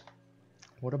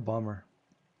 What a bummer.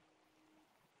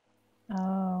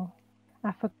 Oh,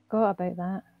 I forgot about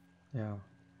that. Yeah.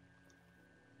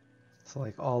 So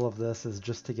like all of this is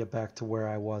just to get back to where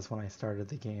I was when I started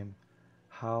the game.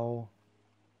 How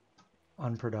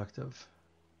unproductive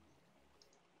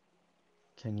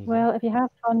can you Well, get? if you have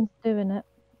fun doing it,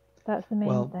 that's the main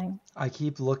Well, thing. I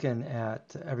keep looking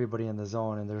at everybody in the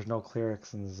zone and there's no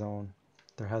clerics in the zone.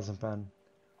 There hasn't been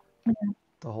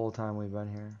the whole time we've been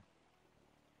here.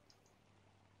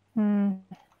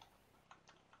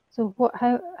 So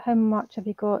how much have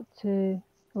you got to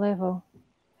level?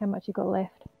 How much you got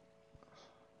left?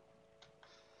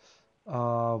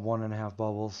 1.5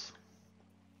 bubbles.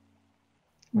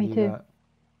 What Me do you too. got?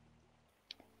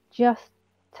 Just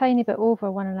tiny bit over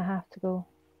 1.5 to go.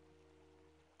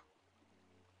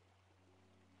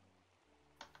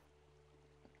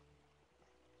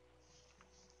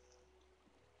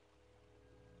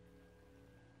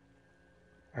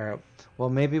 Alright. Well,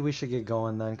 maybe we should get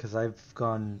going then, because I've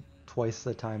gone twice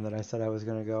the time that I said I was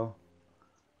going to go.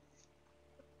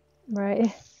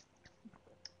 Right.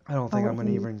 I don't think I'm going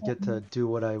to even Yeah. get to do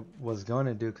what I was going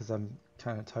to do, because I'm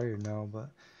kind of tired now, but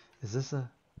is this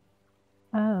a...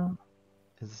 Oh.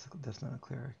 That's not a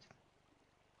cleric.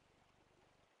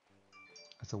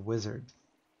 It's a wizard.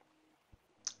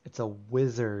 It's a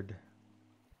wizard.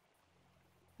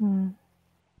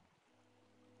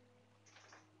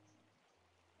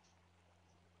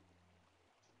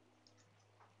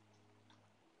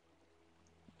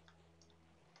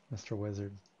 Mr.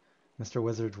 Wizard. Mr.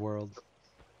 Wizard's World.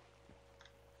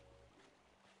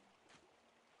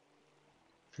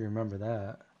 If you remember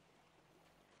that,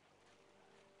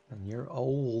 then you're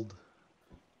old.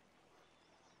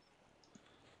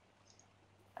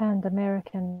 And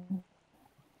American.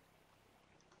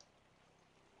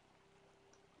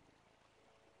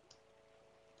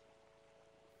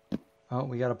 Oh,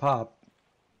 we got a pop.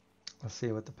 Let's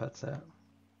see what the pet's at.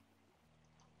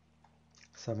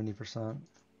 70%.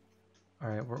 All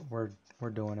right, we're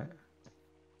doing it.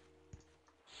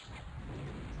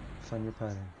 Send your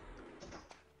pet in.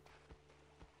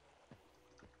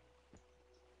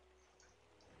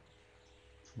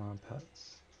 Come on,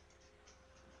 pets.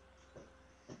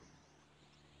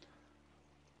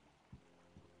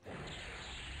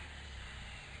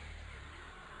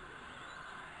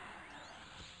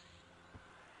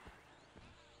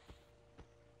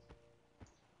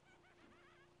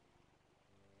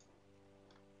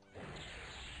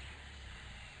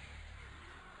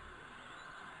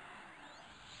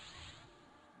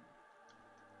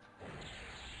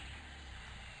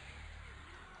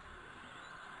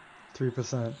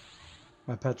 3%.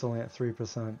 My pet's only at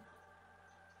 3%.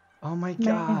 Oh my Mine's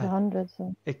god! 100,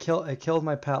 so. It killed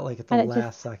my pet like at the And it last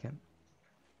just, second.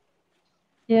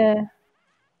 yeah,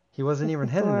 He wasn't just even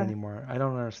hidden before. anymore. I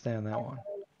don't understand that one.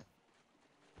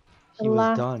 The He was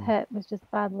last done. hit was just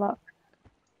bad luck.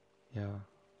 Yeah.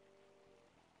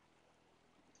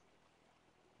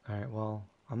 Alright, well,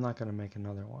 I'm not gonna make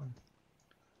another one.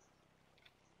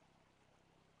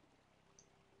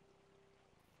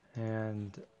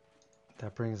 And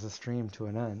that brings the stream to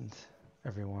an end,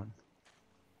 everyone.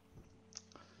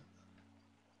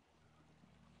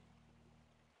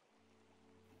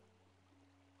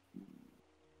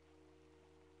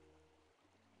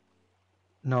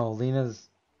 No, Lena's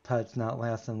pet's not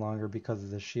lasting longer because of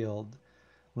the shield.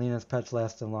 Lena's pet's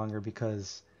lasting longer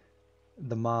because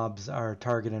the mobs are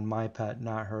targeting my pet,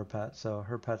 not her pet. So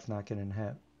her pet's not getting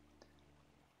hit.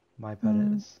 My pet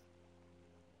is.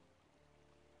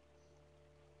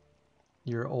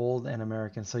 You're old and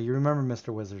American. So you remember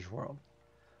Mr. Wizard's World.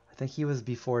 I think he was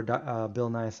before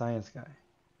Bill Nye Science Guy.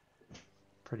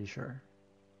 Pretty sure.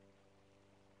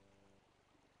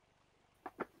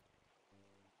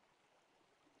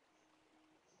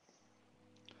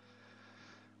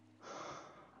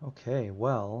 Okay,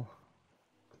 well,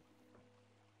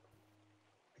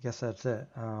 I guess that's it.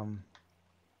 I'm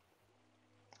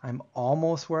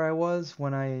almost where I was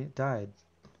when I died.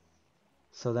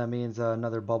 So that means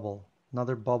another bubble.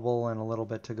 Another bubble and a little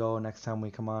bit to go next time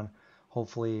we come on.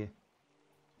 Hopefully,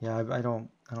 yeah, I don't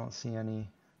see any.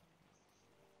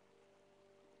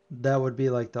 That would be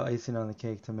like the icing on the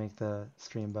cake to make the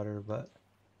stream better, but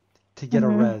to get a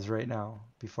res right now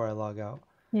before I log out.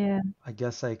 Yeah. I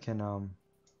guess I can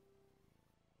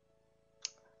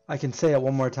say it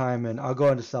one more time, and I'll go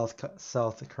into South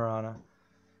Karana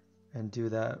and do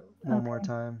that one more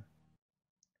time.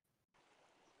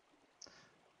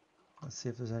 Let's see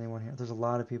if there's anyone here. There's a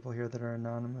lot of people here that are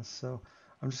anonymous, so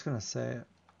I'm just gonna say it.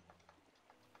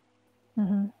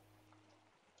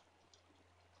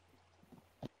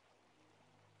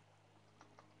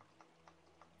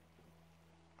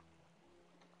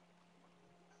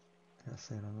 Gotta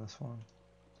say it on this one.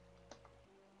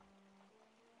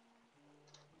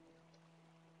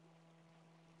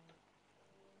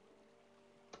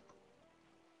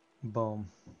 Boom.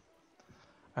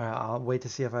 Alright, I'll wait to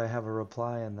see if I have a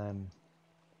reply and then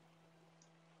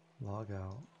log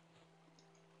out.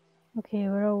 Okay,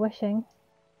 we're all wishing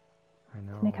I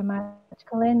know. to make a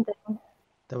magical ending.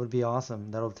 That would be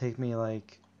awesome. That'll take me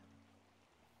like,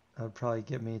 that would probably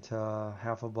get me to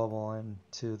half a bubble and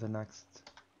to the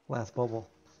last bubble.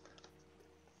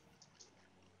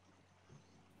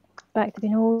 Back to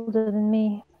being older than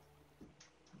me.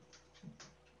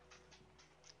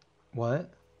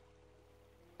 What?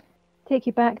 Take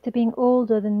you back to being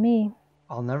older than me.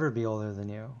 I'll never be older than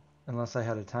you unless I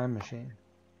had a time machine.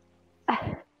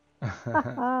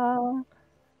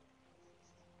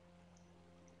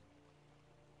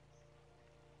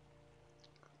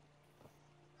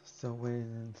 Still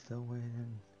waiting, still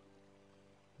waiting.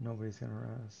 Nobody's gonna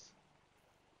res.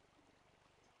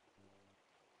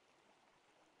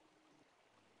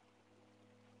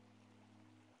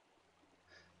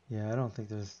 Yeah, I don't think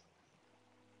there's...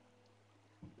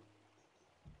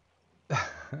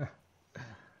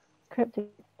 Cryptic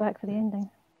back for the ending.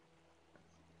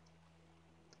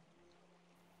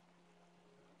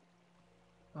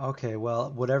 Okay,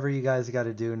 well, whatever you guys got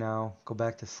to do now, go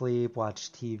back to sleep,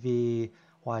 watch TV,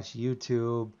 watch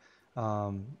YouTube,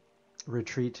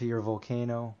 retreat to your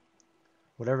volcano,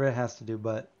 whatever it has to do,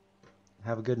 but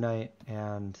have a good night,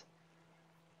 and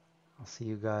I'll see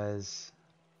you guys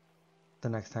the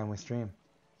next time we stream.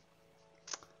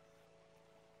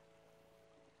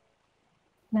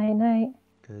 Night, night.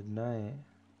 Good night.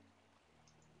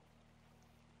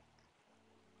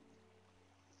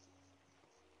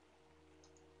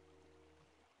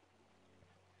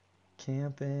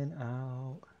 Camping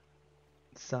out,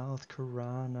 South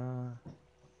Karana,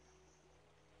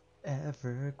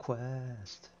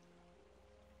 EVERQUEST.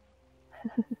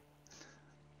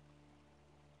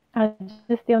 I'll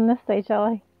just stay on this side, shall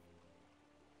I?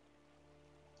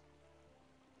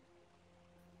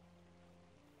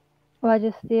 Or I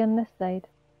just stay on this side?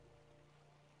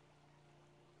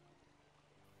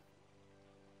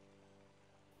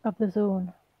 Of the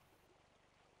zone.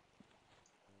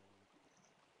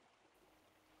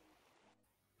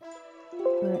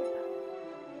 Right.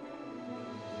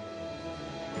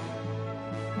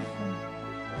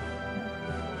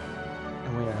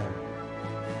 And we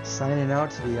are signing out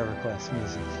to the EVERQUEST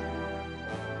music.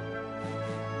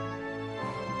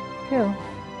 Cool.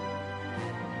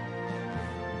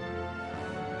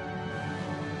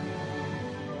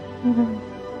 Mhm.